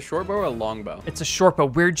 Is this a short bow or a long bow? It's a short bow.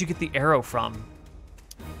 Where'd you get the arrow from?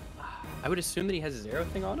 I would assume that he has his arrow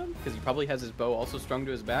thing on him because he probably has his bow also strung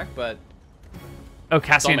to his back. But Oh,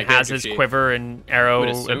 Cassian my has character his sheet. quiver and arrow Would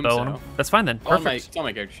and assume bow on so. him. That's fine then. on my, Perfect. it's on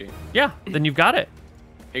my character sheet. Yeah, then you've got it.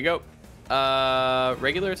 Here you go.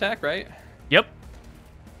 Regular attack, right? Yep.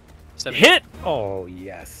 7. Hit! Oh,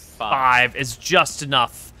 yes. 5 is just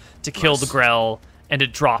enough to kill the Nice. Grell, and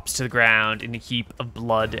it drops to the ground in a heap of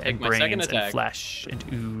blood and my second brains and attack. flesh and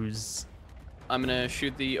ooze. I'm gonna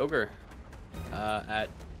shoot the ogre at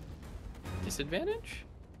disadvantage.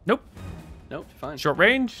 Nope. Nope, fine. Short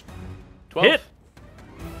range. 12. Hit.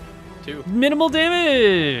 2. Minimal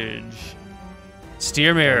damage.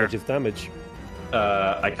 Steermere. Damage is damage.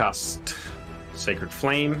 I cast Sacred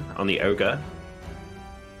Flame on the ogre.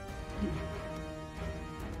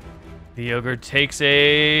 The ogre takes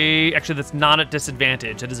a... Actually, that's not at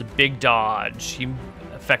disadvantage. It is a big dodge. He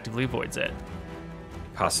effectively avoids it.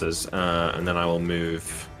 Passes, and then I will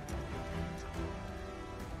move.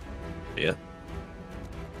 Yeah.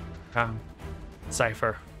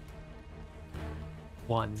 Cypher.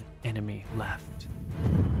 One enemy left.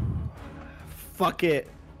 Fuck it.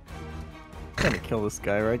 Gonna kill this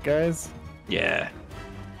guy, right, guys? Yeah.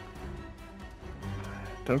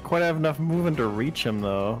 Don't quite have enough movement to reach him,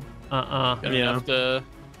 though. Got enough to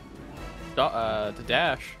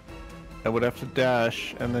dash. I would have to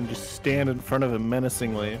dash and then just stand in front of him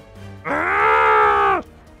menacingly. Sounds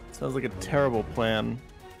like a terrible plan.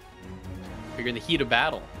 You're in the heat of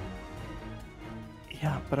battle.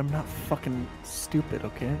 Yeah, but I'm not fucking stupid,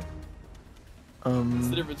 okay? It's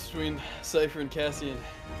the difference between Cypher and Cassian.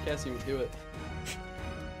 Cassian would do it.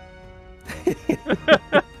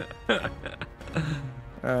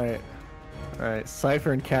 Alright.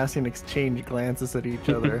 Cypher and Cassian exchange glances at each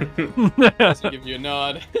other. Cassian give you a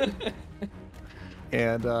nod.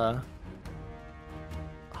 And, fuck,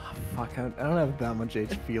 I don't have that much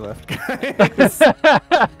HP left, guys.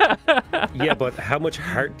 Yeah, but how much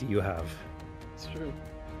heart do you have? It's true.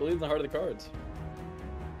 Believe in the heart of the cards.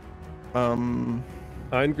 Iron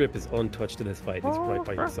Grip is untouched in this fight. He's right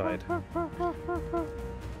by your side.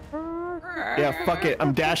 Yeah, fuck it.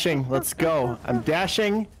 I'm dashing. Let's go. I'm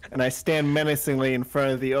dashing, and I stand menacingly in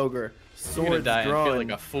front of the ogre. You're gonna Swords die and drawn. feel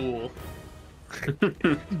like a fool.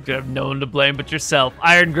 You have no one to blame but yourself.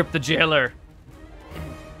 Iron Grip the jailer.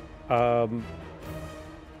 I'm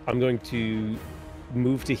going to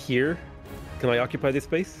move to here. Can I occupy this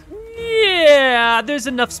space? Yeah, there's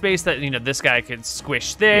enough space that, this guy could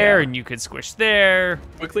squish there, Yeah. and you could squish there.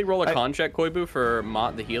 Quickly roll a con check, Koibu, for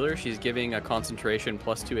Mott the healer. She's giving a concentration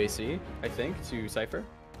plus 2 AC, I think, to Cypher.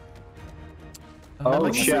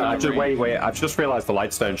 Oh shit! Wait! I've just realized the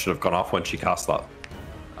light stone should have gone off when she cast that.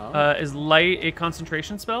 Is light a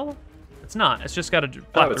concentration spell? It's not. It's just got a flat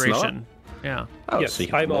Oh, it's not? duration. Yeah. Oh, Yes, so you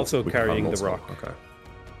can I'm also we can carrying the multiple. rock. Okay.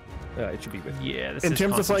 It should be with. Yeah, this In is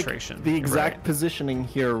terms of like concentration. the You're exact right. positioning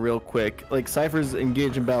here, real quick, like Cypher's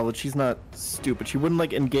engaged in battle, but she's not stupid. She wouldn't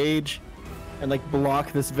like engage and like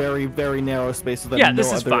block this very, very narrow space so that Yeah, no this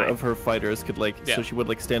is other fine. of her fighters could like. Yeah. So she would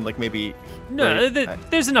like stand like maybe. No, right,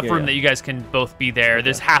 there's enough yeah, room yeah. that you guys can both be there.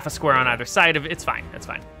 There's half a square on either side of it. It's fine. It's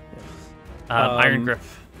fine. Iron Grip.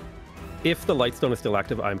 If the Lightstone is still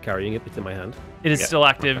active, I'm carrying it. It's in my hand. It is Yeah. still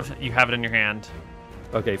active. You have it in your hand.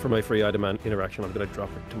 Okay, for my free item interaction, I'm going to drop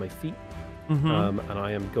it to my feet. Mhm. And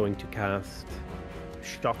I am going to cast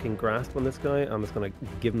Shocking Grasp on this guy. I'm just going to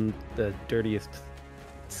give him the dirtiest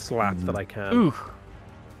slap that I can. Ooh.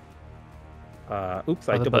 Oops,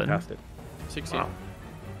 I Other double button. cast it. 16.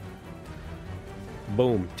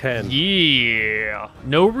 Boom, 10. Yeah.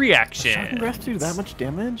 No reaction. Shocking Grasp do that much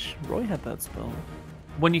damage? Roy had that spell.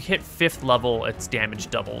 When you hit 5th level, its damage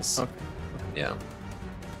doubles. Okay. Yeah.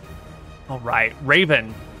 All right,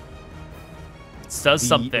 Raven. It does The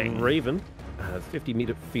something. Raven has 50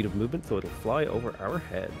 feet of movement, so it'll fly over our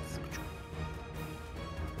heads.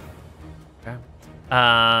 Okay.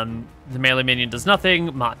 The melee minion does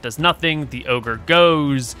nothing. Mott does nothing. The ogre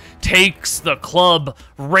goes, takes the club,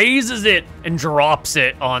 raises it, and drops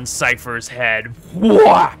it on Cypher's head.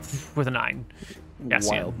 Whap! With a 9. Yes,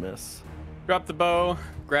 Wild miss. Drop the bow,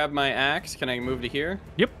 grab my axe. Can I move to here?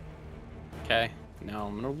 Yep. Okay. Now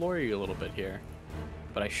I'm going to lure you a little bit here.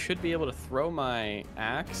 But I should be able to throw my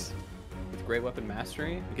axe with Great Weapon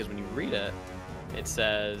Mastery, because when you read it, it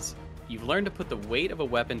says, you've learned to put the weight of a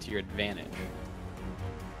weapon to your advantage.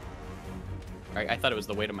 I thought it was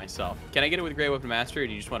the weight of myself. Can I get it with Great Weapon Mastery, or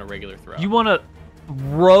do you just want a regular throw? You want to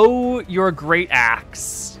row your great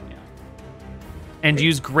axe Yeah. and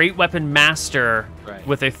use Great Weapon Master Right.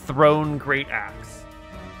 with a thrown great axe.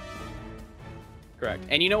 Correct.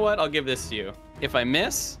 And you know what? I'll give this to you. If I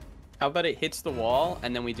miss, how about it hits the wall,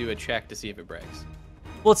 and then we do a check to see if it breaks?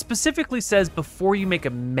 Well, it specifically says before you make a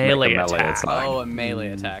melee, melee attack. attack. Oh, a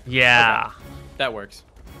melee attack. Yeah. Okay. That works.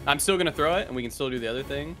 I'm still going to throw it, and we can still do the other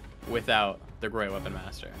thing without the Great Weapon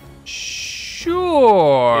Master.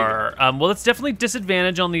 Sure. Well, it's definitely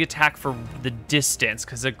disadvantage on the attack for the distance,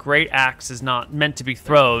 because a great axe is not meant to be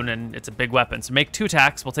thrown, and it's a big weapon. So make 2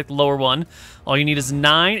 attacks. We'll take the lower one. All you need is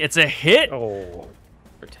 9. It's a hit. Oh.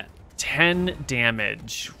 For 10. 10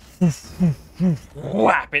 damage.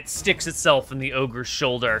 Whap! It sticks itself in the ogre's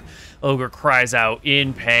shoulder. Ogre cries out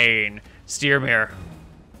in pain. Steermere.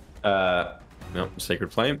 No,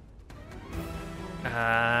 Sacred Flame.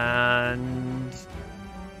 And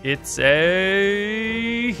it's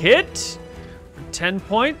a hit for 10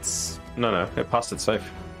 points. No, it passed it safe.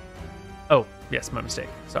 Oh, yes, my mistake.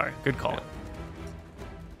 Sorry. Good call.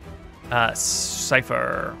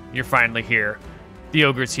 Cypher, you're finally here. The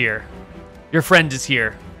ogre's here. Your friend is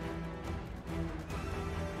here.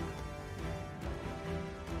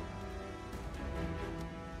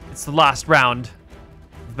 It's the last round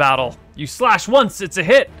of battle. You slash once, it's a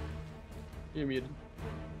hit. You're muted.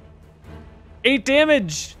 8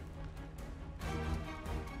 damage.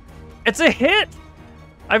 It's a hit.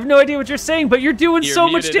 I have no idea what you're saying, but you're doing You're so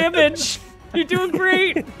much muted. damage. You're doing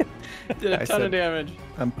great. Did a ton of damage.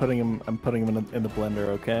 I'm putting him in the blender,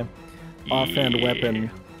 okay? Offhand weapon.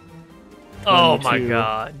 Oh my 22,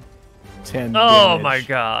 god. 10 Oh damage. my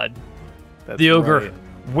god. That's The ogre right.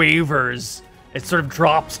 wavers. It sort of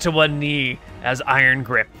drops to one knee as Iron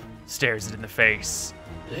Grip stares it in the face.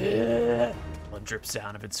 Blood drips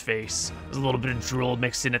down of its face. There's a little bit of drool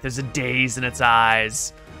mixed in it. There's a daze in its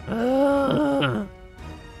eyes. Draw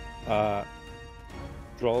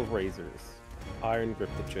of Razors. Iron Grip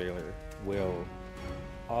the Jailer will...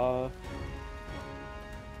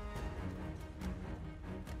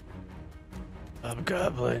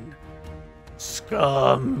 Hobgoblin.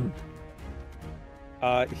 Scum.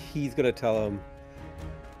 He's gonna tell him,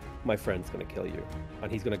 my friend's gonna kill you.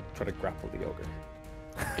 And he's gonna try to grapple the ogre.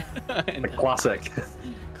 The classic.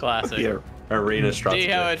 Classic. The arena strategy. See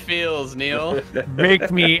how it feels, Neil.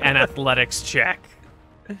 Make me an athletics check.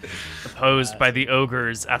 Opposed by the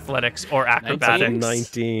ogre's athletics or acrobatics.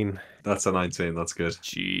 19. That's a 19. That's good.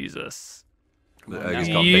 Jesus. The on, ogre's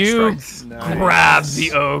now. got big You strength. Nice. grab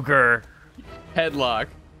the ogre. Headlock.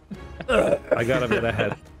 I got him in the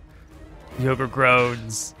head. The ogre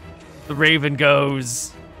groans. The raven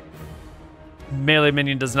goes. Melee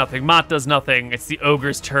minion does nothing. Mott does nothing. It's the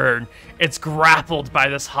ogre's turn. It's grappled by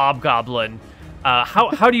this hobgoblin.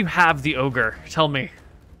 How do you have the ogre? Tell me.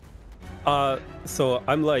 So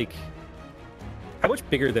I'm like, how much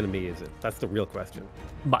bigger than me is it? That's the real question.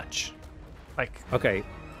 Much. Like, Okay,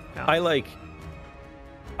 yeah.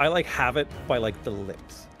 I have it by like the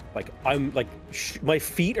lips. Like I'm like, my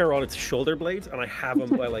feet are on its shoulder blades, and I have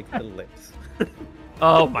them by like the lips.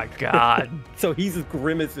 Oh my god. So he's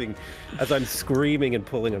grimacing as I'm screaming and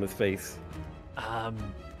pulling on his face.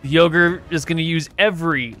 The ogre is going to use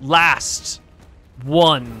every last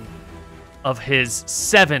one of his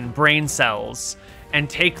 7 brain cells and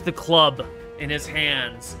take the club in his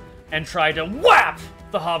hands and try to whap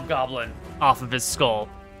the hobgoblin off of his skull.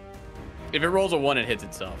 If it rolls a 1, it hits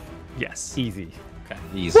itself. Yes. Easy. Okay.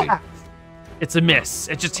 Easy. It's a miss.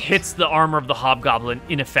 It just hits the armor of the hobgoblin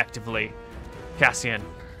ineffectively. Cassian,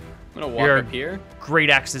 I'm gonna walk Your- up here. great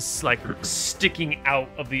axe is like sticking out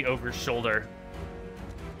of the ogre's shoulder.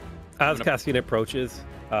 As Cassian approaches,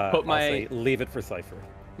 Put my- I'll say, leave it for Cypher.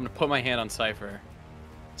 I'm gonna put my hand on Cypher.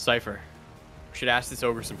 Cypher, we should ask this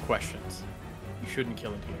ogre some questions. You shouldn't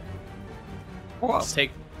kill it here. Let's take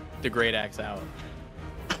the great axe out,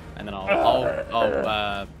 and then I'll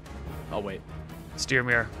wait.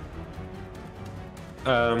 Steermere.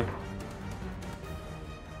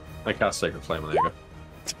 I cast Sacred Flame on the ogre.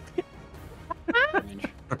 Range.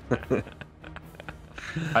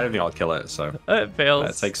 I don't think I'll kill it, so It fails.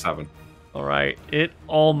 that takes 7. All right. It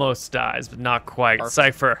almost dies, but not quite. Perfect.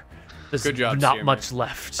 Cypher, there's Good job, not Steermere. much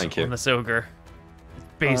left Thank you. on this ogre. It's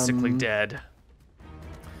basically dead.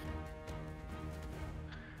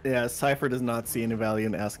 Yeah, Cypher does not see any value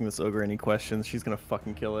in asking this ogre any questions. She's gonna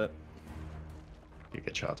fucking kill it. You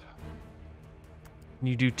get shot.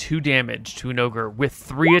 You do 2 damage to an ogre with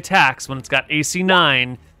 3 attacks when it's got AC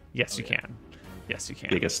 9. Yes, you can. Yes, you can.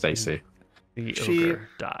 Biggest Stacy. The She- ogre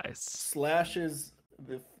dies. Slashes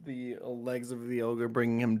the legs of the ogre,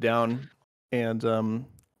 bringing him down, and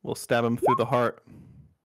will stab him through the heart.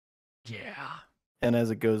 Yeah. And as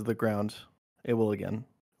it goes to the ground, it will again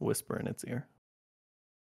whisper in its ear.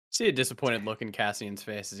 See a disappointed look in Cassian's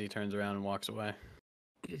face as he turns around and walks away.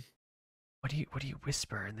 What do you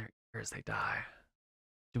whisper in their ear as they die?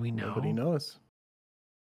 Do we know? Nobody knows.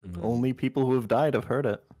 Mm. Only people who have died have heard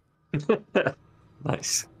it.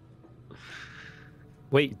 Nice.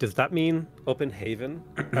 Wait, does that mean Open Haven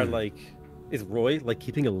are like, is Roy like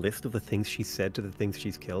keeping a list of the things she said to the things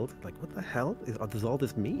she's killed? Like, what the hell does all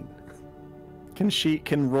this mean?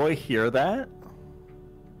 Can Roy hear that?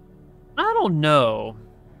 I don't know.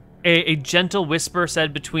 A gentle whisper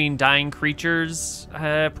said between dying creatures?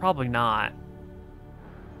 Probably not.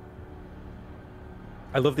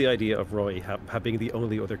 I love the idea of Roy being the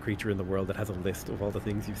only other creature in the world that has a list of all the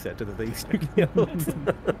things you've said to the things you killed.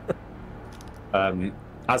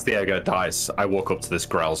 As the ogre dies, I walk up to this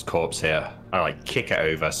Growl's corpse here. I like kick it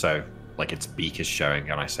over so like its beak is showing,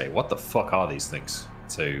 and I say, "What the fuck are these things?"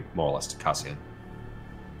 To more or less to Cassian.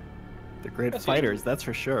 They're great That's fighters, that's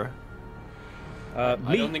for sure. I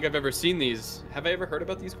don't think I've ever seen these. Have I ever heard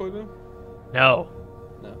about these, Koibu? No.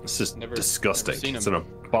 No. It's just Never disgusting. seen It's them. an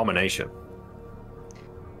abomination.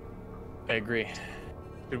 I agree.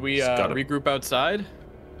 Could we Just gotta- regroup outside?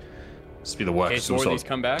 Must be the work In of case some more of sort these of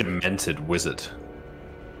come back? demented wizard.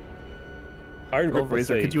 Iron Well, Grip will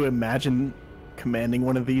Razor, say, could you imagine commanding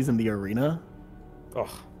one of these in the arena? oh,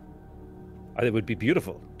 It would be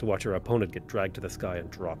beautiful to watch our opponent get dragged to the sky and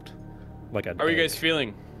dropped. Like a How are you guys egg.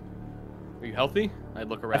 feeling? Are you healthy? I'd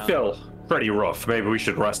look around. I feel pretty rough. Maybe we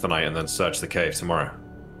should rest the night and then search the cave tomorrow.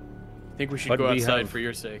 I think we should But go we outside have- for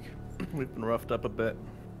your sake. We've been roughed up a bit.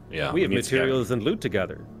 Yeah, We have need to go. materials and loot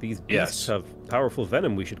together. These beasts Yes. have powerful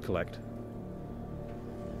venom we should collect.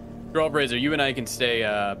 Draw Razor, you and I can stay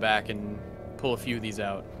back and pull a few of these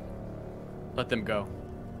out. Let them go.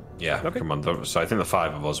 Yeah, Okay. come on. So I think the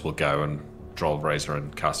 5 of us will go, and Droll, Razor,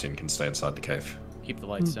 and Cassian can stay inside the cave. Keep the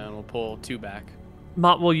lights down. We'll pull 2 back.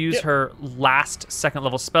 Mott will use Yep. her last 2nd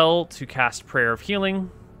level spell to cast Prayer of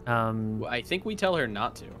Healing. Well, I think we tell her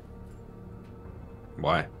not to.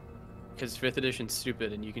 Why? Because 5th edition's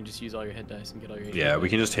stupid and you can just use all your hit dice and get all your HP. Yeah, we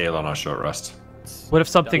can just heal on our short rest. What if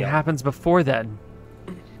something Yeah. happens before then?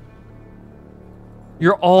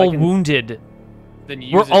 You're all can- wounded. Then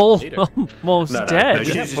use We're it all later. almost dead.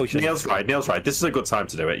 Yeah, potions. Neil's right. Neil's right. This is a good time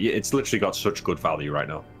to do it. It's literally got such good value right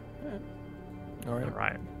now. All right. All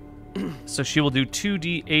right. So she will do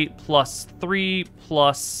 2d8 plus 3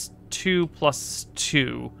 plus 2 plus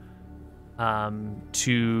 2. To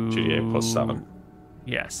 2d8 plus 7.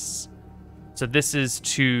 Yes. So this is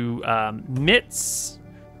to Mitz.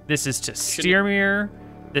 This is to Steermere.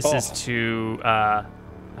 This is Oh. to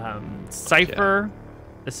Cypher.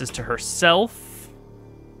 This is to herself,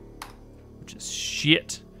 which is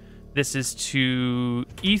shit. This is to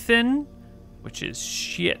Ethan, which is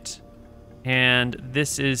shit. And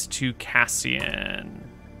this is to Cassian.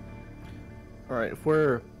 All right. If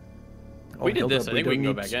we're We did healed this. up, I think we can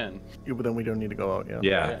go don't back in. need- But then we don't need to go out. Yeah.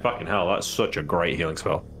 Yeah, fucking hell. That's such a great healing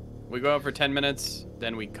spell. We go out for 10 minutes,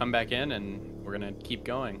 then we come back in, and we're going to keep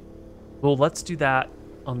going. Well, let's do that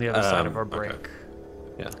on the other side of our okay. break.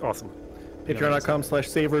 Awesome.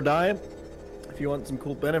 Patreon.com/SaveOrDie. If you want some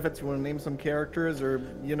cool benefits, you want to name some characters, or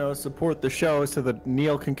support the show so that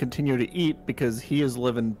Neil can continue to eat because he is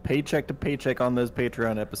living paycheck to paycheck on those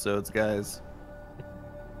Patreon episodes, guys.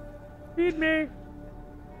 Feed me.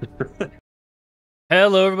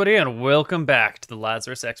 Hello, everybody, and welcome back to the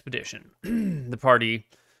Lazarus expedition. The party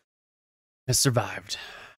has survived,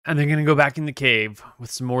 and they're gonna go back in the cave with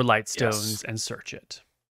some more light stones and search it.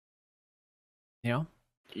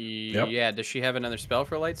 Yeah, does she have another spell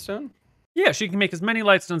for Lightstone? Yeah, she can make as many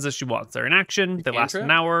light stones as she wants. They're in action. They last an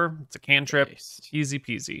cantrip? hour. It's a cantrip. Nice. Easy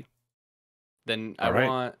peasy. Then All right.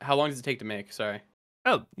 want... How long does it take to make? Sorry.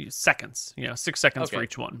 Oh, seconds. 6 seconds for Okay.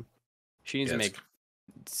 each one. She needs to Yes. make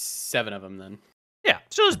 7 of them then. Yeah,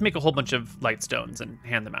 she'll just make a whole bunch of light stones and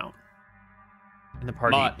hand them out. And the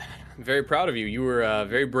party. Mott, I'm very proud of you. You were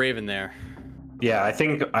very brave in there. Yeah, I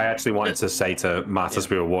think I actually wanted to say to Matt as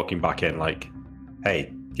we were walking back in, like,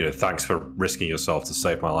 hey, thanks for risking yourself to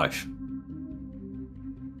save my life.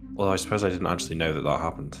 Although I suppose I didn't actually know that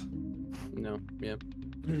happened. No, yeah.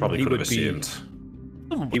 Probably He could have would be- assumed.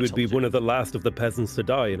 Someone He would be told you. one of the last of the peasants to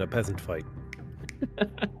die in a peasant fight.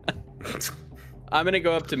 I'm going to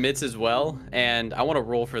go up to Mitz as well, and I want to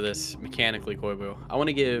roll for this mechanically, Koibu. I want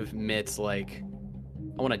to give Mitz, I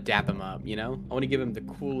want to dap him up, I want to give him the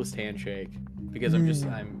coolest handshake, because I want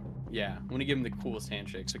to give him the coolest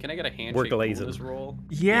handshake. So can I get a handshake glazing. coolness roll?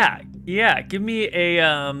 Yeah. Give me a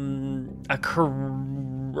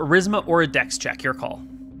charisma or a dex check. Your call.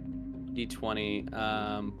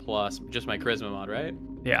 D20 plus just my charisma mod, right?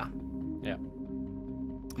 Yeah.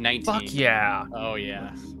 19. Fuck yeah. Oh,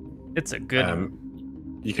 yeah. It's a good.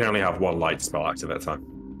 You can only have one light spell active at a time.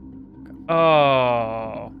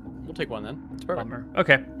 Oh. We'll take one then. It's perfect. Bummer.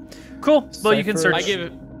 Okay. Cool. Well, you can Cypher- search. I give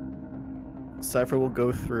it... Cypher will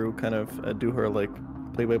go through, kind of do her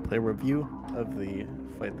play-by-play review of the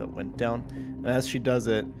fight that went down, and as she does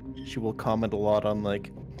it, she will comment a lot on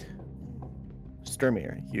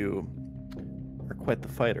Sturmir, you are quite the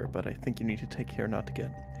fighter, but I think you need to take care not to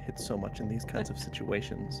get hit so much in these kinds of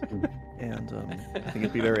situations. And I think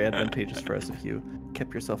it'd be very advantageous for us if you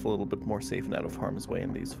kept yourself a little bit more safe and out of harm's way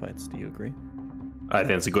in these fights. Do you agree? I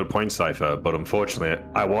think it's a good point, Cypher, but unfortunately,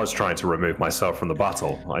 I was trying to remove myself from the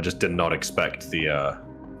battle. I just did not expect the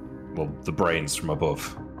brains from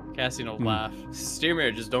above. Cassian will laugh.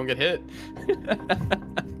 Steermere, just don't get hit.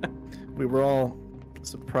 We were all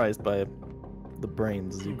surprised by the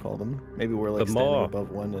brains, as you call them. Maybe we're The standing maw.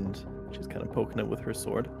 above one and she's kind of poking it with her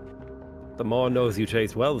sword. The maw knows you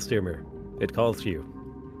chased well, Steermer. It calls to you.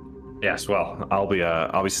 Yes, well, I'll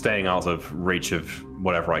be staying out of reach of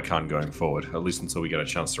whatever I can going forward, at least until we get a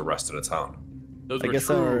chance to rest in a town. Those I were guess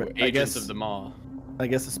true our- I agents guess- of the Maw. I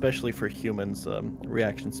guess especially for humans,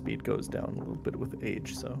 reaction speed goes down a little bit with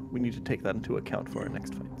age, so we need to take that into account for our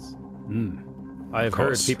next fights. I have heard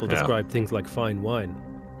course, people yeah. describe things like fine wine.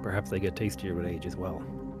 Perhaps they get tastier with age as well.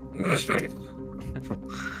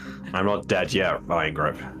 I'm not dead yet, Iron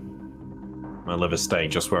Grip. My liver's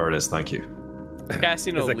staying just where it is, thank you.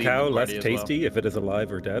 Cassian Is will a leave cow the less party as well. tasty if it is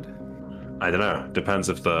alive or dead? I don't know. Depends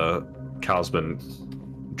if the cow's been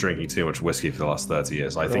drinking too much whiskey for the last 30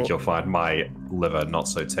 years. I think you'll find my liver not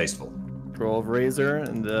so tasteful. Roll of Razor,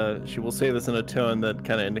 and she will say this in a tone that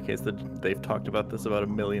kind of indicates that they've talked about this about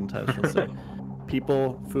 1,000,000 times. She'll say,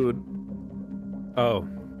 people, food. Oh,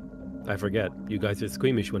 I forget. You guys are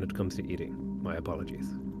squeamish when it comes to eating. My apologies.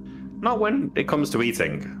 Not when it comes to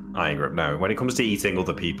eating, Iron Grip, no. When it comes to eating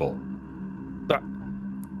other people.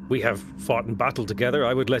 We have fought in battle together.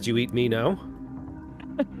 I would let you eat me now.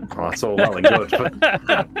 Well, that's all well and good,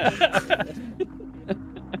 but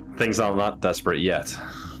things aren't that desperate yet.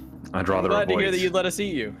 I'd rather Glad to avoid. hear that you'd let us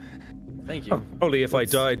eat you. Thank you. Only if I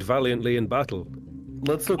died valiantly in battle.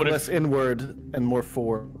 Let's look What if- less inward and more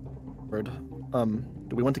forward.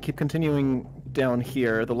 Do we want to keep continuing down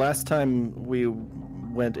here? The last time we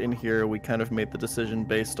went in here, we kind of made the decision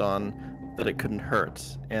based on that it couldn't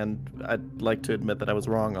hurt, and I'd like to admit that I was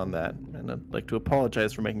wrong on that, and I'd like to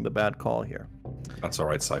apologize for making the bad call here. That's all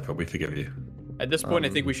right, Cypher. We forgive you. At this point, I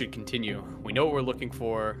think we should continue. We know what we're looking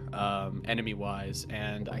for, enemy-wise,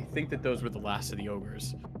 and I think that those were the last of the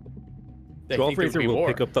ogres. I think there would Razor be will more.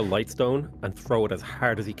 pick up the light stone and throw it as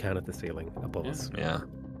hard as he can at the ceiling above Yeah. us. Yeah.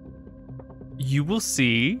 You will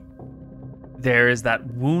see there is that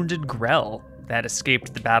wounded Grell that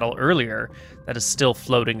escaped the battle earlier that is still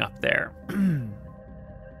floating up there. And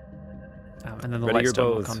then the Ready light your stone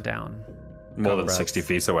will bows. come down. More than Comrades. 60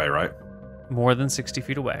 feet away, right? More than 60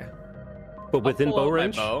 feet away. But I'll within pull out bow my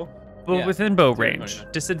range? bow. But Yeah. within bow Do it, range.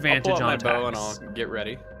 I'll Disadvantage pull out my on bow and attacks. I'll get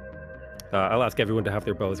ready. I'll ask everyone to have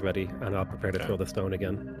their bows ready, and I'll prepare to Okay. throw the stone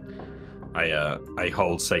again. I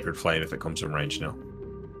hold Sacred Flame if it comes in range now.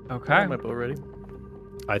 Okay. My bow ready?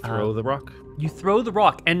 I throw the rock. You throw the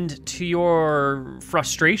rock, and to your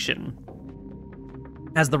frustration,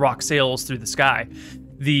 as the rock sails through the sky,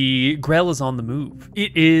 the Grell is on the move.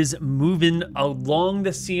 It is moving along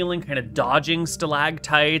the ceiling, kind of dodging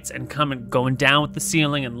stalactites and going down with the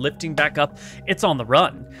ceiling and lifting back up. It's on the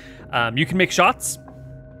run. You can make shots.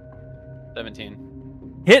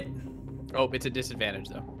 17. Hit. Oh, it's a disadvantage,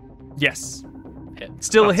 though. Yes. Hit.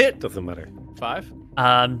 Still a hit. Doesn't matter. 5?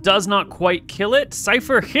 Does not quite kill it.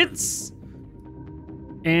 Cypher hits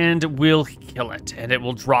and will kill it, and it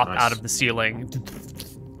will drop Nice. out of the ceiling.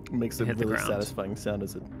 Makes a Hit the really ground. satisfying sound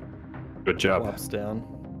as it Good job. flops down.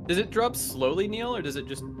 Does it drop slowly, Neil, or does it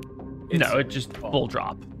just... No, it just full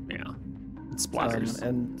drop. Yeah. It splatters.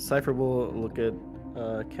 And Cypher will look at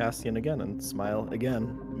Cassian again and smile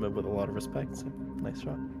again, but with a lot of respect. So, nice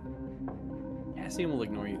shot. Cassian will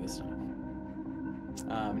ignore you this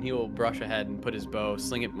time. He will brush ahead and put his bow,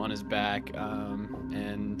 sling it on his back,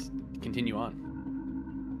 and continue on.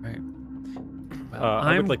 Right. Well,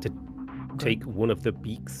 I would like to take one of the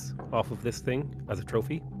beaks off of this thing as a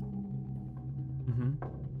trophy. Mhm.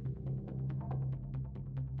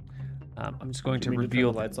 I'm just going Do to you mean turn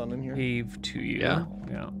reveal the lights on in here? cave to you. Yeah.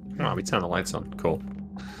 Yeah. Oh, we turn the lights on. Cool.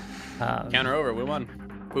 Counter over. We won.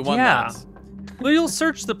 We won, Yeah. lads. Well, you'll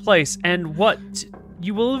search the place, and what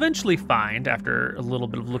you will eventually find, after a little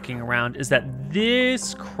bit of looking around, is that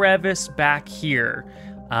this crevice back here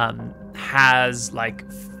has like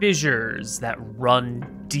fissures that run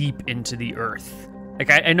deep into the earth. Like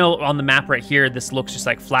I know on the map right here, this looks just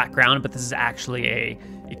like flat ground, but this is actually a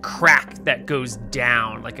crack that goes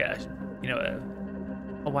down, like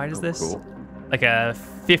how wide is this? Cool. Like a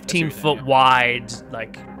 15-foot wide,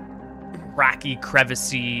 like cracky,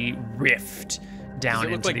 crevicey rift down Does it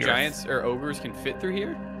look into like the giants or ogres can fit through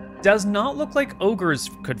here? earth. Does not look like ogres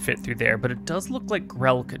could fit through there, but it does look like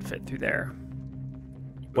Grell could fit through there.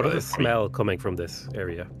 What is the smell coming from this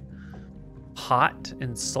area? Hot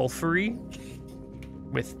and sulfury,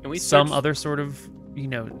 with Can we some search- other sort of,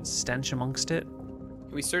 stench amongst it.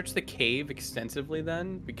 Can we search the cave extensively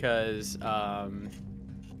then? Because I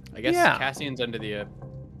guess Yeah. Cassian's under the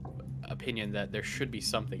opinion that there should be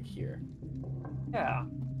something here. Yeah.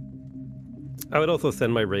 I would also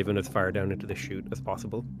send my raven as far down into the chute as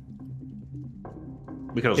possible.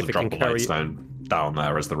 We can also If it drop can the carry- light stone down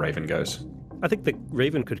there as the raven goes. I think the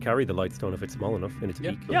raven could carry the light stone if it's small enough in its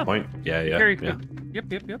Yeah. beak. Yeah. Point. Yeah, yeah. Very yeah.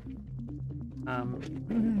 good. Yep.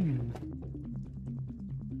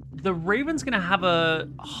 The raven's gonna have a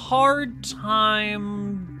hard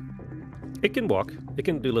time. It can walk. It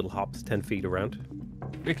can do little hops 10 feet around.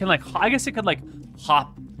 It can I guess it could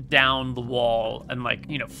hop down the wall and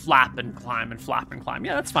flap and climb and flap and climb.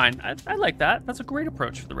 Yeah, that's fine. I like that. That's a great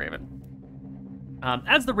approach for the raven.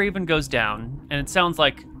 As the raven goes down, and it sounds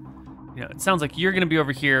like you're gonna be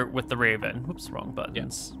over here with the raven. Whoops, wrong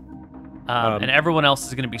buttons. And everyone else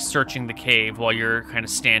is going to be searching the cave while you're kind of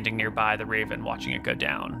standing nearby the Raven, watching it go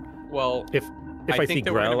down. Well, If I see think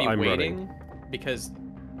that we're Grell, gonna be I'm waiting running. because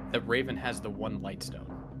the Raven has the one lightstone.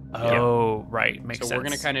 Oh, right. Makes sense. So we're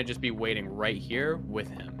gonna kind of just be waiting right here with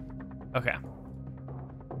him. Okay.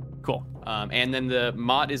 Cool. And then the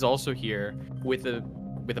Mott is also here with a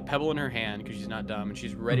pebble in her hand because she's not dumb and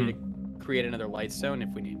she's ready to create another lightstone if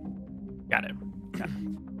we need. Got it.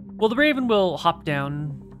 Well, the Raven will hop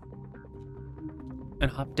down and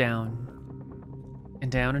hop down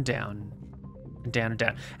and down and down and down and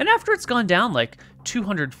down. And after it's gone down like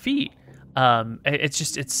 200 feet,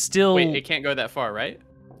 it's still... Wait, it can't go that far, right?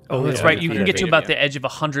 Oh, That's yeah, right. You can get to about yeah. the edge of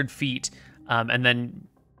 100 feet, and then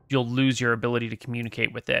you'll lose your ability to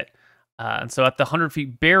communicate with it. And so at the 100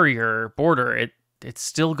 feet border, it's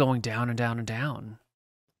still going down and down and down.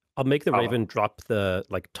 I'll make the Raven drop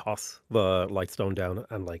toss the lightstone down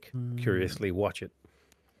and curiously watch it.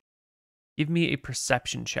 Give me a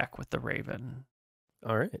perception check with the Raven.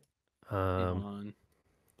 All right. On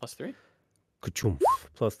 +3. Ka-choom.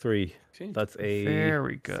 +3. 16. That's a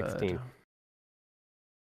Very good. 16.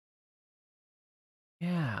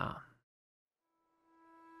 Yeah.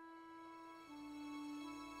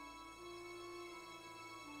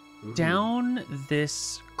 Down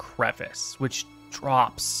this crevice, which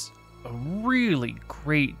drops a really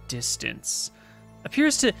great distance,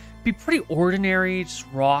 appears to be pretty ordinary, just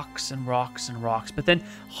rocks and rocks and rocks. But then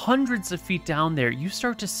hundreds of feet down there, you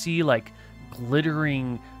start to see like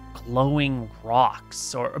glittering, glowing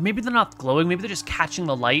rocks. Or maybe they're not glowing, maybe they're just catching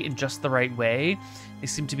the light in just the right way. They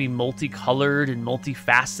seem to be multicolored and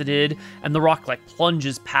multifaceted, and the rock like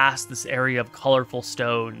plunges past this area of colorful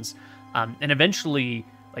stones. And eventually,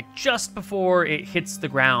 like just before it hits the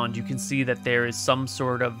ground, you can see that there is some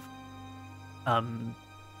sort of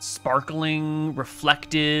sparkling,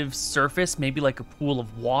 reflective surface, maybe like a pool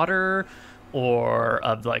of water or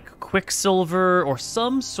of like quicksilver or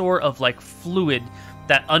some sort of like fluid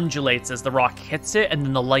that undulates as the rock hits it, and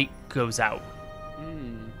then the light goes out.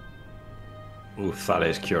 Oof, that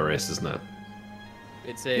is curious, isn't it?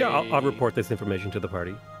 It's a. Yeah, I'll report this information to the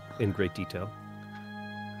party in great detail.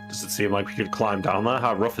 Does it seem like we could climb down there?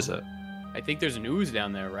 How rough is it? I think there's an ooze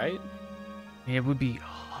down there, right? It would be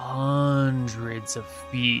hundreds of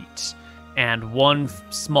feet, and one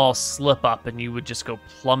small slip up and you would just go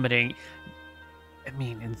plummeting. I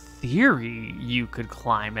mean, in theory, you could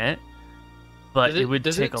climb it, but it would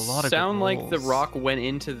take a lot of good sound like the rolls. rock went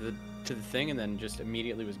into the thing and then just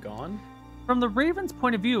immediately was gone? From the Raven's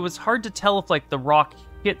point of view, it was hard to tell if like the rock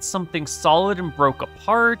hit something solid and broke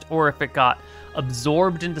apart, or if it got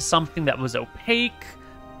absorbed into something that was opaque,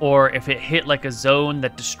 or if it hit like a zone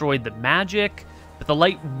that destroyed the magic. But the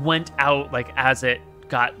light went out like as it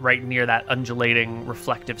got right near that undulating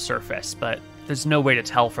reflective surface, but there's no way to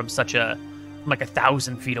tell from like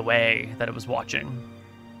 1,000 feet away that it was watching.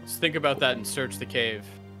 Let's think about that and search the cave.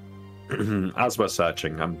 As we're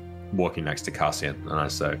searching, I'm walking next to Cassian, and I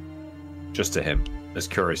say, just to him, as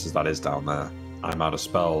curious as that is down there, I'm out of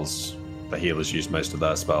spells. The healers used most of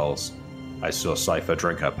their spells. I saw Cypher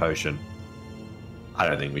drink her potion. I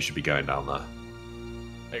don't think we should be going down there.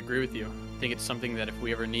 I agree with you. I think it's something that if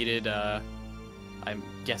we ever needed, I'm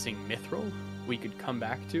guessing mithril, we could come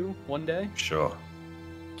back to one day. Sure.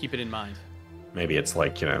 Keep it in mind. Maybe it's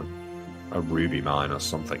like, a ruby mine or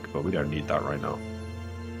something, but we don't need that right now.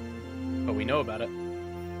 But we know about it.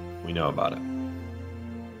 We know about it.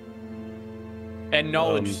 And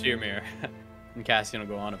knowledge, Sirmir. And Cassian will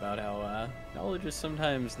go on about how knowledge is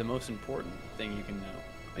sometimes the most important thing you can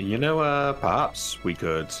know. Perhaps we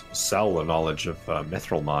could sell the knowledge of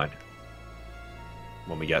mithril mine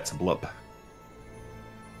when we get to Blub.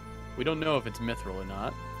 We don't know if it's mithril or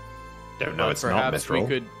not. Don't know But it's not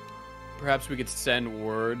mithril. Perhaps we could send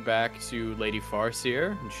word back to Lady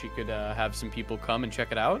Farseer, and she could have some people come and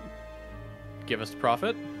check it out. Give us the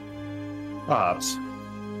profit. Perhaps.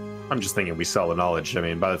 I'm just thinking we sell the knowledge. I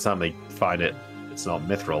mean, by the time they find it, it's not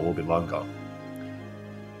mithril, we'll be long gone.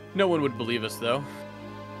 No one would believe us, though.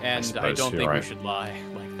 And I suppose don't you're think we right. should lie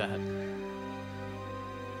like that.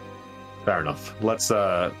 Fair enough. Let's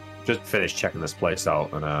just finish checking this place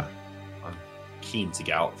out, and I'm keen to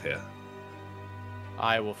get out of here.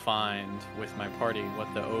 I will find with my party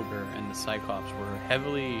what the ogre and the cyclops were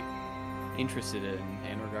heavily interested in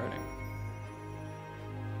and regarding.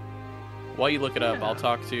 While you look it up, I'll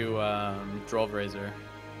talk to Drollraiser.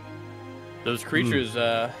 Those creatures,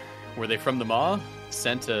 were they from the Maw?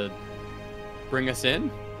 Sent to bring us in?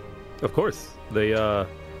 Of course, they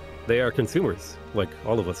are consumers, like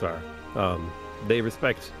all of us are. They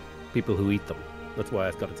respect people who eat them. That's why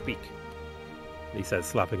I've got to speak. He says,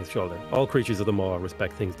 slapping his shoulder. All creatures of the Maw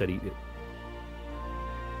respect things that eat it.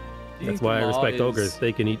 That's why I respect ogres.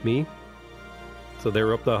 They can eat me. So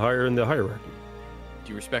they're up the higher in the hierarchy. Do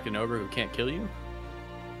you respect an ogre who can't kill you?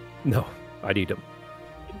 No, I'd eat him.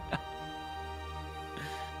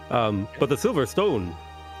 But the silver stone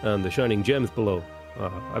and the shining gems below,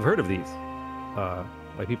 I've heard of these.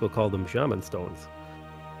 My people call them shaman stones.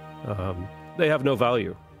 They have no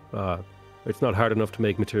value. It's not hard enough to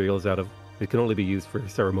make materials out of. It can only be used for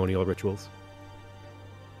ceremonial rituals.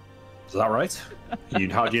 Is that right?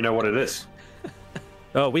 How do you know what it is?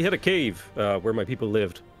 Oh, we had a cave where my people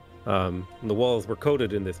lived. And the walls were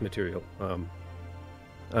coated in this material.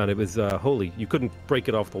 And it was holy. You couldn't break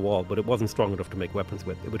it off the wall, but it wasn't strong enough to make weapons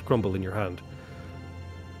with. It would crumble in your hand.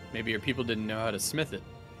 Maybe your people didn't know how to smith it.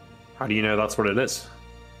 How do you know that's what it is?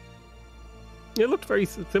 It looked very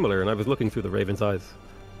similar, and I was looking through the raven's eyes.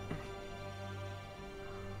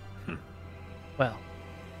 Well,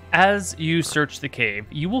 as you search the cave,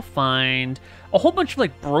 you will find a whole bunch of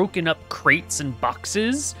like broken up crates and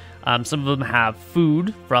boxes. Some of them have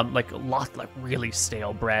food from like really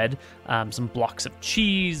stale bread, some blocks of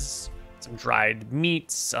cheese, some dried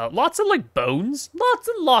meats, lots of like bones, lots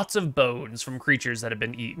and lots of bones from creatures that have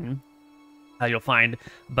been eaten. You'll find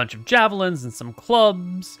a bunch of javelins and some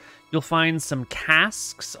clubs. You'll find some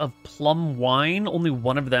casks of plum wine. Only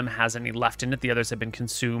one of them has any left in it. The others have been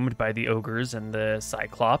consumed by the ogres and the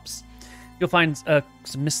cyclops. You'll find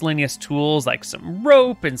some miscellaneous tools like some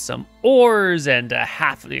rope and some oars and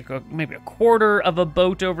maybe a quarter of a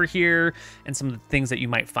boat over here, and some of the things that you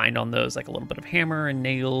might find on those, like a little bit of hammer and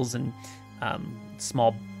nails and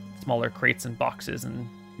smaller crates and boxes and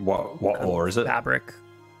what oar is it? Fabric.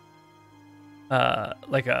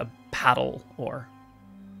 Like a paddle oar.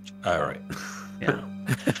 All right. Yeah.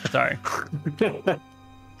 Sorry.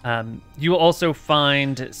 You will also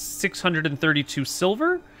find 632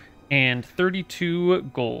 silver and 32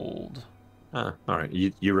 gold. All right.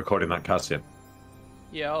 You recording that, Cassian?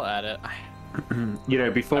 Yeah, I'll add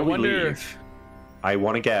it. Before we leave, I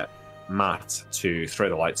want to get Matt to throw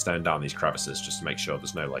the light stone down these crevices just to make sure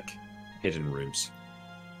there's no hidden rooms.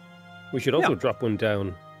 We should also drop one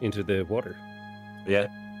down into the water. Yeah.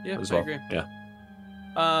 Yeah, as I well. agree. Yeah.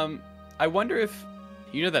 I wonder if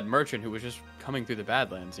that merchant who was just coming through the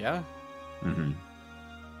Badlands, yeah? Mm-hmm.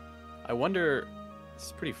 I wonder,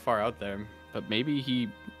 it's pretty far out there, but maybe he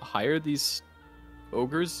hired these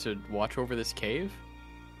ogres to watch over this cave?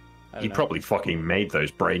 He probably fucking made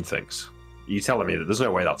those brain things. You telling me that there's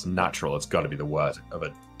no way that's natural? It's got to be the word of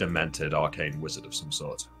a demented arcane wizard of some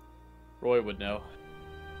sort. Roy would know.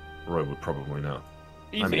 Roy would probably know.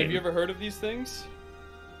 Ethan, have you ever heard of these things?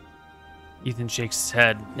 Ethan shakes his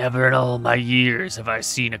head. Never in all my years have I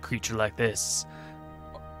seen a creature like this.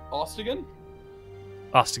 Ostigan?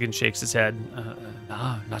 Ostigan shakes his head.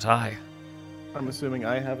 No, not I. I'm assuming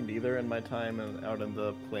I haven't either in my time out in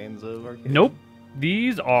the plains of Arcadia. Nope.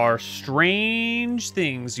 These are strange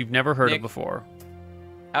things you've never heard of before.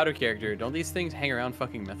 Out of character, don't these things hang around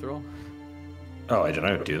fucking Mithril? Oh, I don't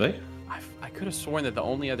know. Do they? I could have sworn that the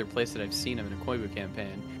only other place that I've seen them in a Koibu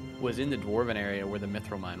campaign was in the Dwarven area where the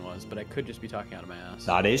Mithril mine was, but I could just be talking out of my ass.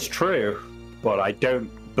 That is true, but I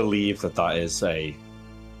don't believe that is a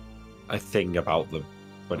thing about them.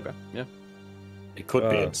 But okay, yeah. It could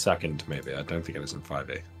be in second, maybe. I don't think it is in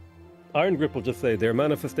 5e. Iron Grip will just say they're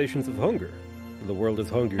manifestations of hunger. The world is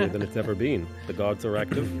hungrier than it's ever been. The gods are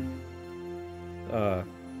active.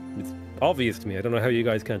 It's obvious to me. I don't know how you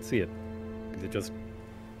guys can't see it. Is it just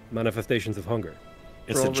manifestations of hunger?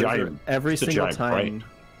 It's a giant. Every single time. Brain.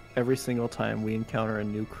 Every single time we encounter a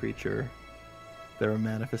new creature, they're a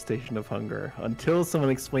manifestation of hunger. Until someone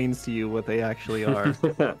explains to you what they actually are.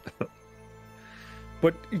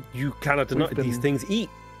 But you cannot deny these things eat.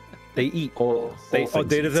 They eat.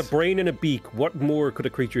 There's a brain and a beak. What more could a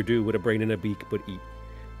creature do with a brain and a beak but eat?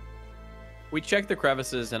 We check the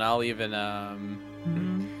crevices, and I'll even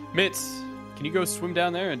Mitz, can you go swim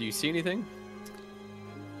down there? And do you see anything?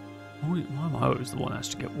 Why am I always the one that has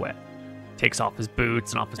to get wet? Takes off his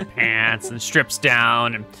boots and off his pants and strips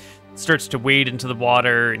down and starts to wade into the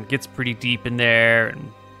water and gets pretty deep in there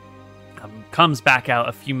and comes back out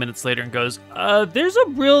a few minutes later and goes, there's a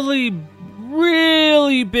really,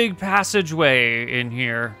 really big passageway in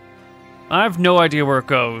here. I have no idea where it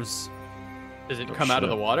goes. Does it come out of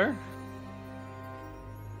the water?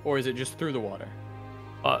 Or is it just through the water?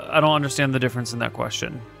 I don't understand the difference in that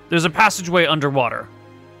question. There's a passageway underwater.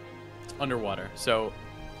 It's underwater, so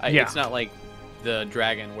it's not like the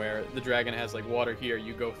dragon where the dragon has like water here,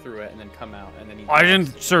 you go through it and then come out and then I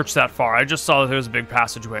didn't search that far. I just saw that there was a big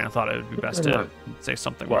passageway and I thought it would be best to say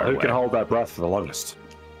something right away. Who can hold their breath for the longest?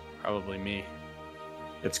 Probably me.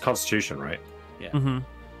 It's Constitution, right? Yeah. Mm-hmm.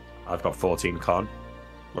 I've got 14 con.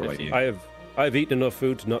 What about you? I've eaten enough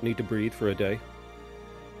food to not need to breathe for a day.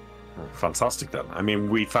 Oh, fantastic then. I mean,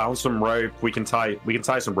 we found some rope. We can tie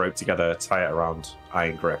some rope together, tie it around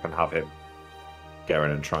Iron Grip, and have him go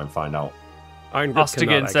in and try and find out. Iron Grip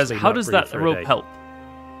Ostigan says, actually how not does breathe that for a rope day. help?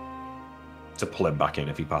 To pull him back in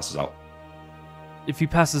if he passes out. If he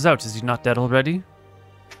passes out, is he not dead already?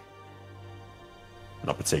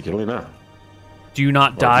 Not particularly, no. Do you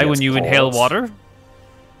not Well, die he when gets you inhale claws. water?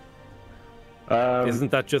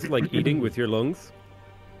 Isn't that just like eating with your lungs?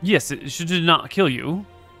 Yes, it should not kill you.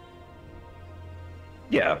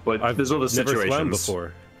 Yeah, but I've there's other never situations. swam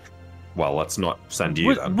before. Well, let's not send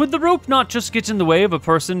you then. Would the rope not just get in the way of a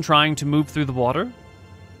person trying to move through the water?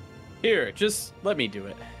 Here, just let me do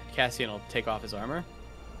it. Cassian will take off his armor,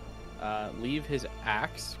 leave his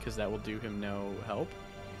axe, because that will do him no help,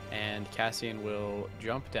 and Cassian will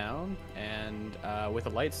jump down and, with a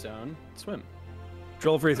light stone, swim.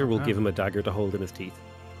 Drollrazor will give him a dagger to hold in his teeth.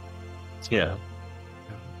 Yeah.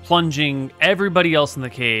 Plunging everybody else in the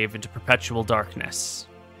cave into perpetual darkness.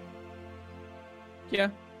 Yeah.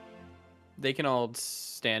 They can all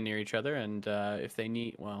stand near each other, and if they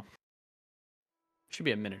need, well, should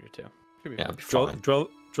be a minute or two. Should be Yeah, fine. it'll be fine.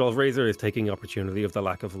 Drollrazor is taking opportunity of the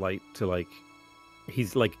lack of light to like.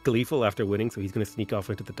 He's like gleeful after winning, so he's going to sneak off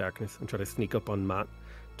into the darkness and try to sneak up on Matt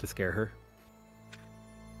to scare her.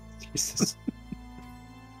 Jesus.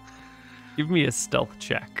 Give me a stealth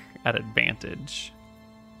check at advantage.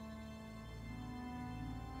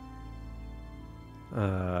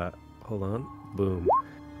 Hold on. Boom.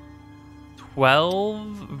 12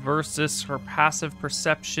 versus her passive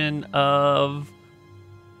perception of...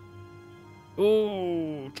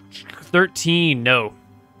 Ooh, 13. No.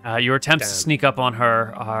 Your attempts to Damn. sneak up on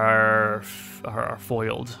her are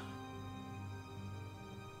foiled.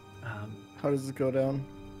 How does it go down?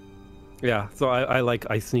 Yeah, so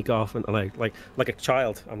I sneak off and like a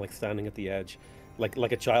child. I'm like standing at the edge, like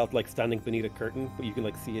a child like standing beneath a curtain, but you can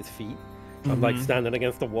like see his feet. I'm like standing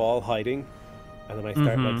against the wall hiding, and then I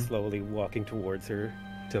start like slowly walking towards her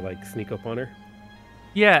to like sneak up on her.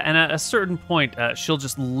 Yeah, and at a certain point, she'll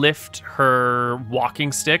just lift her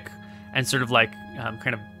walking stick and sort of like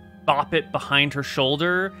kind of bop it behind her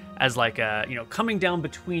shoulder as like coming down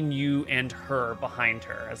between you and her behind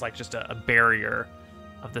her as like just a barrier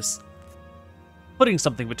of this, putting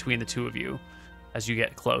something between the two of you as you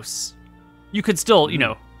get close. You could still,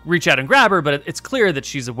 reach out and grab her, but it's clear that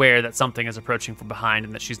she's aware that something is approaching from behind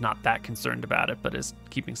and that she's not that concerned about it, but is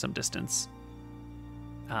keeping some distance.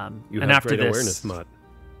 You and have after great this, awareness, Matt.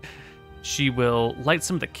 she will light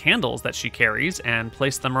some of the candles that she carries and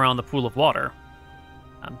place them around the pool of water,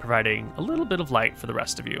 providing a little bit of light for the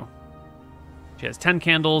rest of you. She has 10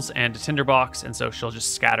 candles and a tinderbox, and so she'll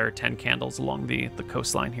just scatter 10 candles along the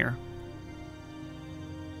coastline here.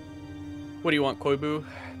 What do you want, Koibu?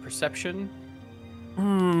 Perception?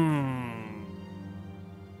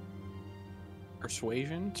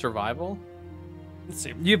 Persuasion? Survival? Let's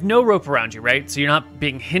see. You have no rope around you, right? So you're not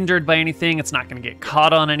being hindered by anything. It's not going to get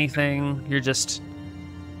caught on anything. You're just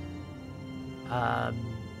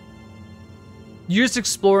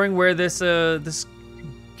exploring where this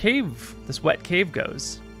cave, this wet cave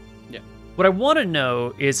goes. Yeah. What I want to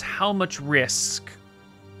know is how much risk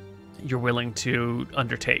you're willing to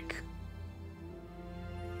undertake.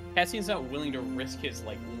 Cassian's not willing to risk his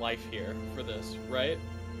life here for this, right?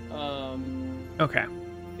 Okay.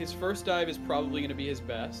 His first dive is probably going to be his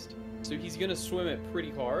best, so he's going to swim it pretty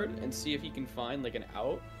hard and see if he can find an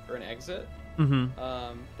out or an exit.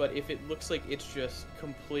 But if it looks like it's just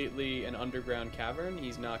completely an underground cavern,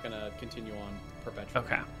 he's not going to continue on perpetually.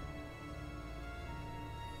 Okay.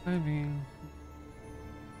 I mean,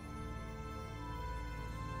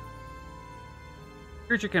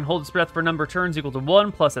 creature can hold its breath for a number of turns equal to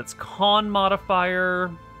 1 plus its con modifier.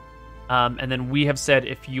 And then we have said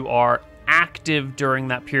if you are active during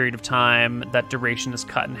that period of time, that duration is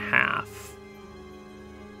cut in half,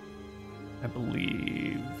 I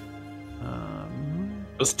believe.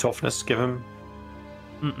 Does toughness give him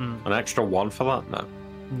an extra 1 for that?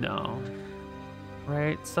 No.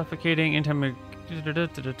 Right, suffocating, anytime...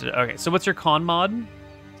 Okay, so what's your con mod?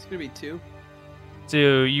 It's going to be 2. So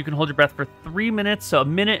you can hold your breath for 3 minutes, so a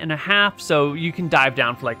minute and a half, so you can dive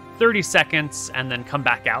down for 30 seconds and then come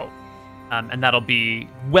back out. And that'll be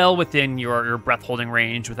well within your breath holding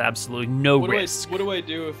range with absolutely no risk. What do I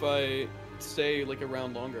do if I stay a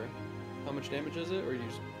round longer? How much damage is it, or are you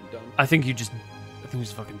just done? I think you just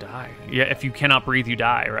fucking die. Yeah, if you cannot breathe, you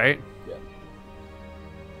die, right? Yeah.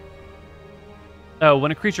 Oh,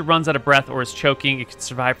 when a creature runs out of breath or is choking, it can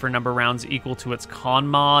survive for a number of rounds equal to its con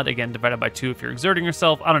mod, again divided by 2 if you're exerting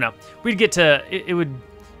yourself. I don't know. We'd get to it would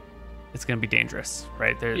it's going to be dangerous,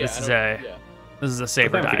 right? There, Yeah, this is a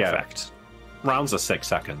save or Don't die forget, effect. Rounds are 6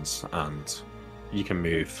 seconds, and you can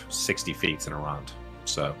move 60 feet in a round.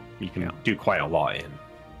 So you can do quite a lot in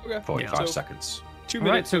Okay. 45 So, seconds. 2 All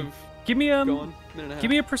right, minutes so of Give me going. Minute and a half. give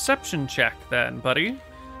me a perception check then, buddy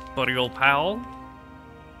old pal.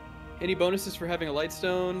 Any bonuses for having a light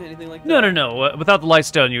stone? Anything like that? No. Without the light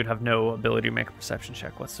stone, you would have no ability to make a perception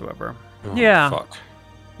check whatsoever. Oh, Yeah. Fuck.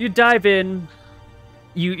 You dive in.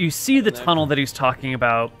 You see the Next. tunnel that he's talking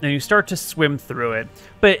about, and you start to swim through it.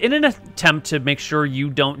 But in an attempt to make sure you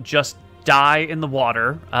don't just die in the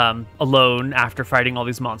water alone after fighting all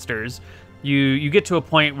these monsters, you get to a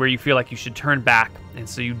point where you feel like you should turn back, and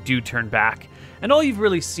so you do turn back. And all you've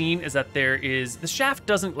really seen is that the shaft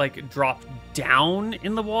doesn't like drop down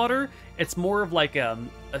in the water. It's more of like a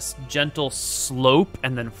gentle slope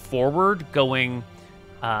and then forward going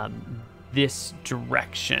this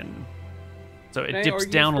direction. So Can it I dips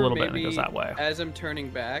argue down a for little bit and it goes maybe, that way. As I'm turning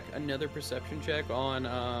back, another perception check on.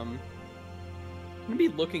 I'm gonna be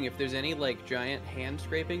looking if there's any like giant hand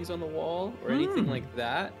scrapings on the wall or anything like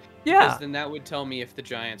that. Yeah. Because then that would tell me if the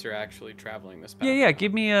giants are actually traveling this path. Yeah.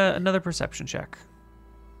 Give me another perception check.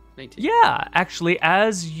 19. Yeah, actually,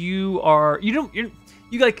 as you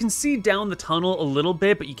like can see down the tunnel a little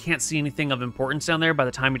bit, but you can't see anything of importance down there by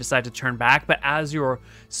the time you decide to turn back. But as you're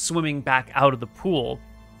swimming back out of the pool,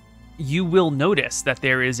 you will notice that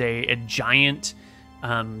there is a giant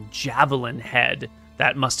javelin head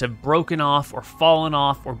that must have broken off or fallen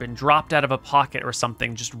off or been dropped out of a pocket or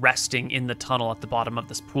something, just resting in the tunnel at the bottom of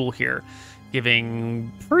this pool here,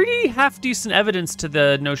 giving pretty half-decent evidence to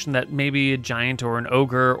the notion that maybe a giant or an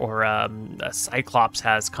ogre or a cyclops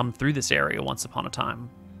has come through this area once upon a time.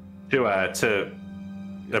 I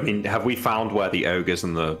mean, have we found where the ogres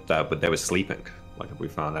and they were sleeping? Like, have we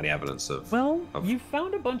found any evidence of... Well, you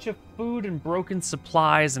found a bunch of food and broken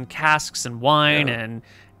supplies and casks and wine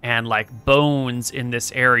and like bones in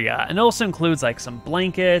this area. And it also includes like some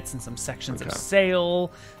blankets and some sections of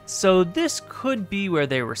sail. So this could be where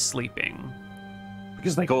they were sleeping.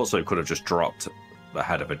 Because they also could have just dropped the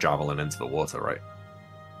head of a javelin into the water, right?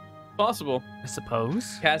 Possible. I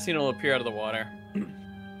suppose. Cassian will appear out of the water.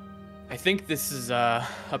 I think this is a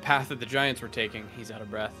path that the giants were taking. He's out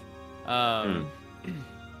of breath.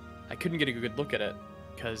 I couldn't get a good look at it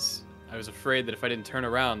because I was afraid that if I didn't turn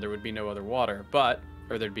around, there would be no other water,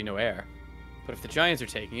 or there'd be no air. But if the giants are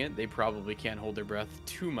taking it, they probably can't hold their breath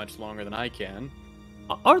too much longer than I can.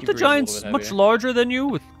 Aren't Keep the breathing a little giants bit much heavier. larger than you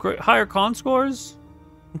with higher con scores?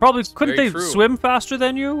 Probably couldn't very they true. swim faster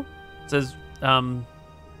than you? Says Can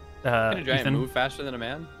a giant Ethan. move faster than a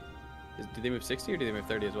man? Do they move 60 or do they move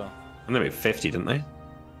 30 as well? And they made 50, didn't they?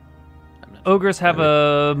 I'm not sure. Ogres have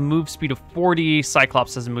a move speed of 40.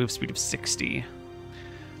 Cyclops has a move speed of 60.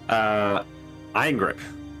 Iron Grip.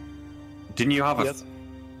 Didn't you have Yes.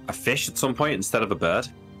 a fish at some point instead of a bird?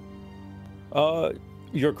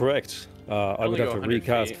 You're correct. I would only have go to 100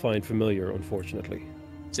 recast feet. Find Familiar, unfortunately.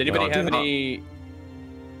 Does anybody No, have do not. any?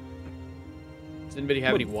 Does anybody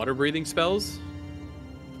have any water breathing spells?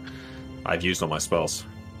 I've used all my spells.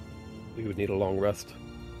 We would need a long rest.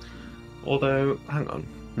 Although, hang on.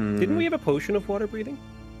 Didn't we have a potion of water breathing?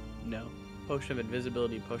 No. Potion of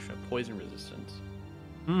invisibility, potion of poison resistance.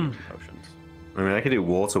 Potions. I mean, I could do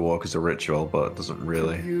Water Walk as a ritual, but it doesn't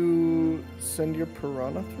really. Could you send your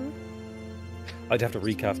piranha through? I'd have to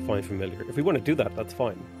recast Find Familiar. If we want to do that, that's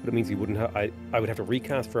fine. But it means you wouldn't have. I would have to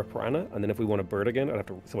recast for a piranha, and then if we want a bird again, I'd have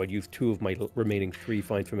to. So I'd use 2 of my remaining 3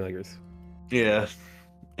 Find Familiars. Yeah,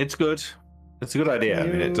 it's good. It's a good idea. I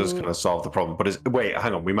mean, it does kind of solve the problem. But wait,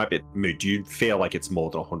 hang on. We might be mood. Do you feel like it's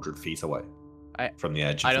more than 100 feet away from the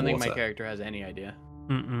edge of I don't the think my water? character has any idea.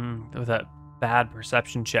 With that bad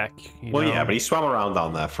perception check. Well, yeah, but he swam around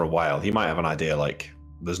down there for a while. He might have an idea like,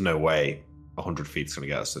 there's no way 100 feet's going to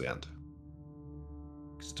get us to the end.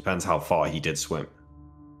 'Cause it depends how far he did swim.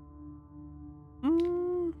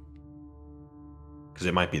 Because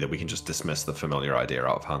it might be that we can just dismiss the familiar idea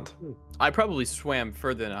out of hand. I probably swam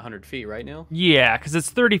further than 100 feet, right, Neil? Yeah, because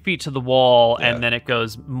it's 30 feet to the wall, Yeah. and then it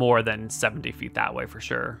goes more than 70 feet that way for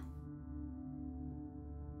sure.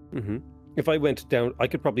 Mm-hmm. If I went down, I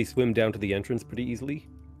could probably swim down to the entrance pretty easily.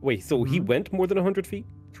 Wait, so he went more than 100 feet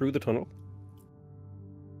through the tunnel?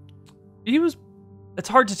 It's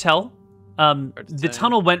hard to tell. The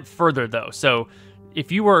tunnel went further though, so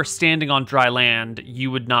if you were standing on dry land, you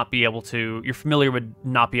would not be able to. Your familiar would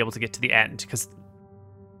not be able to get to the end because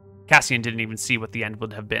Cassian didn't even see what the end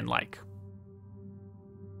would have been like.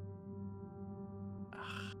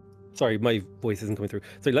 Sorry, my voice isn't coming through.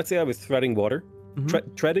 So let's say I was treading water,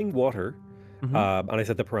 treading water, and I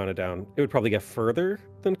set the piranha down. It would probably get further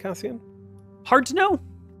than Cassian. Hard to know.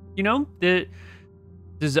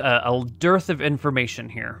 there's a dearth of information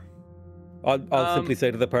here. I'll simply say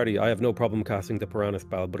to the party, I have no problem casting the Piranha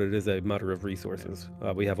spell, but it is a matter of resources.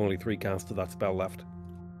 We have only 3 casts of that spell left.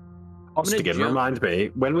 Just again, remind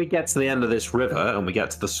me, when we get to the end of this river and we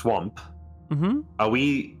get to the swamp, are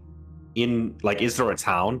we in, like, is there a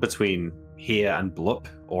town between here and Blup,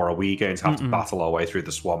 or are we going to have to battle our way through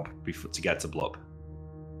the swamp to get to Blup?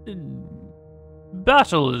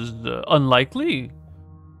 Battle is unlikely.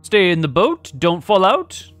 Stay in the boat, don't fall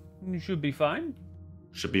out. You should be fine.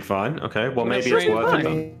 Should be fine. Okay, well maybe it's worth it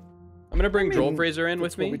then. I'm gonna bring Drollfraser in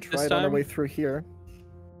with me we this tried time. on our way through here.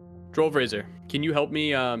 Drollfraser, can you help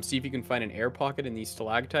me see if you can find an air pocket in these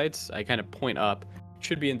stalactites? I kind of point up. It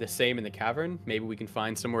should be in the same in the cavern. Maybe we can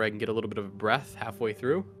find somewhere I can get a little bit of breath halfway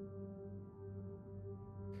through.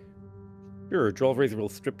 Sure, Drollfraser will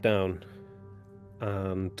strip down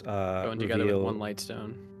and going together with one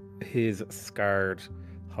lightstone. His scarred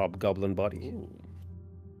hobgoblin body.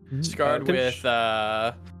 Scarred with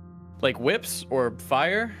like whips or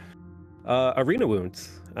fire? Arena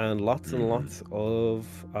wounds and lots and lots of.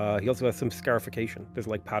 He also has some scarification. There's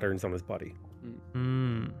like patterns on his body.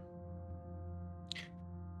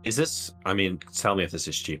 Is this? I mean, tell me if this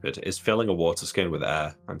is stupid. Is filling a water skin with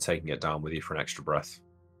air and taking it down with you for an extra breath?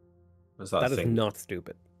 That is not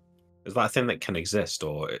stupid. Is that a thing that can exist,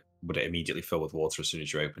 or would it immediately fill with water as soon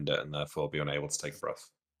as you opened it and therefore be unable to take a breath?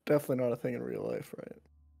 Definitely not a thing in real life, right?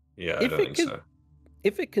 Yeah, I don't think so.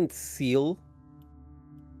 If it can seal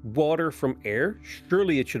water from air,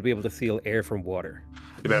 surely it should be able to seal air from water.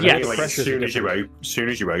 Yes. Like, as soon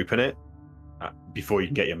as you open it, before you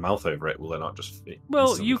can get your mouth over it, will it not just?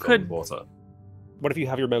 Well, you could. Water? What if you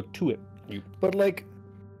have your mouth to it? But like,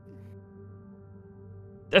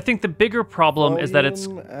 I think the bigger problem is that it's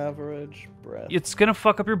average breath. It's gonna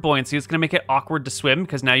fuck up your buoyancy. It's gonna make it awkward to swim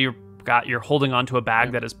because now you're holding onto a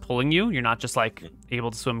bag that is pulling you. You're not just like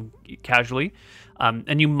able to swim casually,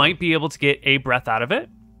 and you might be able to get a breath out of it,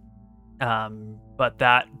 but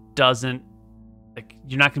that doesn't. Like,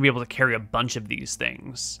 you're not gonna be able to carry a bunch of these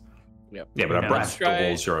things. Yep. Yeah, but a breath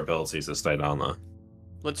doubles your abilities to stay down there.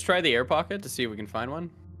 Let's try the air pocket to see if we can find one.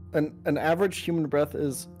 An average human breath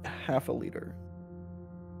is half a liter,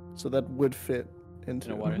 so that would fit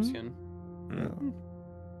into a water skin. Yeah.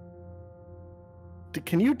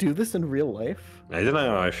 Can you do this in real life? I don't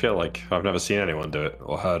know. I feel like I've never seen anyone do it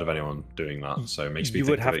or heard of anyone doing that, so it makes me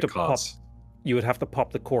think that it can't. You would have to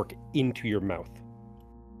pop the cork into your mouth.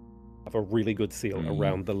 Have a really good seal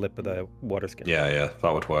around the lip of the water skin. Yeah,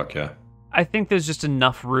 that would work. Yeah. I think there's just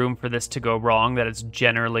enough room for this to go wrong that it's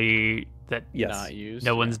generally not used.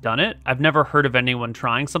 No one's done it. I've never heard of anyone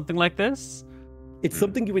trying something like this. It's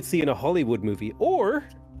something you would see in a Hollywood movie or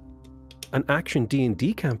an action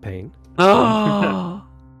D&D campaign. Oh,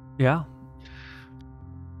 yeah.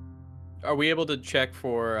 Are we able to check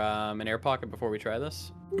for an air pocket before we try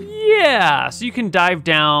this? Yeah, so you can dive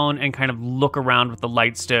down and kind of look around with the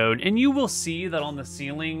lightstone, and you will see that on the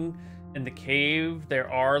ceiling in the cave there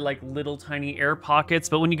are like little tiny air pockets,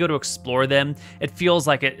 but when you go to explore them, it feels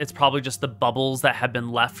like it's probably just the bubbles that have been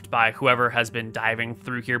left by whoever has been diving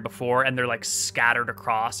through here before, and they're like scattered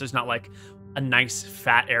across. There's not like a nice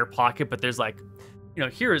fat air pocket, but there's like,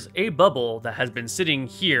 here's a bubble that has been sitting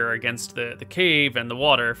here against the cave and the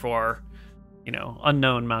water for,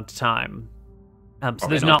 unknown amount of time. So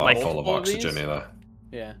there's not like full of oxygen either.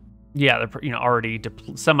 Yeah. Yeah, they're already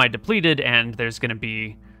semi-depleted, and there's going to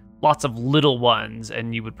be lots of little ones,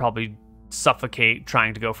 and you would probably suffocate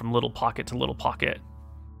trying to go from little pocket to little pocket.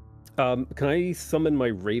 Can I summon my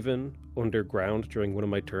raven underground during one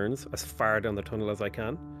of my turns as far down the tunnel as I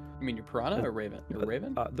can? You mean your piranha or raven? Your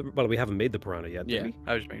raven? Well, we haven't made the piranha yet, did we?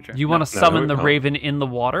 I was just making sure. You want to summon the raven in the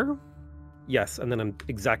water? Yes, and then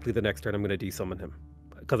exactly the next turn I'm going to de-summon him.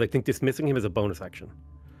 Because I think dismissing him is a bonus action.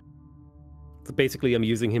 So basically I'm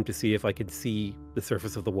using him to see if I can see the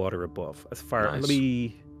surface of the water above. As far Let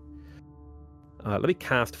me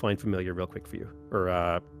cast Find Familiar real quick for you.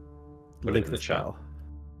 Or link the spell.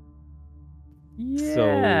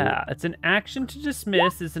 Yeah, it's an action to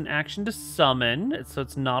dismiss, it's an action to summon, so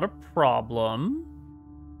it's not a problem.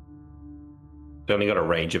 You only got a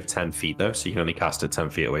range of 10 feet though, so you can only cast it 10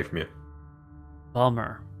 feet away from you.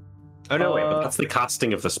 Bummer. Oh no, wait, but that's the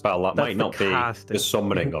casting of the spell. That might not be the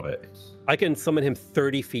summoning of it. I can summon him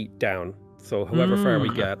 30 feet down, so however far we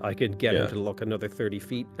get, I can get him to look another 30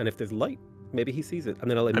 feet, and if there's light, maybe he sees it, and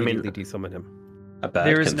then I'll immediately de-summon him.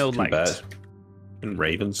 There is no light. Can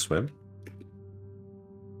ravens swim?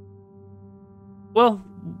 Well,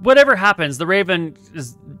 whatever happens, the raven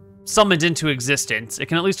is summoned into existence. It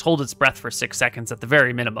can at least hold its breath for 6 seconds at the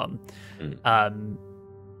very minimum.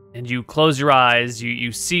 And you close your eyes,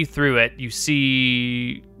 you see through it, you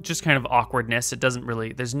see just kind of awkwardness. It doesn't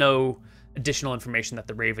really, there's no additional information that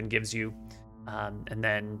the Raven gives you. And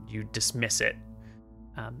then you dismiss it.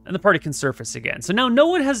 And the party can surface again. So now no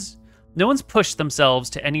one's pushed themselves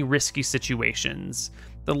to any risky situations.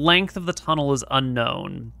 The length of the tunnel is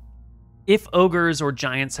unknown. If ogres or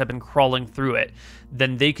giants have been crawling through it,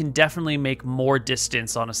 then they can definitely make more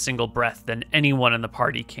distance on a single breath than anyone in the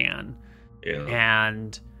party can. Yeah.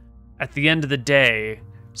 And at the end of the day,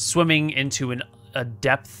 swimming into a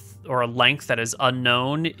depth or a length that is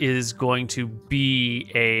unknown is going to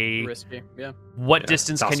be a risky. Yeah. What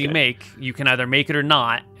distance can you make? You can either make it or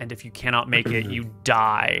not, and if you cannot make it, you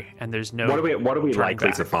die, and there's no. What are we likely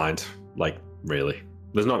back. to find? Like, really?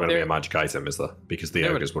 There's not going to be a magic item, is there? Because the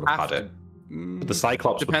ogres would have had it. But the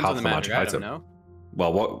Cyclops would have the magic item. No?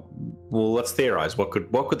 Well, let's theorize. What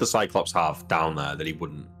could the Cyclops have down there that he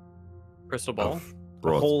wouldn't? Crystal ball.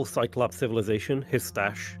 The whole Cyclops civilization, his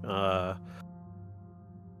stash. Was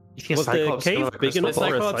the cave big enough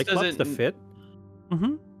for a Cyclops to fit?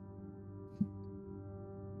 Mm-hmm.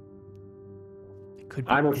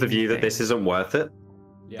 I'm of the view that this isn't worth it.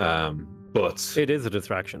 Yeah. But it is a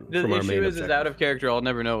distraction. The from our issue main is out of character. I'll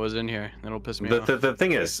never know what was in here. That'll piss me off. The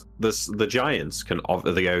thing is, the giants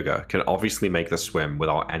the ogre can obviously make the swim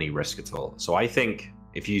without any risk at all. So I think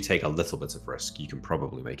if you take a little bit of risk, you can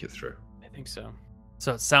probably make it through. I think so.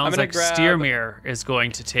 So it sounds like Steermere is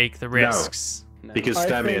going to take the risks. No. Because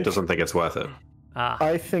Steermere doesn't think it's worth it.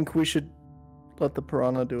 I think we should let the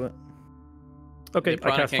piranha do it. Okay,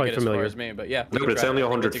 I cast Find Familiar. As me, but yeah, no, but it's only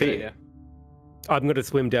 100 feet. I'm going to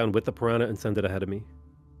swim down with the piranha and send it ahead of me.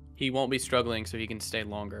 He won't be struggling, so he can stay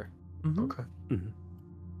longer. Mm-hmm. Okay. Mm-hmm.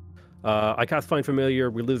 I cast Find Familiar.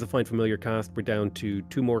 We lose a Find Familiar cast. We're down to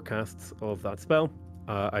 2 more casts of that spell.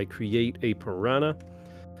 I create a piranha,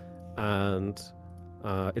 and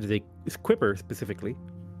it is a Quipper specifically.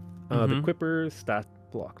 The Quipper stat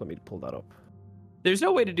block. Let me pull that up. There's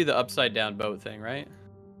no way to do the upside down boat thing, right?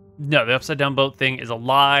 No, the upside down boat thing is a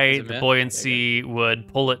lie. The myth? buoyancy would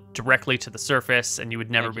pull it directly to the surface, and you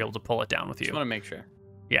would never be able to pull it down with you. Just want to make sure.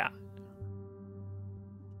 Yeah.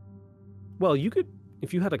 Well, you could,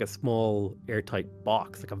 if you had like a small airtight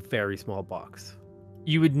box, like a very small box.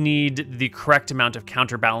 You would need the correct amount of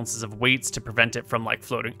counterbalances of weights to prevent it from like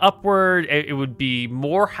floating upward. It would be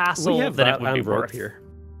more hassle than it would be worth. Here.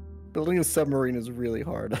 Building a submarine is really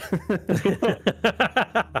hard. All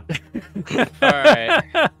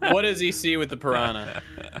right. What does he see with the piranha?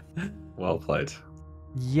 Well played.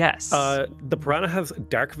 Yes. The piranha has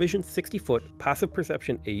dark vision 60 foot, passive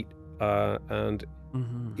perception 8, and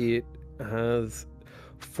it has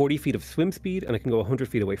 40 feet of swim speed, and it can go 100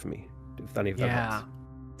 feet away from me. If any of that helps.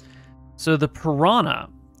 So the piranha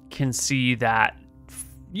can see that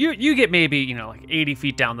you get maybe, like 80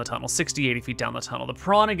 feet down the tunnel, 60, 80 feet down the tunnel. The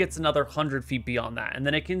piranha gets another 100 feet beyond that, and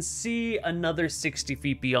then it can see another 60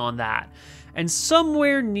 feet beyond that. And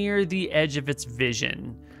somewhere near the edge of its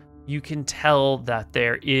vision, you can tell that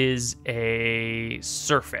there is a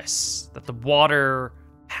surface, that the water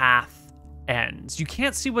path ends. You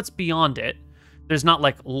can't see what's beyond it. There's not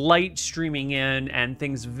like light streaming in and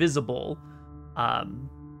things visible,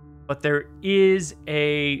 but there is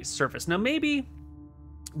a surface. Now maybe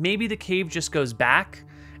the cave just goes back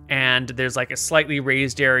and there's like a slightly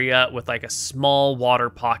raised area with like a small water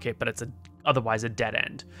pocket, but it's otherwise a dead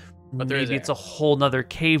end. But maybe it's a whole nother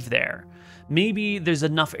cave there. Maybe there's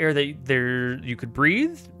enough air that you could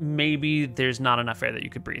breathe. Maybe there's not enough air that you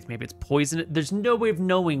could breathe. Maybe it's poison. There's no way of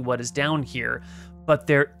knowing what is down here, but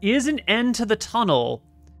there is an end to the tunnel,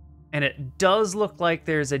 and it does look like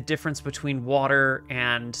there's a difference between water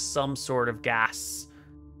and some sort of gas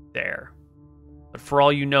there. But for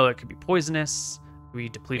all you know, it could be poisonous, it could be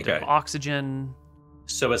depleted of oxygen.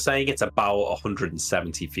 So we're saying it's about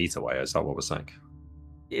 170 feet away, is that what we're saying?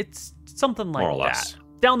 It's something like more or less.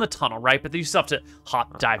 that. Down the tunnel, right? But you still have to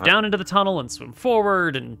dive down into the tunnel and swim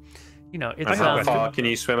forward, and it's... how far can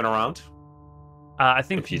you swim around? I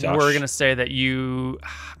think we're going to say that you...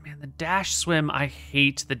 man, the dash swim, I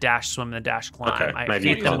hate the dash swim and the dash climb. Okay, I maybe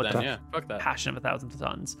hate them with fuck that. passion of 1,000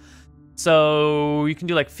 tons. So you can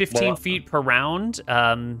do like 15 feet per round.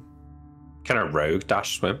 Can a rogue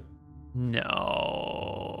dash swim?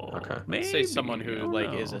 No. Okay. Maybe. Let's say someone who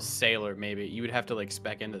is a sailor, maybe. You would have to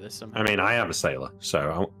spec into this somehow. I mean, I am a sailor,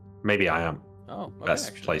 so maybe I am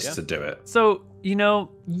best placed to do it. So,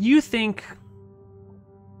 you think,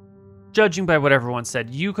 judging by what everyone said,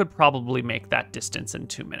 you could probably make that distance in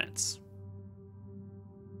 2 minutes.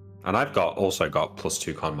 And I've also got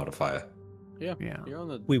 +2 con modifier. Yeah. You're on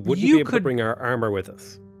the... We wouldn't be able to bring our armor with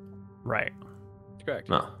us. Right. Correct.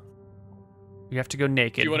 No. You have to go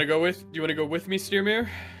naked. Do you want to go with me, Steermere?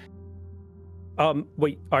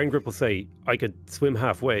 Wait, Iron Grip will say, I could swim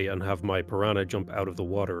halfway and have my piranha jump out of the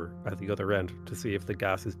water at the other end to see if the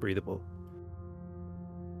gas is breathable.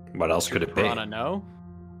 What else could it be? Piranha know?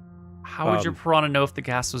 How would your piranha know if the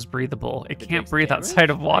gas was breathable? It can't takes breathe damage? outside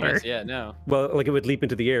of water. Yes, yeah, no. Well, like it would leap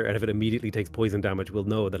into the air, and if it immediately takes poison damage, we'll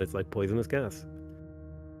know that it's like poisonous gas.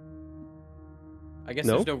 I guess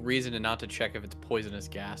No? there's no reason to not to check if it's poisonous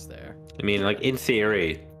gas there. I mean, like in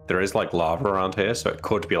theory, there is like lava around here, so it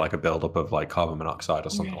could be like a buildup of like carbon monoxide or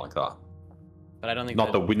something like that. But I don't think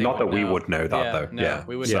Not that we would know that yeah, though. No, yeah,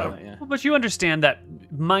 we would so- know that, yeah. Well, but you understand that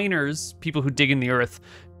miners, people who dig in the earth,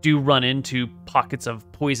 do run into pockets of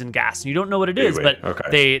poison gas. And you don't know what it is, but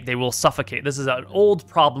they will suffocate. This is an old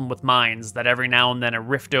problem with mines, that every now and then a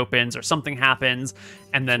rift opens or something happens,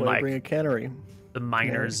 and then That's why I like bring a cannery. the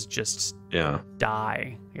miners just Yeah.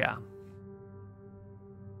 die. Yeah.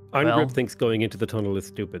 Iron Well- Grip thinks going into the tunnel is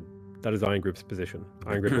stupid. That is Iron Grip's position.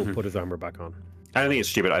 Iron Grip will put his armor back on. I don't think it's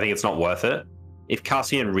stupid. I think it's not worth it. If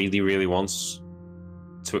Cassian really, really wants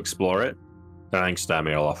to explore it, then I think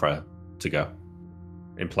Steermere will offer to go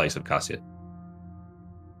in place of Cassian.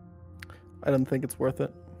 I don't think it's worth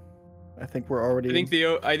it. I think we're already.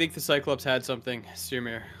 I think the Cyclops had something,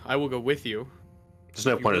 Steermere. I will go with you. There's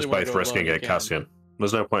no If you point in really us wanna both go risking alone, you it, can. Cassian.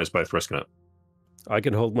 There's no point in us both risking it. I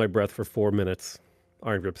can hold my breath for 4 minutes,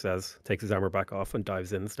 Iron Grip says, takes his armor back off and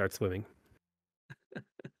dives in and starts swimming.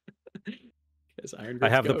 Yes, Iron I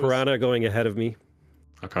Grip have the goes. piranha going ahead of me.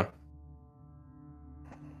 Okay.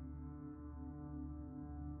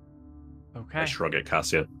 Okay. I shrug at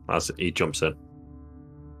Cassian as he jumps in.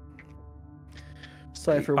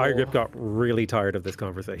 Cypher. Iron will- Grip got really tired of this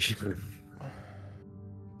conversation.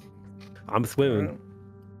 I'm swimming,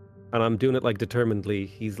 and I'm doing it like determinedly.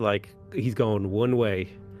 He's going one way.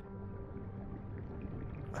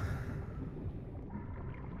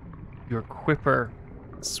 Your quipper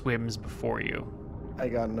swims before you. I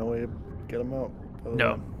got no way to get him out. other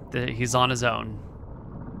No, than- he's on his own.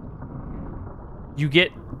 You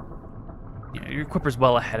get, your quipper's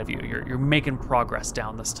well ahead of you. You're making progress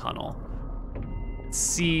down this tunnel. It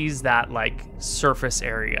sees that like surface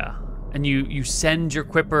area, and you send your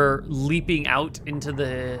quipper leaping out into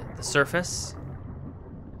the surface.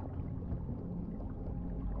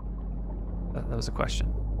 That was a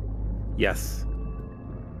question. Yes.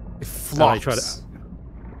 It And I flops try to-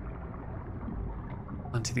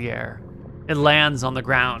 onto the air. It lands on the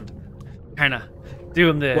ground, kind of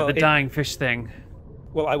doing the dying fish thing.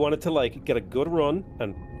 Well, I wanted to like get a good run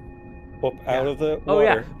and up out of the water, Oh,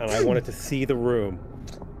 yeah. and I wanted to see the room.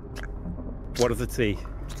 What does it see?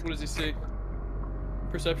 What does he say?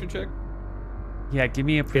 Perception check? Yeah, give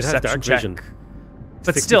me a has perception dark check. vision.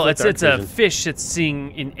 But 60 still, foot it's dark a vision. fish. It's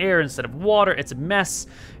seeing in air instead of water. It's a mess.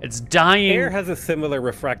 It's dying. Air has a similar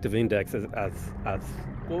refractive index as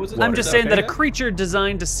What was it? I'm just saying that a Okay. creature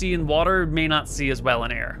designed to see in water may not see as well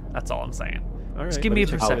in air. That's all I'm saying. All Just right, give let me a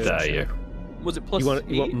check How it perception out. dare you? Was it plus You want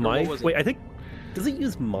 8, or my? what was it? Wait, I think does it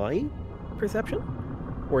use my perception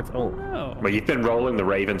or its own? Oh. Well, you've been rolling the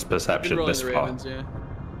Raven's Been perception rolling this the far. Ravens, yeah.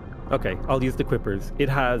 Okay, I'll use the Quippers. It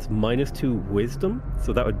has -2 wisdom,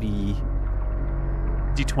 so that would be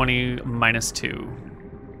D20 -2.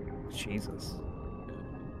 Jesus.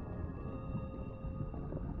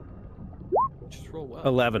 Just roll well.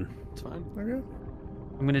 11. It's fine. Okay.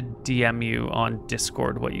 I'm gonna DM you on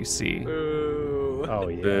Discord what you see. Boo. Oh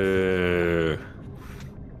yeah. Boo.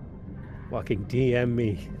 Fucking DM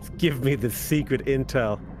me. Give me the secret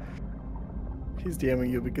intel. He's DMing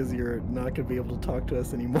you because you're not going to be able to talk to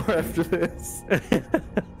us anymore after this.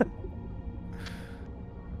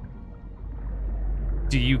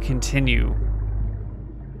 Do you continue?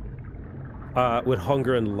 With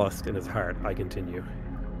hunger and lust in his heart, I continue.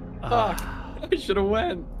 Fuck. I should have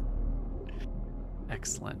went.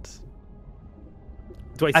 Excellent.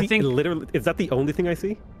 Do I I see think- literally? Is that the only thing I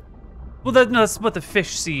see? Well, no, that's what the fish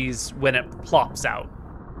sees when it plops out.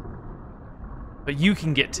 But you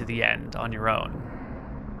can get to the end on your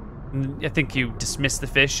own. I think you dismiss the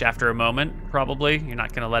fish after a moment, probably. You're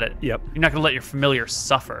not gonna let it. Yep. You're not gonna let your familiar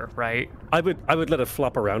suffer, right? I would let it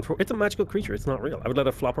flop around for. It's a magical creature. It's not real. I would let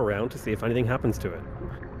it flop around to see if anything happens to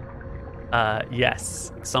it.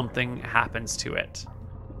 Yes, something happens to it.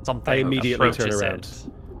 Something I immediately approaches turn around.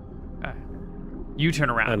 it. Okay. You turn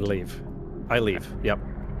around. And leave. I leave. Yep.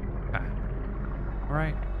 Okay. All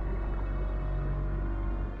right.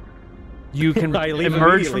 You can I leave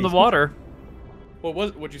emerge from the immediately. water.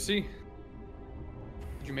 What'd you see?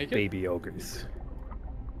 Did you make it? Baby ogres.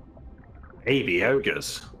 Baby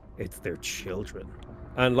ogres. It's their children.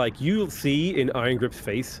 And like you'll see in Iron Grip's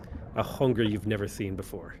face a hunger you've never seen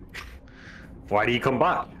before. Why do you come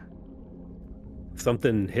back?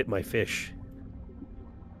 Something hit my fish.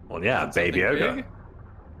 Well, yeah, baby Something ogre. big?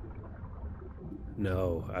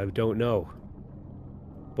 No, I don't know.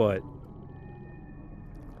 But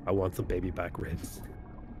I want some baby back ribs.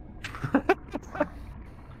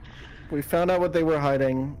 We found out what they were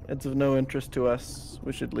hiding. It's of no interest to us.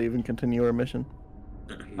 We should leave and continue our mission.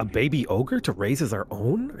 A baby ogre to raise as our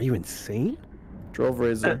own? Are you insane? Drove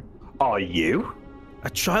Razor. Are you? A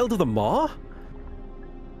child of the maw?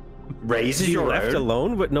 Raises Be your left own?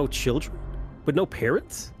 alone with no children? With no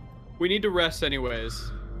parents? We need to rest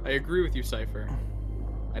anyways. I agree with you, Cypher.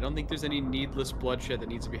 I don't think there's any needless bloodshed that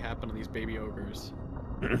needs to be happening to these baby ogres.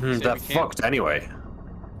 They're we can't- fucked anyway.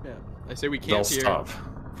 Yeah. I say we They'll camp here starve.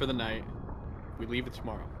 for the night. We leave it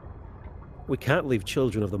tomorrow. We can't leave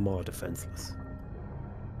children of the maw defenseless.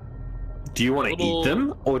 Do you want to Little- eat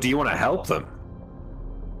them, or do you want to help them?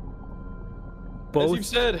 Both As you've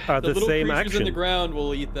said, are the the little same creatures action. in the ground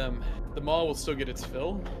will eat them. The maw will still get its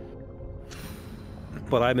fill.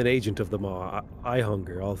 But I'm an agent of the maw. I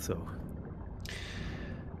hunger also.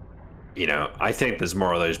 You know, I think there's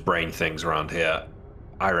more of those brain things around here.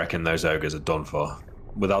 I reckon those ogres are done for.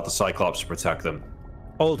 Without the Cyclops to protect them,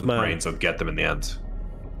 Old the man, brains will get them in the end.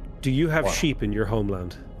 do you have What? sheep in your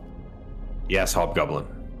homeland? Yes, Hobgoblin.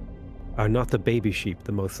 Are not the baby sheep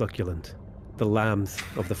the most succulent? The lambs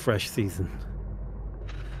of the fresh season?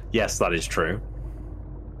 Yes, that is true.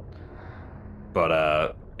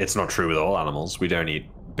 But it's not true with all animals. We don't eat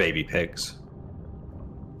baby pigs.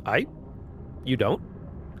 You don't?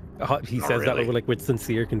 He Not says that really. like with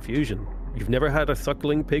sincere confusion. You've never had a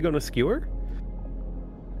suckling pig on a skewer?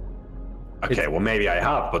 Okay, well maybe I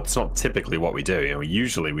have, but it's not typically what we do. You know,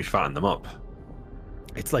 usually we fatten them up.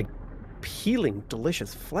 It's like peeling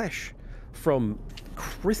delicious flesh from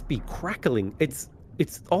crispy crackling. It's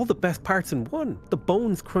all the best parts in one. The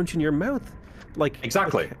bones crunch in your mouth like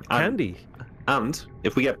Exactly. like candy. And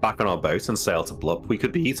if we get back on our boat and sail to Blup, we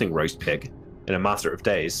could be eating roast pig in a matter of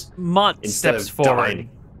days. Mott Instead steps of forward. dying.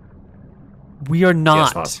 We are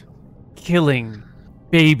not Matt. killing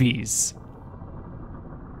babies.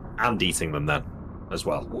 And eating them then, as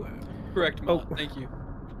well. Correct, Oh. Matt. Thank you.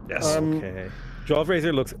 Yes. Okay.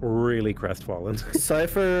 Jawbrazer looks really crestfallen.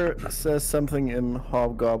 Cypher says something in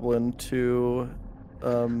Hobgoblin to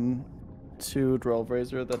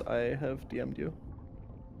Drellbrazer that I have DM'd you.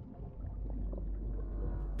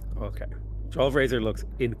 Okay. Jawbrazer looks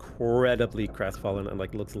incredibly crestfallen and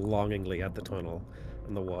like looks longingly at the tunnel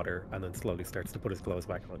and the water, and then slowly starts to put his clothes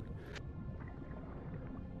back on.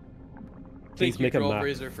 Please Thank you, make a map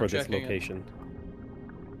Drellbrazer, for this checking it. location.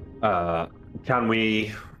 Can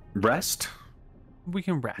we rest We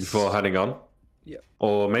can rest. before heading on? Yeah.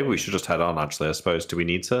 Or maybe we should just head on, actually, I suppose. Do we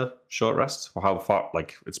need to short rest? Or how far?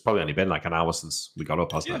 Like, it's probably only been like an hour since we got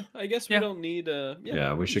up, hasn't Yeah, it? I guess we Yeah. don't need.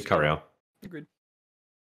 Yeah, we should just carry go. on. Agreed.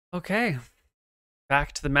 Okay.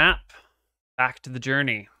 Back to the map. Back to the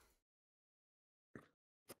journey.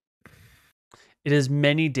 It is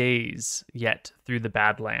many days yet through the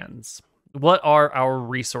Badlands. What are our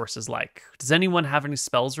resources like? Does anyone have any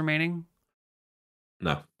spells remaining?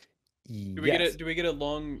 No. Do we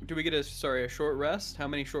get a short rest? How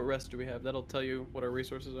many short rests do we have? That'll tell you what our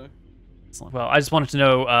resources are. Excellent. Well, I just wanted to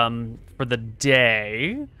know for the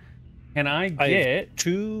day, can I I get... have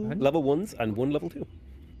 2 level 1s and 1 level 2.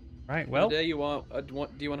 Right, Well, well, day you want a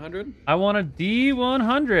D100? I want a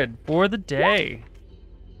D100 for the day.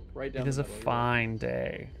 Write down. It is a the number. fine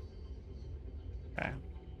day. Okay.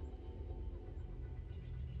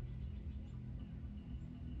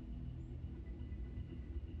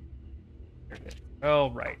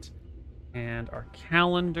 All right. And our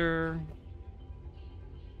calendar.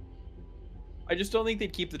 I just don't think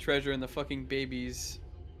they'd keep the treasure in the fucking baby's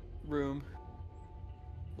room.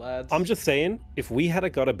 Lads. I'm just saying, if we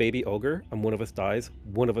had got a baby ogre and one of us dies,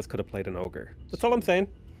 one of us could have played an ogre. That's all I'm saying.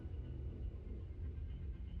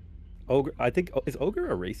 Ogre, I think, is ogre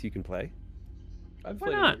a race you can play? I've Why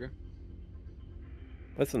played an not? ogre.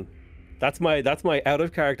 Listen, that's my out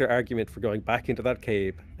of character argument for going back into that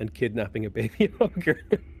cave and kidnapping a baby ogre.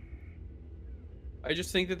 I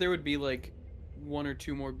just think that there would be like 1 or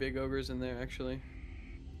 2 more big ogres in there, actually.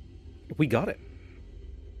 We got it.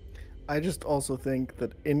 I just also think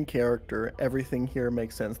that in character, everything here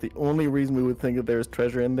makes sense. The only reason we would think that there's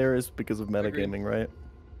treasure in there is because of Agreed. metagaming, right?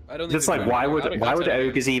 I don't think It's they're like, trying to why go out of would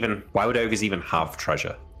content. ogres even have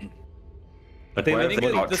treasure? Like, They where love have think they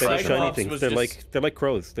that got the they love treasure? shiny Cyclops things. was They're just- like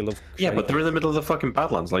crows. They love. Yeah, shiny but they're in the middle of the fucking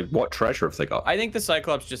Badlands. Like, what treasure have they got? I think the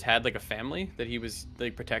Cyclops just had like a family that he was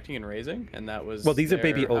like protecting and raising, and that was. Well, these are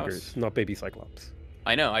baby their ogres, house. not baby cyclops.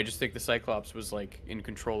 I know. I just think the Cyclops was like in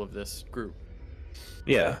control of this group.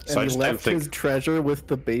 Yeah. So I And he just don't left his think. treasure with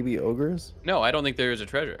the baby ogres? No, I don't think there is a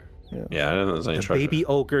treasure. Yeah, I don't think there's any The treasure. baby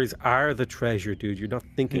ogres are the treasure, dude. You're not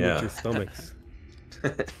thinking Yeah. with your stomachs.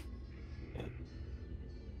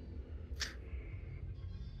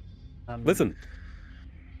 Listen,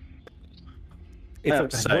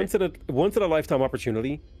 it's say- a once in a lifetime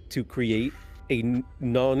opportunity to create a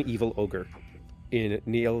non-evil ogre in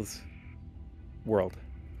Neil's world.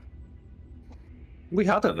 We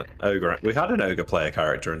had an ogre. We had an ogre player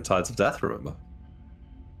character in Tides of Death. Remember?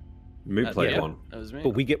 Mood played yeah, one. That was me. But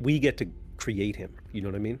we get to create him. You know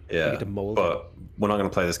what I mean? We Yeah, get to mold him. but we're not going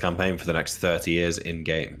to play this campaign for the next 30 years in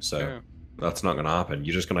game, so Yeah. that's not going to happen.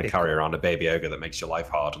 You're just going to carry around a baby ogre that makes your life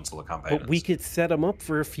hard until the campaign But we ends. could set him up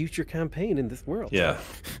for a future campaign in this world. Yeah,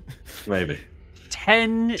 maybe.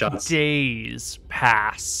 10 Chance. days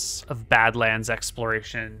pass of Badlands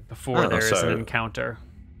exploration before Oh, there is an so- encounter.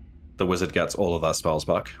 The wizard gets all of their spells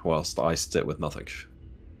back, whilst I sit with nothing.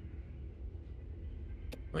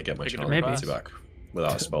 I get my Pick a channel different ability class. back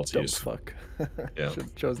without a spell to Dumb use. fuck. Yeah. Should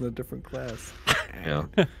have chosen a different class. Yeah.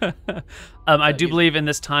 I do easy. believe in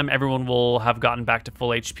this time everyone will have gotten back to full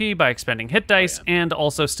HP by expending hit dice and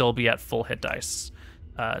also still be at full hit dice.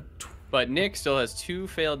 But Nick still has 2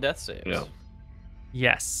 failed death saves. Yeah.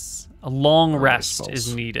 Yes, a long Alright, rest spells.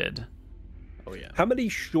 is needed. Oh yeah. How many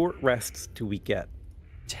short rests do we get?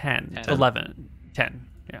 10, 10. 11, 10,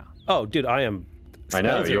 yeah. Oh, dude, I am. I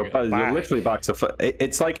know, Spells are you're back. literally back to...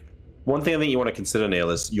 It's like, one thing I think you want to consider, Neil,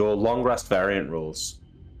 is your long rest variant rules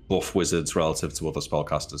buff wizards relative to other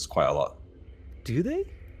spellcasters quite a lot. Do they?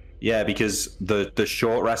 Yeah, because the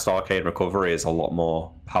short rest arcane recovery is a lot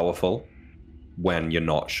more powerful when you're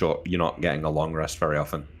not getting a long rest very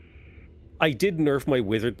often. I did nerf my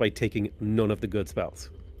wizard by taking none of the good spells.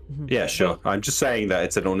 Yeah, sure. I'm just saying that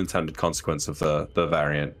it's an unintended consequence of the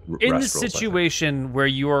variant In the rest rules, I think. situation where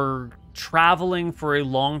you're traveling for a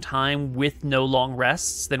long time with no long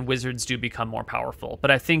rests, then wizards do become more powerful.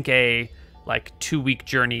 But I think a 2-week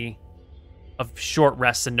journey of short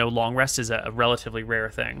rests and no long rest is a relatively rare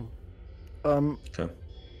thing. Okay.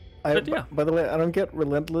 But yeah. By the way, I don't get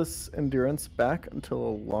relentless endurance back until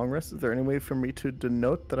a long rest. Is there any way for me to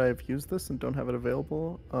denote that I've used this and don't have it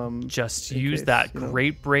available? Just in use case, that you know,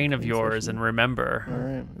 great brain of in yours session. and remember. All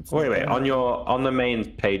right. It's Wait, not bad. on the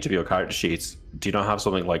main page of your character sheets, do you not have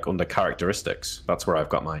something like under characteristics? That's where I've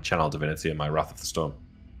got my channel divinity and my Wrath of the Storm.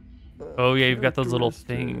 Oh yeah, you've got those little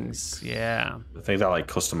Characteristics. things. Yeah. I think they're like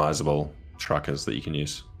customizable trackers that you can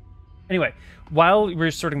use. Anyway, while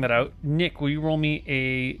we're sorting that out, Nick, will you roll me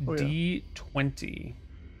a Oh, yeah. D20?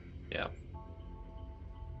 Yeah.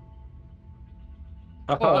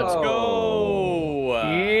 Let's go.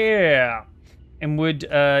 Yeah. And would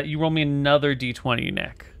you roll me another D20,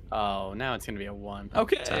 Nick? Oh, now it's gonna be a 1.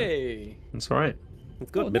 Okay. That's all right.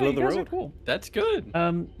 It's good. Oh, Middle no, of the you guys are road. Cool. That's good.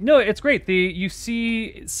 No, it's great. You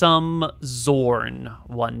see some Zorn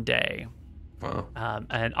one day. Wow.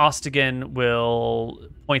 And Ostigan will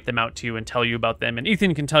point them out to you and tell you about them. And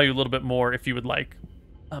Ethan can tell you a little bit more if you would like.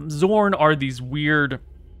 Zorn are these weird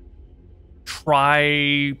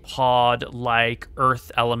tripod-like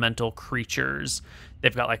earth elemental creatures.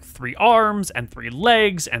 They've got like 3 arms and 3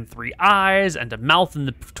 legs and 3 eyes and a mouth in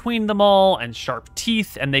between them all and sharp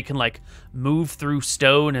teeth. And they can like move through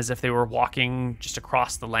stone as if they were walking just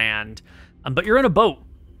across the land. But you're in a boat.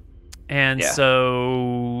 And Yeah.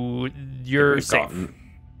 so you're We've safe.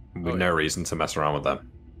 We've no reason to mess around with them.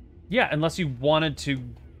 Yeah, unless you wanted to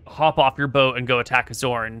hop off your boat and go attack a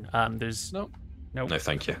Zorn. There's Nope. No,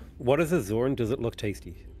 thank you. What is a Zorn? Does it look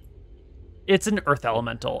tasty? It's an earth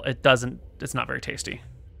elemental. It's not very tasty.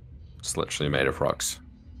 It's literally made of rocks.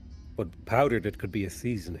 But powdered, it could be a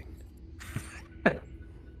seasoning.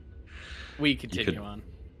 We continue could- on.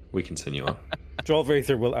 We continue on.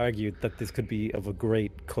 Drollracer will argue that this could be of a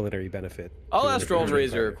great culinary benefit. I'll to ask the different Drollrazer a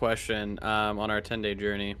powder. question on our 10-day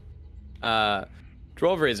journey.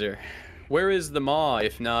 Drollrazer, where is the maw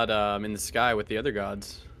if not in the sky with the other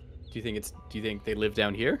gods? Do you think they live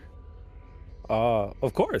down here?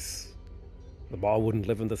 Of course. The ball wouldn't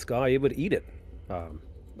live in the sky, it would eat it.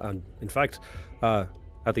 And in fact, at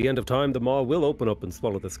the end of time, the maw will open up and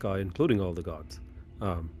swallow the sky, including all the gods.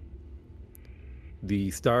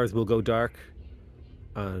 The stars will go dark,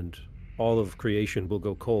 and all of creation will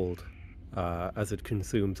go cold as it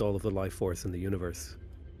consumes all of the life force in the universe.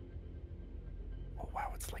 Oh,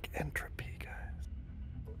 wow. It's like entropy, guys.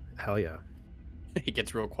 Hell yeah. He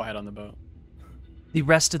gets real quiet on the boat. The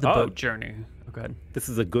rest of the Oh. boat journey. Oh, go ahead. This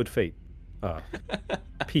is a good fate.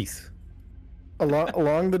 Peace.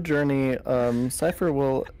 Along the journey, Cypher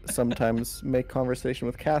will sometimes make conversation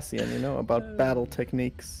with Cassian, about battle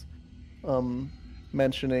techniques,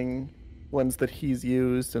 mentioning ones that he's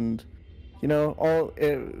used, and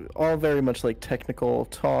all very much like technical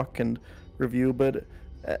talk and review. But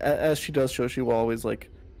as she does show, she will always like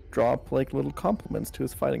drop like little compliments to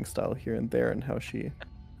his fighting style here and there, and how she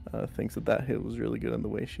thinks that hit was really good, and the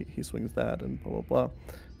way he swings that, and blah blah blah.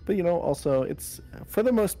 But also it's for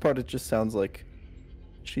the most part it just sounds like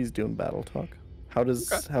she's doing battle talk. How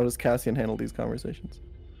does Cassian handle these conversations?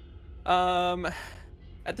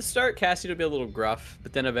 At the start, Cassian will be a little gruff,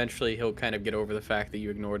 but then eventually he'll kind of get over the fact that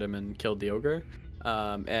you ignored him and killed the ogre,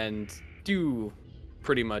 and do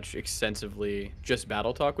pretty much extensively just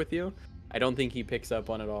battle talk with you. I don't think he picks up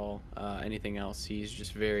on it all anything else. He's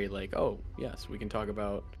just very like, oh yes, we can talk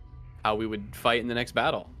about how we would fight in the next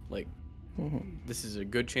battle. Like, this is a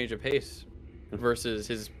good change of pace versus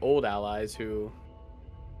his old allies who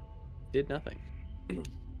did nothing.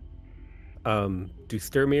 Do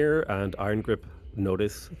Sturmir and Iron Grip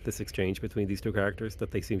notice this exchange between these two characters,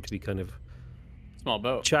 that they seem to be kind of Small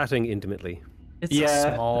boat. chatting intimately? It's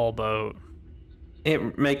a small boat.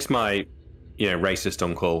 It makes my, racist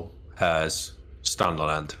uncle hairs stand on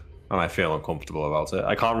end, and I feel uncomfortable about it.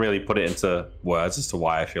 I can't really put it into words as to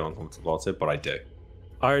why I feel uncomfortable about it, but I do.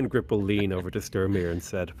 Iron Grip will lean over to Sturmir and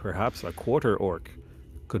said, perhaps a quarter orc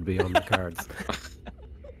could be on the cards.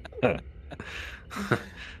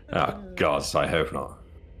 Oh, God, I hope not.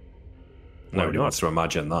 Nobody wants to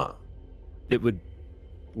imagine that. It would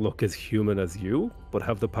look as human as you, but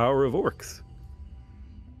have the power of orcs.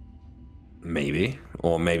 Maybe.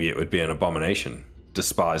 Or maybe it would be an abomination,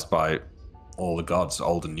 despised by all the gods,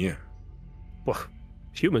 old and new. Well,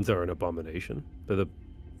 humans are an abomination. They're the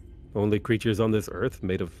only creatures on this earth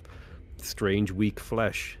made of strange, weak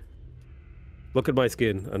flesh. Look at my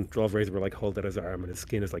skin. And Drovrazor will hold out his arm, and his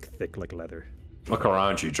skin is thick like leather. Look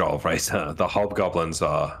around you, Joel Fraser. The hobgoblins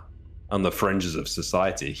are on the fringes of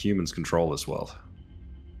society. Humans control this world.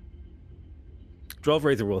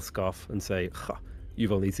 Drovrazor will scoff and say,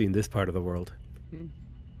 you've only seen this part of the world.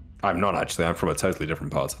 I'm not actually. I'm from a totally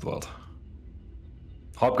different part of the world.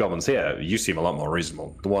 Hobgoblins here, you seem a lot more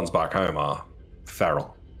reasonable. The ones back home are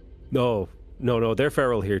feral. No, they're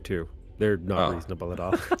feral here too. They're not reasonable at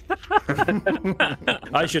all.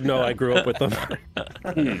 I should know, I grew up with them.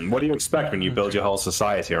 What do you expect when you build your whole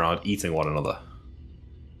society around eating one another?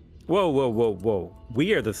 Whoa.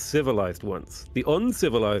 We are the civilized ones. The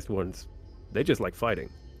uncivilized ones, they just like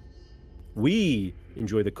fighting. We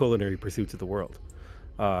enjoy the culinary pursuits of the world.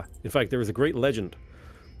 In fact, there is a great legend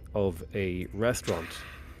of a restaurant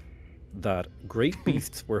that great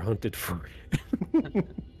beasts were hunted for.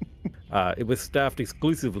 It was staffed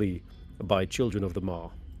exclusively by children of the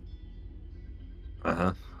Maw.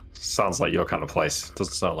 Sounds like your kind of place.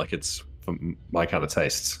 Doesn't sound like it's for my kind of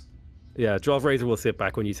tastes. Yeah, Drovrazor will sit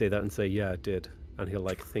back when you say that and say, yeah, it did. And he'll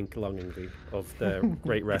think longingly of the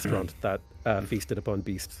great restaurant that feasted upon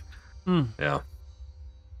beasts. Yeah.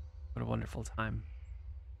 What a wonderful time.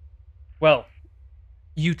 Well,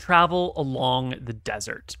 you travel along the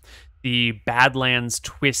desert. The Badlands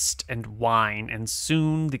twist and wind, and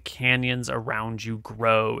soon the canyons around you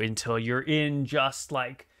grow until you're in just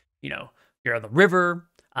you're on the river.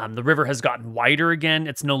 The river has gotten wider again.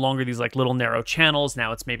 It's no longer these little narrow channels.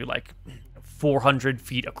 Now it's maybe 400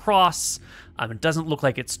 feet across. It doesn't look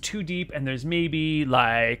like it's too deep, and there's maybe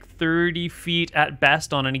 30 feet at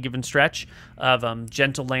best on any given stretch of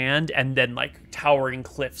gentle land, and then towering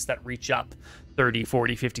cliffs that reach up 30,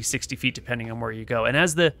 40, 50, 60 feet, depending on where you go. And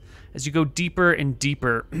as you go deeper and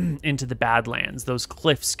deeper into the Badlands, those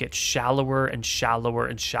cliffs get shallower and shallower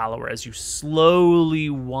and shallower as you slowly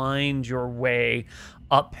wind your way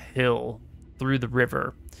uphill through the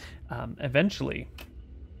river. Eventually,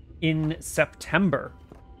 in September...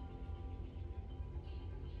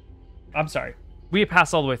 I'm sorry. We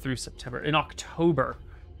pass all the way through September. In October,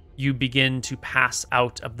 you begin to pass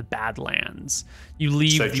out of the Badlands. You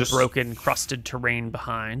leave the broken, crusted terrain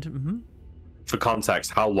behind. For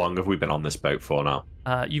context, how long have we been on this boat for now?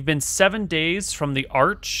 You've been 7 days from the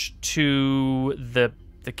arch to the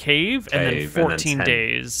cave, and then 14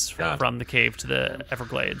 days from the cave to the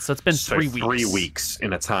Everglades. So it's been 3 weeks. 3 weeks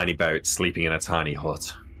in a tiny boat, sleeping in a tiny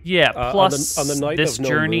hut. Yeah, plus on the night this of no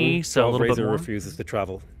journey, moon, so a little bit more. refuses to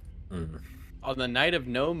travel. On the night of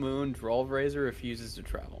no moon, Drovrazor refuses to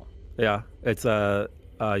travel. Yeah, it's the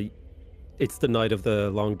night of the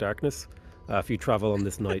long darkness. If you travel on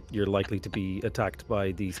this night, you're likely to be attacked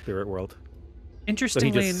by the spirit world.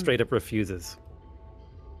 Interestingly, so he just straight up refuses.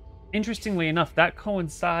 Interestingly enough, that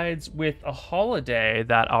coincides with a holiday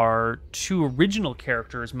that our two original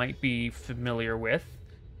characters might be familiar with.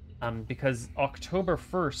 because October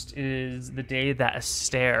 1st is the day that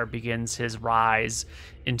Astaire begins his rise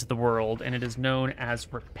into the world, and it is known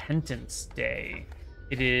as Repentance Day.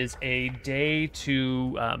 It is a day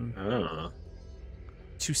to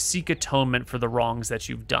seek atonement for the wrongs that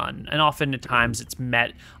you've done. And often at times it's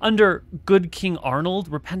met under good King Arnold.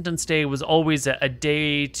 Repentance Day was always a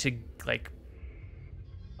day to, like,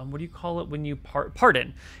 what do you call it when you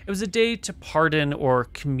pardon? It was a day to pardon or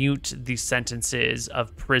commute the sentences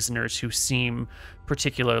of prisoners who seem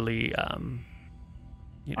particularly,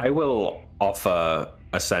 I will offer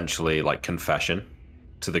essentially like confession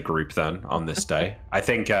to the group then on this day. I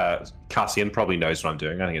think Cassian probably knows what I'm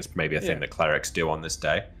doing. I think it's maybe a thing that clerics do on this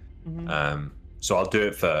day. So I'll do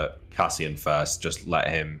it for Cassian first. Just let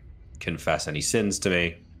him confess any sins to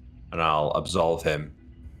me, and I'll absolve him.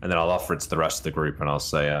 And then I'll offer it to the rest of the group, and I'll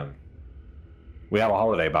say, we have a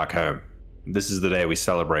holiday back home. This is the day we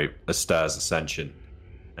celebrate Astaire's ascension.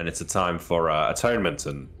 And it's a time for atonement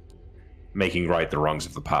and making right the wrongs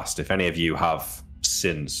of the past. If any of you have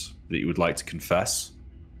sins that you would like to confess,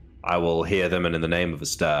 I will hear them, and in the name of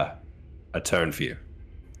Astaire, atone for you.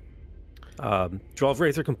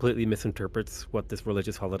 Drawlraiser completely misinterprets what this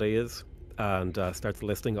religious holiday is, and starts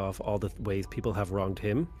listing off all the ways people have wronged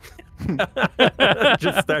him.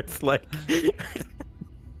 Just starts like...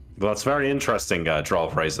 Well, that's very interesting,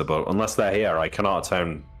 Drawlraiser, but unless they're here, I cannot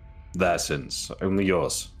atone their sins, only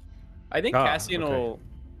yours. I think Cassian will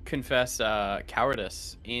confess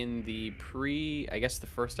cowardice in the the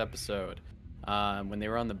first episode. When they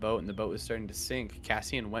were on the boat and the boat was starting to sink,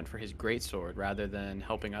 Cassian went for his greatsword rather than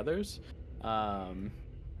helping others.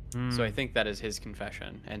 So I think that is his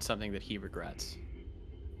confession and something that he regrets.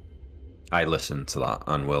 I listened to that,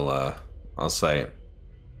 and I'll say it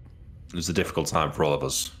was a difficult time for all of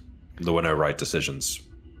us. There were no right decisions.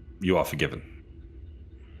 You are forgiven.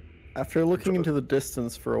 After looking into the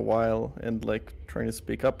distance for a while and like trying to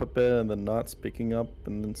speak up a bit and then not speaking up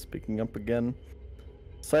and then speaking up again,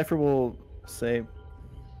 Cypher will say,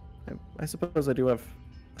 I suppose I do have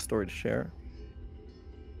a story to share.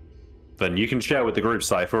 Then you can share with the group,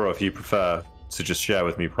 Cypher, or if you prefer to just share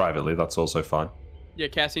with me privately, that's also fine. Yeah,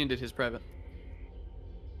 Cassian did his private.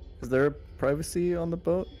 Is there privacy on the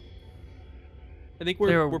boat? I think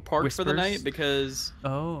we're parked for the night because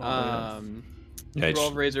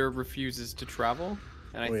Drawlraiser refuses to travel,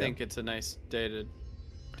 and I think it's a nice day to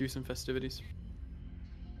do some festivities.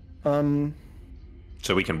 So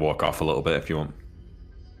we can walk off a little bit if you want.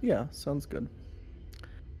 Yeah, sounds good.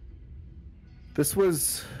 This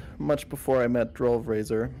was much before I met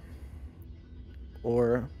Drawlraiser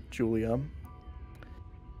or Julia.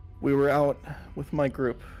 We were out with my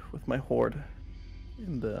group, with my horde,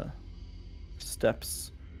 in the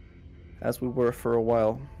steppes, as we were for a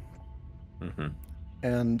while.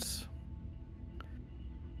 And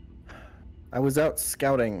I was out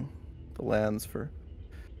scouting the lands for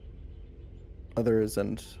others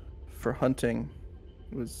and for hunting.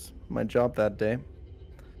 It was my job that day.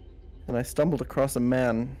 And I stumbled across a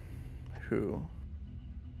man who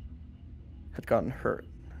had gotten hurt,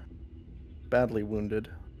 badly wounded.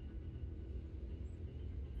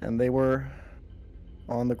 And they were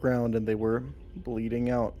on the ground and they were bleeding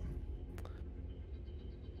out.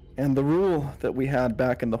 And the rule that we had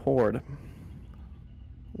back in the Horde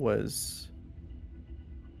was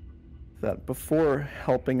that before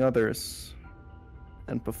helping others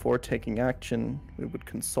and before taking action, we would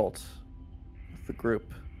consult with the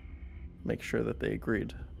group, make sure that they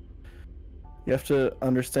agreed. You have to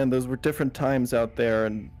understand those were different times out there,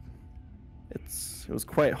 and it was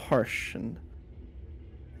quite harsh, and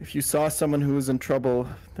if you saw someone who was in trouble,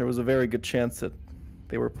 there was a very good chance that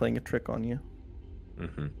they were playing a trick on you.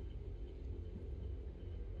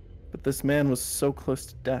 But this man was so close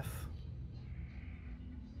to death.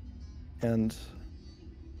 And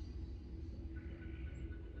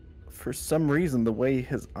for some reason, the way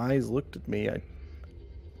his eyes looked at me,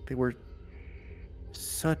 they were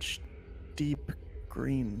such deep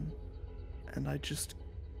green, and I just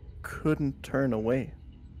couldn't turn away.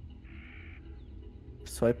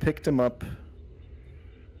 So I picked him up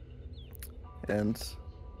and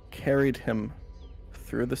carried him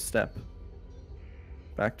through the steppe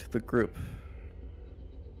back to the group.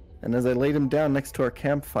 And as I laid him down next to our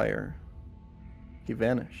campfire, he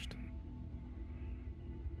vanished.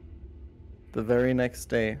 The very next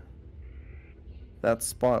day, that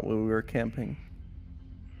spot where we were camping,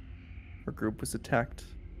 our group was attacked.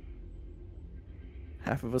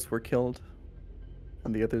 Half of us were killed,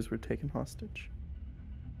 and the others were taken hostage.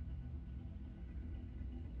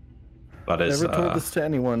 That is, never told this to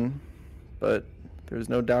anyone, but there's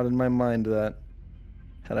no doubt in my mind that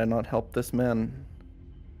had I not helped this man,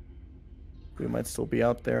 we might still be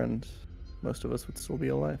out there and most of us would still be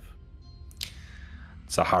alive.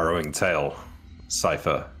 It's a harrowing tale,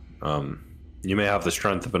 Cypher. You may have the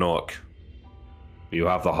strength of an orc, but you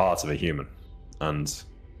have the heart of a human. And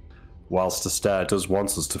whilst Astaire does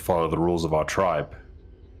want us to follow the rules of our tribe,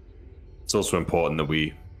 it's also important that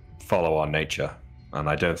we follow our nature. And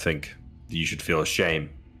I don't think that you should feel ashamed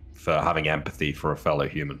for having empathy for a fellow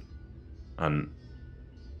human. And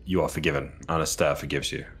you are forgiven, and Astaire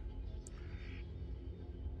forgives you.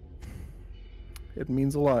 It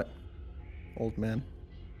means a lot, old man.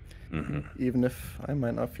 Mm-hmm. Even if I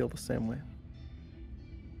might not feel the same way.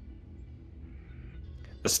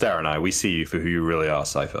 Astaire and I, we see you for who you really are,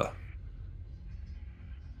 Cypher.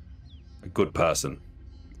 A good person,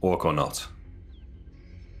 orc or not.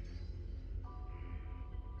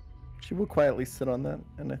 She will quietly sit on that,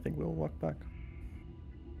 and I think we'll walk back.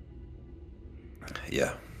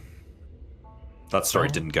 Yeah. That story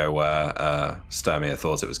didn't go where Sturmir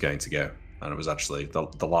thought it was going to go. And it was actually,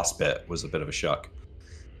 the last bit was a bit of a shock.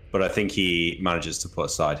 But I think he manages to put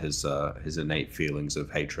aside his innate feelings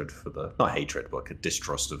of hatred for the, not hatred, but a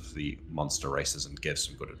distrust of the monster races, and gives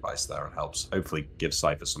some good advice there and helps hopefully give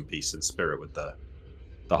Cypher some peace and spirit with the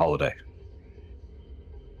holiday.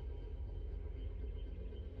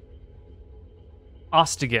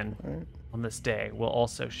 Ostigan, Right. on this day, will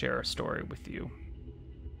also share a story with you.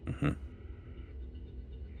 Mm-hmm.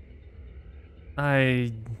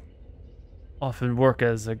 I often work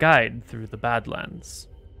as a guide through the Badlands.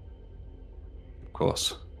 Of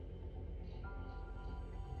course.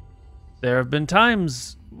 There have been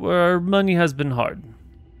times where money has been hard.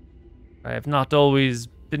 I have not always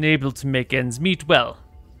been able to make ends meet well.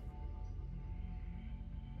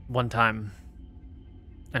 One time,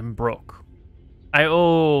 I'm broke. I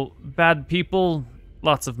owe bad people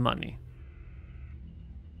lots of money.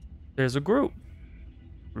 There's a group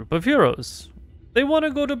of heroes. They want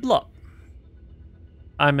to go to Blup.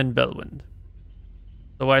 I'm in Belwind.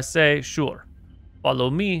 So I say, sure, follow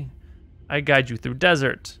me. I guide you through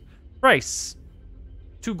desert. Price,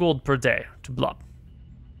 2 gold per day to Blup.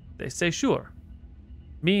 They say, sure.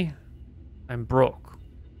 Me, I'm broke.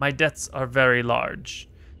 My debts are very large.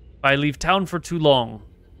 If I leave town for too long,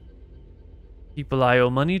 people I owe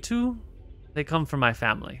money to, they come from my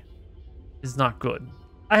family. It's not good.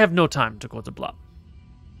 I have no time to go to Blup.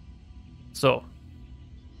 So,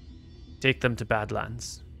 take them to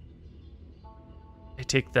Badlands. I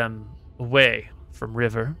take them away from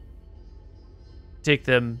river. Take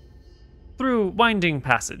them through winding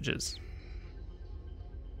passages.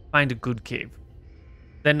 Find a good cave.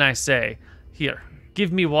 Then I say, here,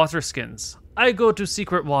 give me water skins. I go to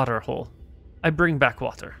secret water hole. I bring back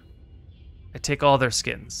water. I take all their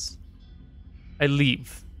skins. I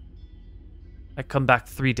leave. I come back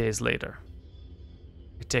 3 days later.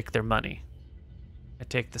 I take their money. I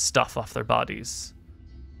take the stuff off their bodies.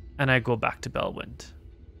 And I go back to Belwind.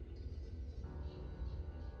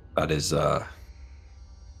 That is,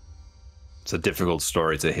 it's a difficult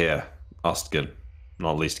story to hear, Ostgen.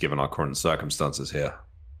 Not least given our current circumstances here.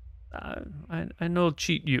 I know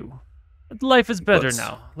cheat you. But life is better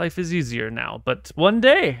now. Life is easier now. But one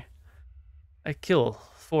day, I kill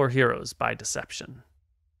 4 heroes by deception.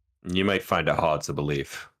 You may find it hard to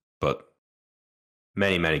believe, but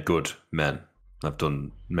many, many good men have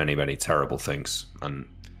done many, many terrible things. And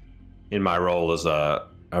in my role as a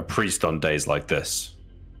priest on days like this,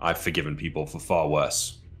 I've forgiven people for far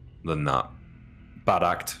worse than that. Bad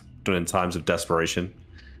act done in times of desperation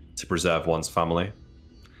to preserve one's family.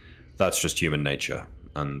 That's just human nature.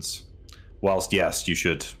 And whilst, yes, you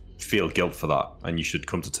should feel guilt for that, and you should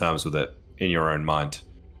come to terms with it in your own mind,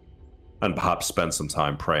 and perhaps spend some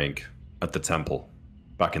time praying at the temple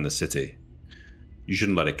back in the city, you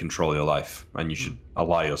shouldn't let it control your life, and you should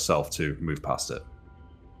allow yourself to move past it.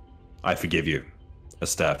 I forgive you.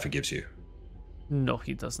 Astaire forgives you. No,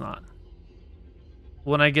 he does not.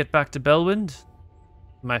 When I get back to Belwind,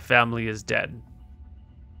 my family is dead.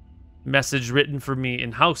 Message written for me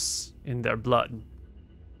in-house in their blood.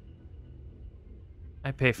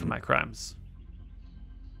 I pay for my crimes.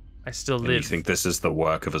 I still live. You think this is the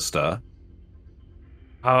work of Astaire?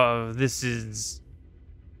 This is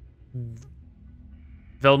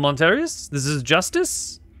Velmontarius? This is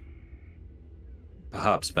justice?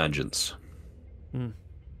 Perhaps vengeance. Hmm.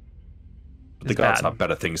 But the gods have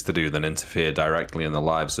better things to do than interfere directly in the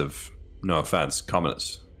lives of, no offense,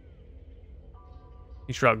 commoners.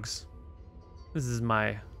 He shrugs. This is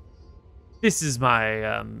my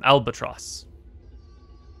albatross.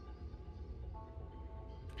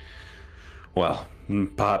 Well,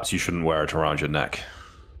 perhaps you shouldn't wear it around your neck.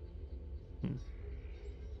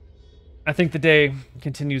 I think the day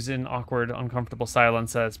continues in awkward, uncomfortable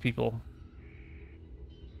silence as people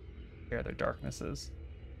share their darknesses.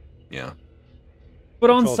 Yeah. But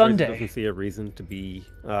on Charles Sunday, doesn't see a reason to be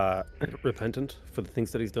repentant for the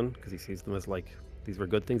things that he's done because he sees them as like these were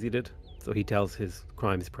good things he did. So he tells his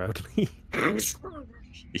crimes proudly.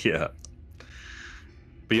 Yeah.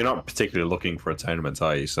 But you're not particularly looking for atonement,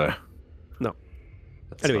 are you? So. No.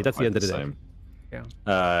 Anyway, that's the end of the day.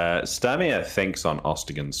 yeah. Stamia thinks on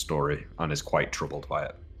Ostigan's story and is quite troubled by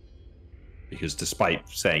it. Because despite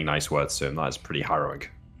saying nice words to him, that is pretty harrowing.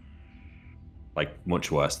 Like,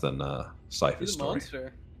 much worse than Cypher's He's a story.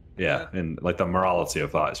 monster. Yeah, and like the morality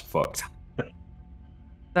of that is fucked.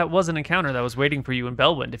 That was an encounter that was waiting for you in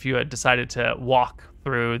Belwind if you had decided to walk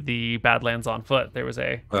through the Badlands on foot. There was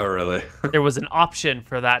Oh, really? there was an option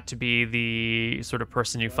for that to be the sort of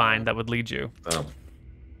person you find that would lead you. Oh.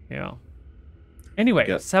 Yeah. Anyway,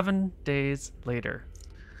 Yeah. 7 days later,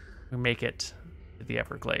 we make it to the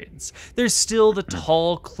Everglades. There's still the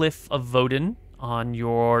tall cliff of Voden on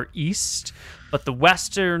your east, but the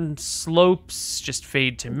western slopes just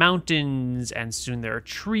fade to mountains, and soon there are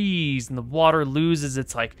trees, and the water loses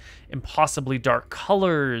its like impossibly dark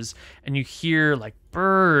colors, and you hear like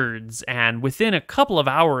birds, and within a couple of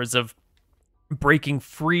hours of breaking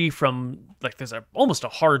free from like there's almost a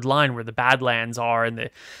hard line where the Badlands are and the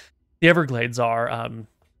Everglades are,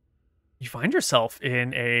 you find yourself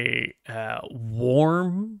in a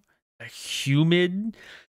warm, a humid,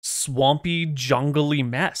 swampy, jungly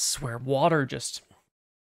mess where water just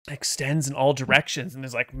extends in all directions, and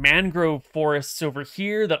there's like mangrove forests over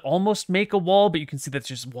here that almost make a wall, but you can see that's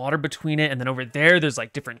just water between it, and then over there's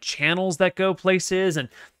like different channels that go places, and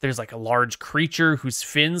there's like a large creature whose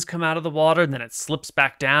fins come out of the water, and then it slips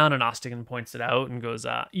back down, and Ostigan points it out and goes,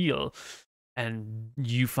 eel. And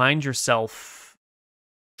you find yourself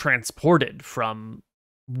transported from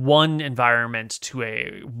one environment to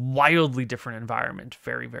a wildly different environment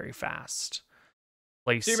very, very fast.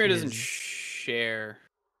 Steamir doesn't share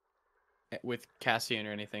with Cassian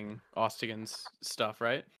or anything Ostigan's stuff,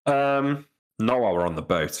 right? Not while we're on the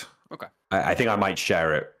boat. Okay. I think I might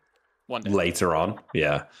share it One day. later on.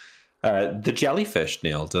 Yeah. The jellyfish,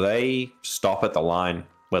 Neil, do they stop at the line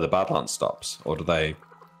where the Badlands stops, or do they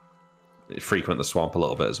frequent the swamp a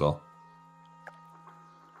little bit as well?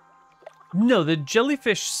 No, the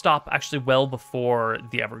jellyfish stop actually well before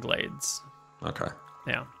the Everglades. Okay.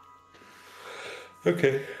 Yeah.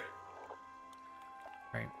 Okay.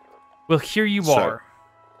 Right. Well, here you So- are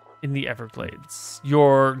in the Everglades.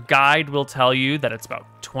 Your guide will tell you that it's about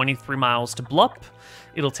 23 miles to Blup.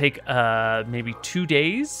 It'll take maybe 2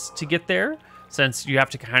 days to get there, since you have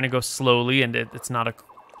to kind of go slowly, and it's not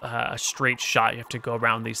a straight shot. You have to go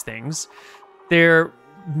around these things. There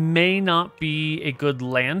may not be a good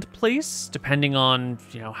land place, depending on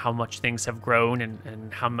how much things have grown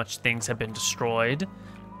and how much things have been destroyed.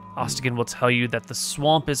 Ostigan will tell you that the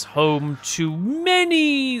swamp is home to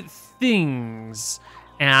many things,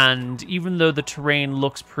 and even though the terrain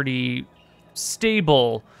looks pretty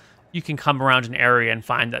stable, you can come around an area and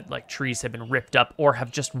find that like trees have been ripped up or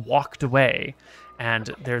have just walked away,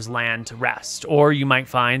 and there's land to rest. Or you might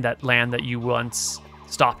find that land that you once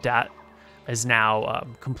stopped at is now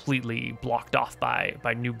completely blocked off by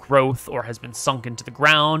new growth, or has been sunk into the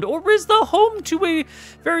ground, or is the home to a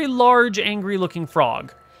very large, angry-looking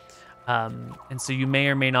frog. And so you may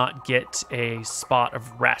or may not get a spot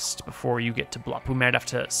of rest before you get to Blup. We might have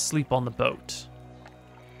to sleep on the boat.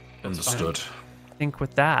 Understood. I think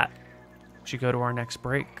with that, we should go to our next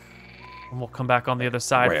break. And we'll come back on the other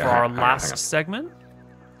side Wait, for hang our on, last hang on. segment.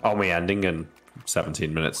 Are we ending in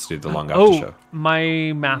 17 minutes to do the long after Oh, show?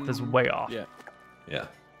 my math is way off. Yeah. Yeah.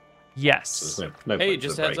 Yes. So there's no Hey, point to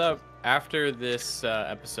just the heads break. up. After this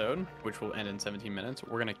episode, which will end in 17 minutes,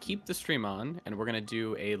 we're going to keep the stream on, and we're going to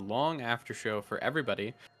do a long after show for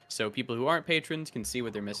everybody. So people who aren't patrons can see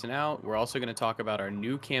what they're missing out. We're also going to talk about our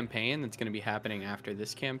new campaign that's going to be happening after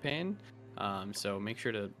this campaign. So make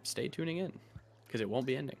sure to stay tuning in, because it won't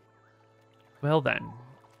be ending. Well then,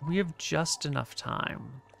 we have just enough time.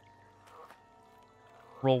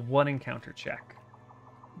 Roll one encounter check.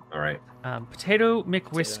 All right. Potato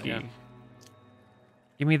McWhiskey. yeah.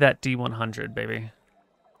 Give me that D100, baby.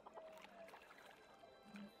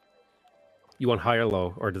 You want high or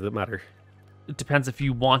low, or does it matter? It depends if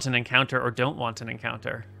you want an encounter or don't want an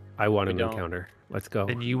encounter. I want We an don't. encounter. Let's go.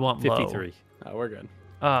 Then you want low. 53. Oh, we're good.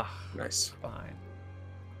 Ah, Nice. fine.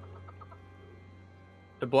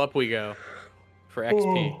 To Blup we go for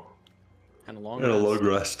XP. And a long rest.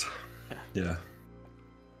 rest. Yeah.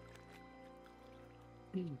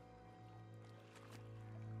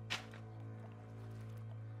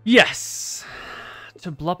 Yes.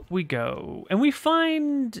 to Blup we go, and we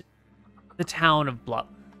find the town of Blup.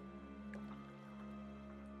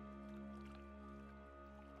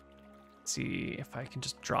 Let's see if I can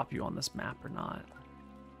just drop you on this map or not.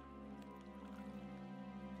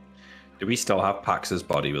 Do we still have Pax's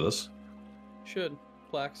body with us? Should.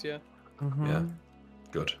 Plaques, yeah. Yeah.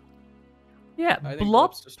 Good. Yeah, I think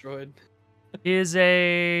Blup Blup's destroyed. is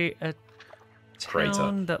a Crater.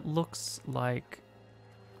 town that looks like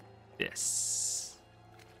this.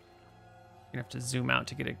 You have to zoom out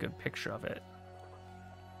to get a good picture of it.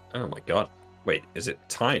 Oh my god. Wait, is it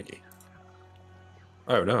tiny?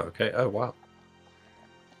 Oh no, okay. Oh wow.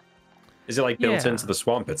 Is it like built into the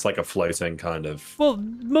swamp? It's like a floating kind of... Well,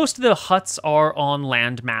 most of the huts are on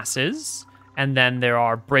land masses, and then there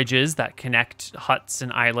are bridges that connect huts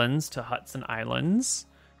and islands to huts and islands.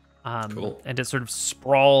 Cool. And it sort of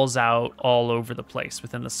sprawls out all over the place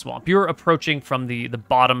within the swamp. You're approaching from the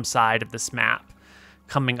bottom side of this map,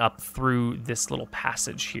 coming up through this little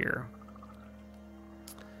passage here.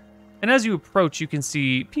 And as you approach, you can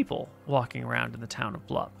see people walking around in the town of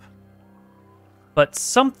Blup. But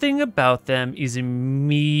something about them is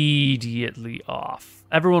immediately off.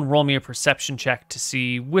 Everyone roll me a perception check to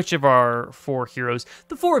see which of our 4 heroes.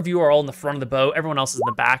 The 4 of you are all in the front of the boat. Everyone else is in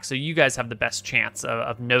the back, so you guys have the best chance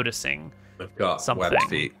of noticing I've got something. webbed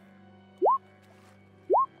feet.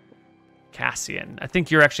 Cassian, I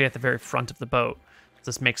think you're actually at the very front of the boat.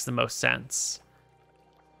 This makes the most sense.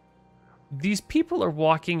 These people are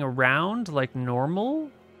walking around like normal,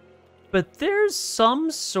 but there's some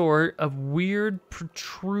sort of weird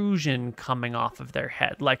protrusion coming off of their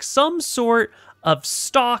head, like some sort of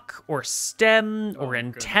stalk or stem or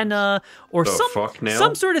antenna or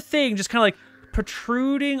some sort of thing just kind of like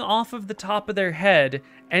protruding off of the top of their head,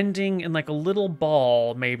 ending in like a little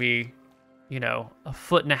ball, maybe, you know, 1.5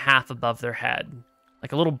 feet above their head,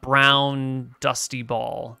 like a little brown dusty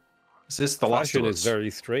ball. Is this the last Fashion of is us?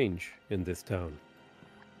 very strange in this town.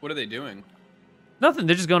 What are they doing? Nothing.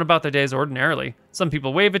 They're just going about their days ordinarily. Some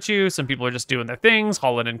people wave at you. Some people are just doing their things,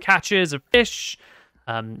 hauling in catches of fish.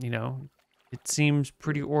 You know, it seems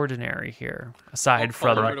pretty ordinary here, aside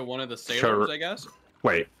from... Over to one of the sailors, I guess?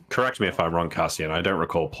 Wait, correct me if I'm wrong, Cassian. I don't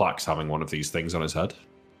recall Plax having one of these things on his head.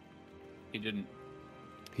 He didn't.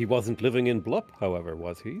 He wasn't living in Blup, however,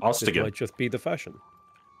 was he? It Ostigan. might just be the fashion.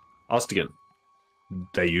 Ostigan.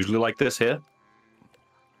 They usually like this here?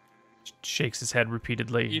 Shakes his head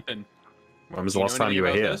repeatedly. Ethan. When was the last time you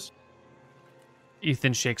were here?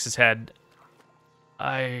 Ethan shakes his head.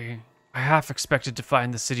 I half expected to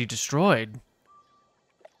find the city destroyed.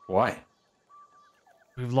 Why?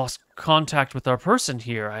 We've lost contact with our person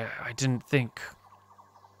here. I didn't think...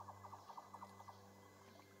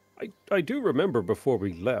 I do remember before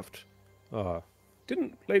we left.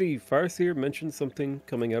 Didn't Lady Farseer mention something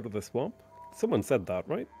coming out of the swamp? Someone said that,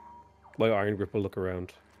 right? My iron grip will look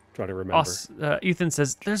around, trying to remember. Ethan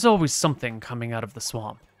says, there's always something coming out of the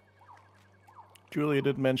swamp. Julia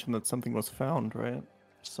did mention that something was found, right?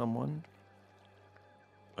 Someone.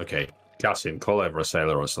 Okay, Cassian, call over a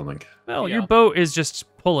sailor or something. Well, Yeah. your boat is just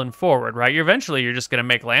pulling forward, right? Eventually, you're just going to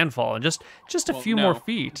make landfall in just a few more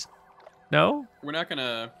feet. No? We're not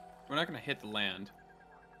gonna hit the land.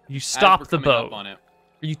 You As stop we're the coming up boat. on it.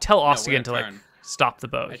 You tell we're Ostigan to, gonna like, turn. stop the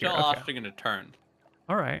boat I here. tell Okay. Ostigan to turn.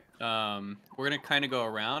 All right. We're gonna kind of go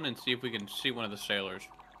around and see if we can see one of the sailors.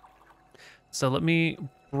 So let me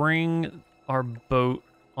bring our boat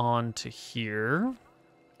onto here.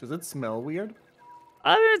 Does it smell weird?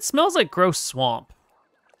 I mean, it smells like gross swamp.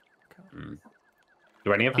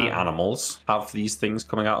 Do any of the animals have these things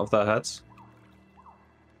coming out of their heads?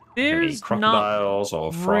 Any There's crocodiles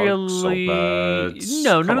or frogs really... or birds?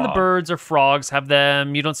 No, none Come of the on. birds or frogs have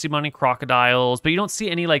them. You don't see many crocodiles, but you don't see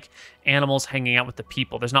any like animals hanging out with the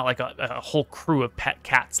people. There's not like a whole crew of pet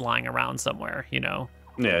cats lying around somewhere, you know?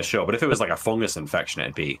 Yeah, sure. But if it was like a fungus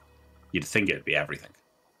infection, you'd think it'd be everything.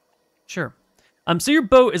 Sure. So your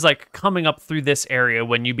boat is like coming up through this area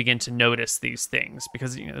when you begin to notice these things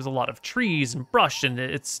because you know, there's a lot of trees and brush and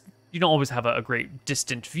you don't always have a great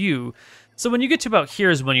distant view. So when you get to about here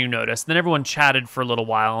is when you notice. Then everyone chatted for a little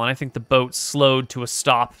while, and I think the boat slowed to a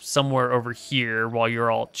stop somewhere over here while you're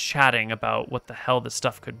all chatting about what the hell this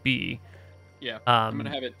stuff could be. Yeah. I'm gonna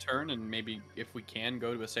have it turn and maybe if we can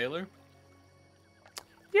go to a sailor.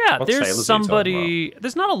 Yeah, What sailors are there's you somebody.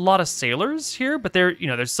 There's not a lot of sailors here, but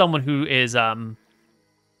there's someone who is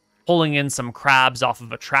pulling in some crabs off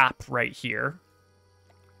of a trap right here.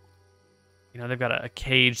 You know, they've got a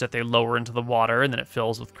cage that they lower into the water, and then it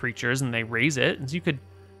fills with creatures, and they raise it. And so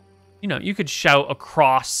you could shout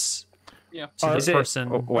across Yeah. to Are this person.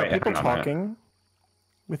 Oh, wait, Are people hang on a minute. talking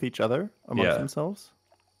with each other amongst Yeah. themselves?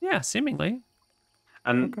 Yeah, seemingly.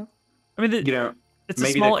 And I mean, you know, it's a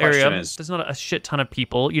maybe small the question area. is, There's not a shit ton of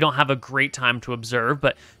people. You don't have a great time to observe,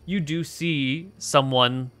 but you do see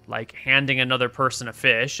someone like handing another person a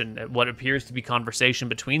fish and what appears to be conversation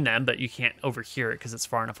between them, but you can't overhear it because it's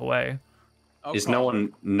far enough away. is no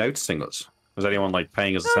one noticing us? Is anyone like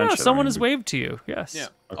paying us No, attention? someone has waved to you. Yes. Yeah.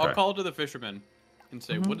 Okay. I'll call to the fisherman and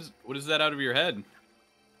say, what is that out of your head?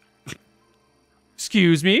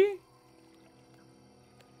 Excuse me?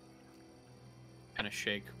 Kind of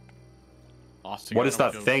shake. Lost What is I don't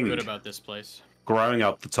that feel thing? Good about this place. Growing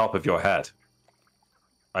up the top of your head.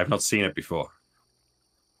 I've not seen it before.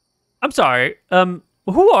 I'm sorry.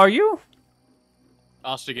 Who are you?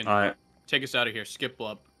 Ostigan, take us out of here. Skip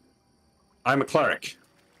Blup. I'm a cleric.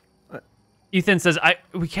 Ethan says,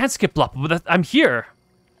 we can't skip Blup. I'm here.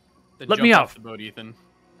 Then Let jump me off out. the boat, Ethan.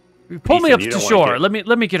 Pull me Ethan, up you to don't wanna shore. get-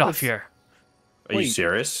 Let me get off here. Are you Wait.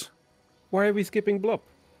 serious? Why are we skipping Blup?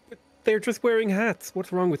 They're just wearing hats.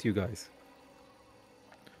 What's wrong with you guys?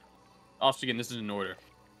 Ostigan, this is an order.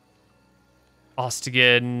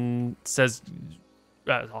 Ostigan says,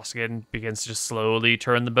 Ostigan begins to just slowly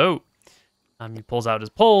turn the boat. He pulls out his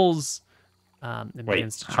poles. And Wait,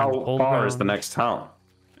 begins to turn how the pole far is the around. next town?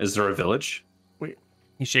 Is there a village?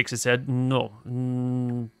 He shakes his head. No,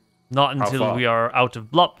 not How until far? we are out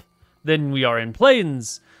of Blup. Then we are in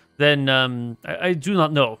plains. Then I do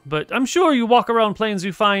not know, but I'm sure you walk around plains,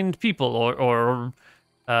 you find people or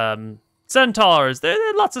centaurs. There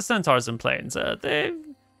are lots of centaurs in plains.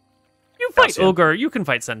 You fight Cassian. ogre. You can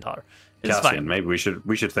fight centaur. It's Cassian, fine. maybe we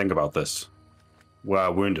should think about this.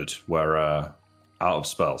 We're wounded. We're out of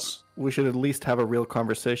spells. We should at least have a real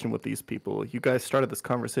conversation with these people. You guys started this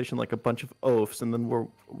conversation like a bunch of oafs, and then we're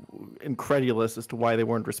incredulous as to why they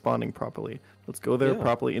weren't responding properly. Let's go there, Yeah.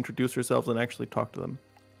 properly introduce ourselves, and actually talk to them.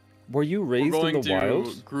 Were you We're raised going in the to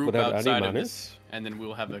wild group without any outside of manners? this, and then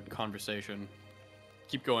we'll have a conversation.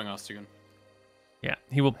 Keep going, Ostigan. Yeah,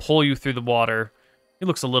 he will pull you through the water. He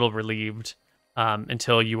looks a little relieved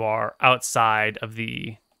until you are outside of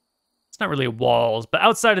the. It's not really walls, but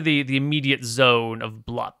outside of the immediate zone of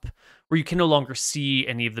Blup, where you can no longer see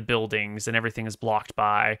any of the buildings and everything is blocked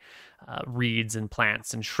by reeds and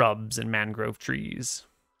plants and shrubs and mangrove trees.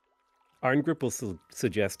 Iron Grip will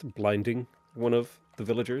suggest blinding one of the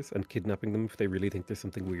villagers and kidnapping them if they really think there's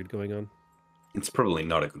something weird going on. It's probably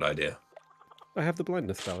not a good idea. I have the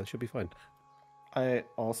blindness spell. It should be fine. I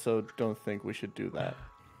also don't think we should do that.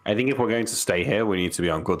 I think if we're going to stay here, we need to be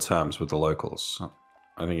on good terms with the locals.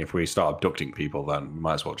 I think if we start abducting people, then we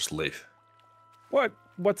might as well just leave.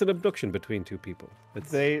 What's an abduction between two people?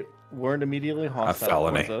 They weren't immediately hostile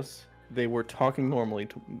felony. towards us. They were talking normally.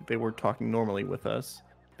 They were talking normally with us.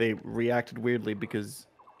 They reacted weirdly because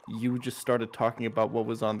you just started talking about what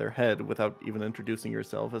was on their head without even introducing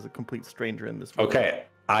yourself as a complete stranger in this village. Okay,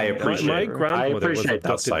 I appreciate My I grandmother was appreciate that,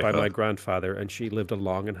 abducted by Cypher. my grandfather, and she lived a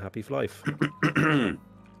long and happy life.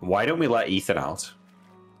 Why don't we let Ethan out?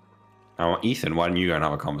 Now, Ethan, why don't you go and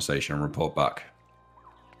have a conversation and report back?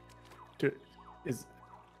 Dude, is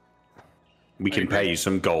We can pay you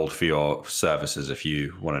some gold for your services if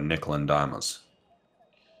you want a nickel and dime us.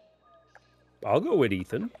 I'll go with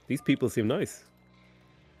Ethan. These people seem nice.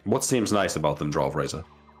 What seems nice about them, Razor?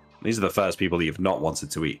 These are the first people that you've not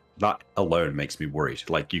wanted to eat. That alone makes me worried.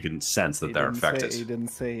 Like, you can sense that they're infected. He didn't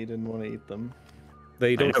say he didn't want to eat them.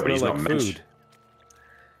 They don't know, but smell he's like not food. mentioned.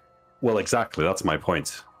 Well, exactly. That's my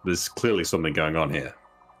point. There's clearly something going on here.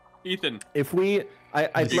 Ethan, If we,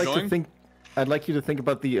 I'd You like going? to think, I'd like you to think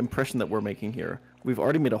about the impression that we're making here. We've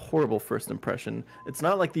already made a horrible first impression. It's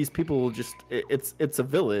not like these people will just. It's a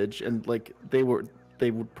village, and like they would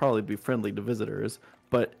probably be friendly to visitors.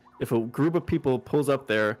 But if a group of people pulls up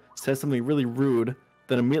there, says something really rude,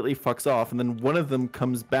 then immediately fucks off, and then one of them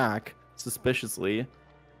comes back suspiciously,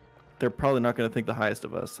 they're probably not going to think the highest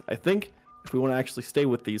of us. I think if we want to actually stay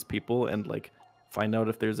with these people and like find out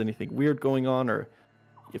if there's anything weird going on or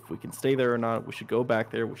if we can stay there or not, we should go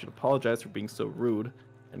back there. We should apologize for being so rude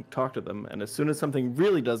and talk to them. And as soon as something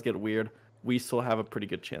really does get weird, we still have a pretty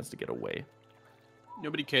good chance to get away.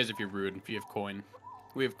 nobody cares if you're rude if you have coin.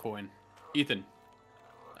 We have coin. Ethan,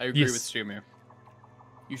 I agree Yes. with Steamir.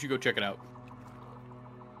 You should go check it out.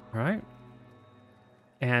 All right.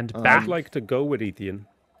 And Um, back. I'd like to go with Ethan.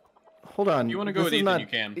 Hold on. If you wanna go this with is Ethan, you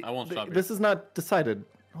can. I won't stop you. This is not decided.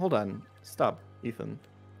 Hold on. Stop, Ethan.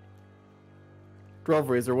 Dwarf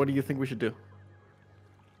Razor, what do you think we should do?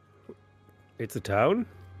 It's a town.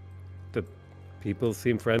 The people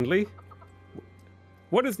seem friendly.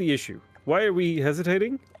 What is the issue? Why are we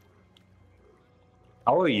hesitating?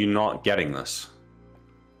 How are you not getting this?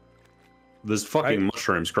 There's fucking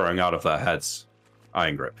mushrooms growing out of their heads.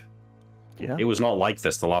 Iron Grip. Yeah. It was not like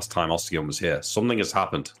this the last time Ostigan was here. Something has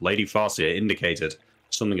happened. Lady Farsia indicated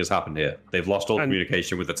something has happened here. They've lost all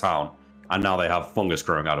communication with the town, and now they have fungus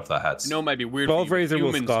growing out of their heads. No, it might be weird. Twelve For you, Razor will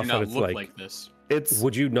humans scoff do not and it's look like- this. It's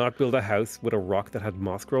Would you not build a house with a rock that had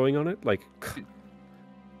moss growing on it? Like,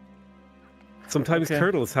 sometimes Okay.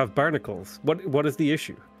 turtles have barnacles. What is the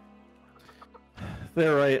issue?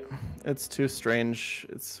 they're right. It's too strange.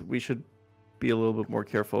 We should be a little bit more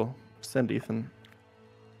careful. Send Ethan.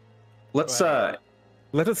 Let's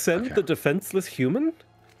Let us send Okay. the defenseless human?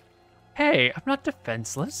 Hey, I'm not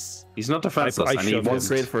defenseless. he's not defenseless, I and he shoved him. wants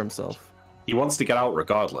Great for himself. to get out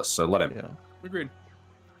regardless. So let him. Yeah. Agreed.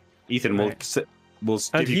 Ethan will will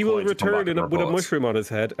And give he you will coin to come back return and with a report. mushroom on his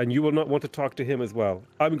head, and you will not want to talk to him as well.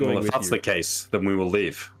 I'm going Well, if with that's you. the case, then we will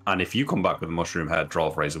leave. And if you come back with a mushroom head,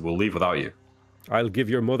 Drolf Razor, we'll leave without you. I'll give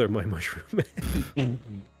your mother my mushroom.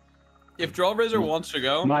 If Draw Razor wants to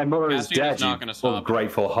go, My mother is Cassidy's dead, not you gonna stop.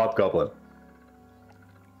 ungrateful hobgoblin.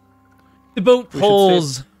 The boat We should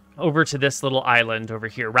pulls over to this little island over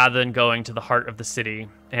here rather than going to the heart of the city,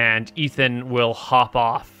 and Ethan will hop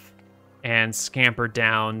off and scamper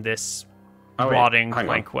down this rotting hang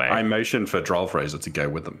on. plankway. I motioned for Drolf Razor to go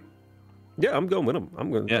with them. Yeah, I'm going with him.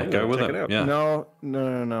 I'm going. Yeah, I'm go gonna with check him. It out. Yeah.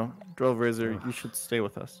 No. Drove Razor, you should stay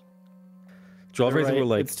with us. Twelve You're Razor right, will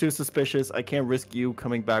like. It's too suspicious. I can't risk you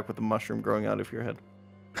coming back with a mushroom growing out of your head.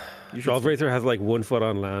 You should Twelve stay. Razor has like 1 foot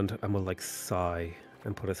on land and will like sigh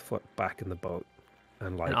and put his foot back in the boat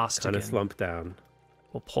and like kind Ostigan. of slump down.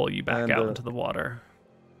 We'll pull you back And, out into the water.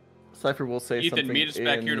 Cypher will say Ethan, something meet us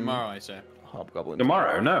back here in tomorrow. I say. Hobgoblin.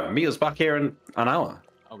 Tomorrow? No, meet us back here in an hour.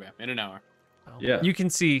 Okay, in an hour. Yeah. You can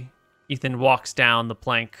see Ethan walks down the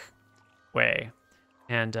plank way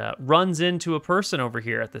and runs into a person over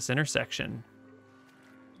here at this intersection,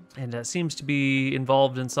 and seems to be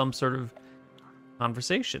involved in some sort of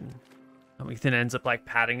conversation. Ethan ends up like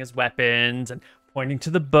patting his weapons and pointing to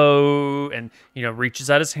the boat, and reaches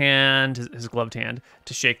out his hand, his gloved hand,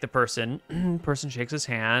 to shake the person. Person shakes his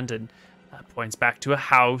hand and points back to a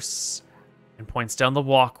house and points down the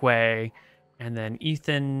walkway. And then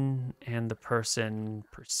Ethan and the person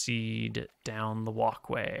proceed down the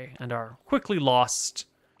walkway and are quickly lost,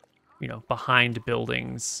 behind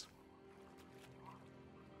buildings.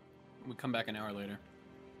 We come back an hour later.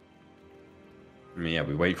 Yeah,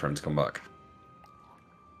 we wait for him to come back.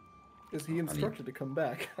 Is he instructed to come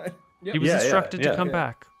back? He was Yeah, yeah, instructed to yeah. come Yeah.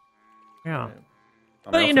 back. Yeah. And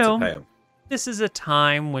But, I you offered to know, pay him. This is a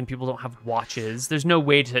time when people don't have watches. There's no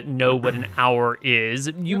way to know what an hour is.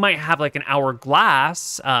 You might have like an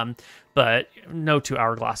hourglass, but no 2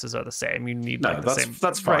 hourglasses are the same. You need No, like the same.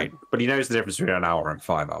 that's fine. Right. But he knows the difference between an hour and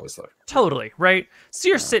 5 hours, though. Totally, right? So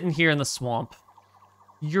you're sitting here in the swamp.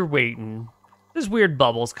 You're waiting. There's weird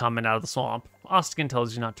bubbles coming out of the swamp. Ostigan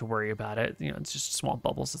tells you not to worry about it. It's just swamp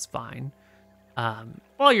bubbles. It's fine.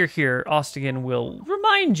 While you're here, Ostigan will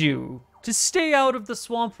remind you to stay out of the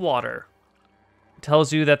swamp water. It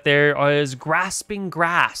tells you that there is grasping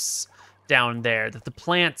grass down there, that the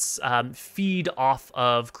plants feed off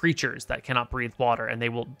of creatures that cannot breathe water, and they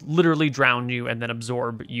will literally drown you and then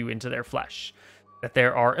absorb you into their flesh. That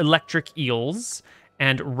there are electric eels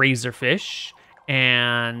and razorfish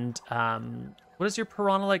and what is your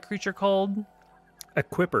piranha-like creature called? A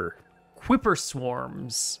quipper. Quipper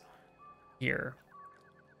swarms here.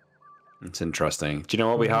 It's interesting. Do you know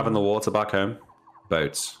what we have in the water back home?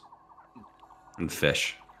 Boats. And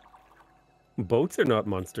fish. Boats are not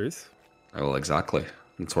monsters. Oh, well, exactly.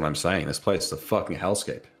 That's what I'm saying. This place is a fucking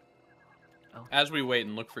hellscape. As we wait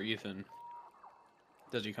and look for Ethan,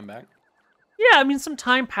 does he come back? Yeah, I mean, some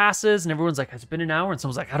time passes, and everyone's like, has it been an hour? And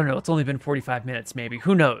someone's like, I don't know, it's only been 45 minutes, maybe.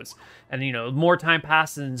 Who knows? And, more time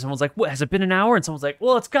passes, and someone's like, what, has it been an hour? And someone's like,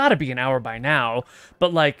 well, it's got to be an hour by now.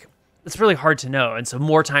 But, like, it's really hard to know. And so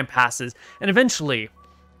more time passes. And eventually,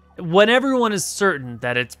 when everyone is certain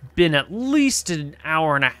that it's been at least an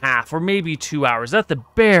hour and a half, or maybe 2 hours, at the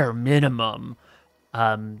bare minimum,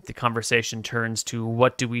 the conversation turns to,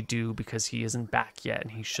 what do we do? Because he isn't back yet,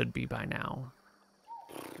 and he should be by now.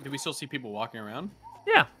 Do we still see people walking around?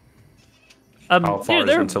 Yeah. How far is it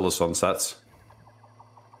they're until the sun sets?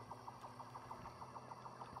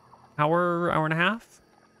 hour and a half.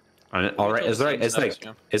 And, all right, Until is sun sets,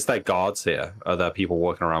 yeah. there guards here? Are there people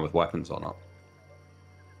walking around with weapons or not?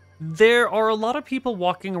 There are a lot of people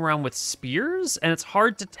walking around with spears, and it's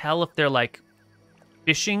hard to tell if they're like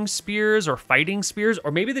fishing spears or fighting spears,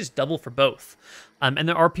 or maybe they just double for both. And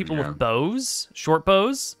there are people Yeah. with bows, short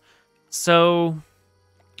bows. So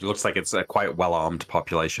It looks like it's a quite well-armed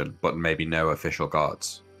population, but maybe no official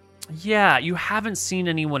guards. yeah, you haven't seen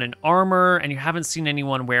anyone in armor, and you haven't seen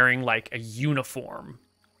anyone wearing like a uniform.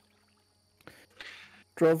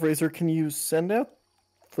 Razor, can you send out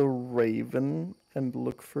the Raven and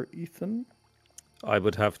look for Ethan? I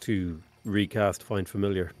would have to recast Find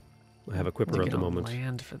Familiar. I have Equipper You at get the on moment.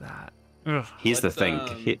 land for that. Ugh. Here's the Let's,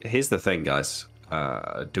 thing. Here's the thing, guys.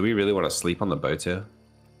 Do we really want to sleep on the boat here?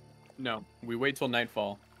 No, we wait till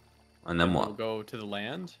nightfall. And then We'll what? go to the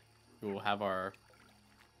land. We will have our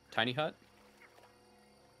tiny hut,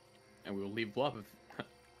 and we will leave Bluff.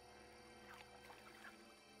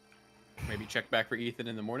 Maybe check back for Ethan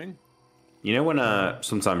in the morning. You know when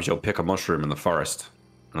sometimes you'll pick a mushroom in the forest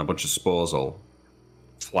and a bunch of spores will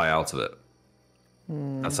fly out of it?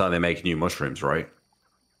 That's how they make new mushrooms, right?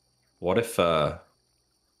 What if the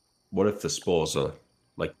spores are,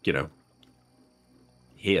 like, you know,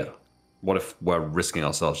 here? What if we're risking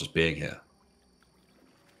ourselves just being here?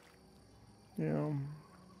 Yeah,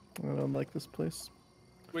 I don't like this place.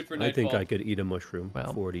 Wait for I nightfall. think I could eat a mushroom Well.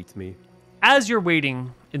 before it eats me. As you're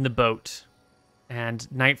waiting in the boat,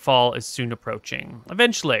 and nightfall is soon approaching,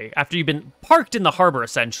 eventually, after you've been parked in the harbor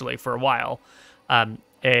essentially for a while,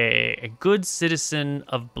 a good citizen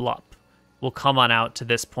of Blup will come on out to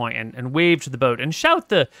this point and wave to the boat and shout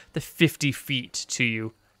the 50 feet to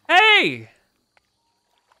you. Hey!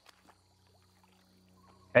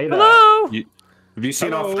 Hey there. Hello? Have you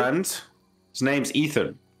seen our Hello. friend? His name's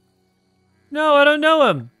Ethan. No, I don't know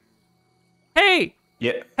him. Hey,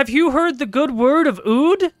 Yeah, have you heard the good word of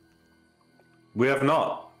Ood? we have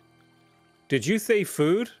not. Did you say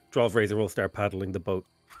food? Razor will start paddling the boat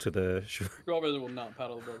to the shore. Razor will not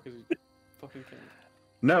paddle the boat because he fucking can't.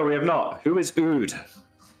 No, we have not. Who is Ood?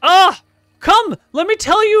 Ah! Come, let me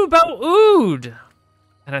tell you about Ood.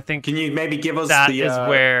 And I think Can you maybe give us that the is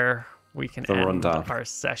where we can the end rundown. our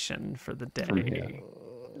session for the From day.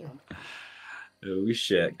 here. Oh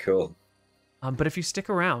shit! Cool. But if you stick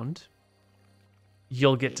around,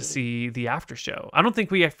 you'll get to see the after show. I don't think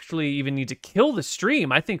we actually even need to kill the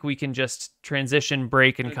stream. I think we can just transition,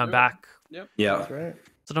 break, and Let's come do it. back. Yep. Yeah. That's right.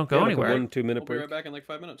 So don't go Yeah, like anywhere. a 1-2 minute We'll be break. right back in like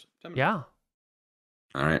 5 minutes. 10 minutes. Yeah.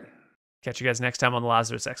 All right. Catch you guys next time on the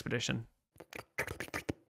Lazarus expedition.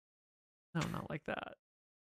 No, not like that.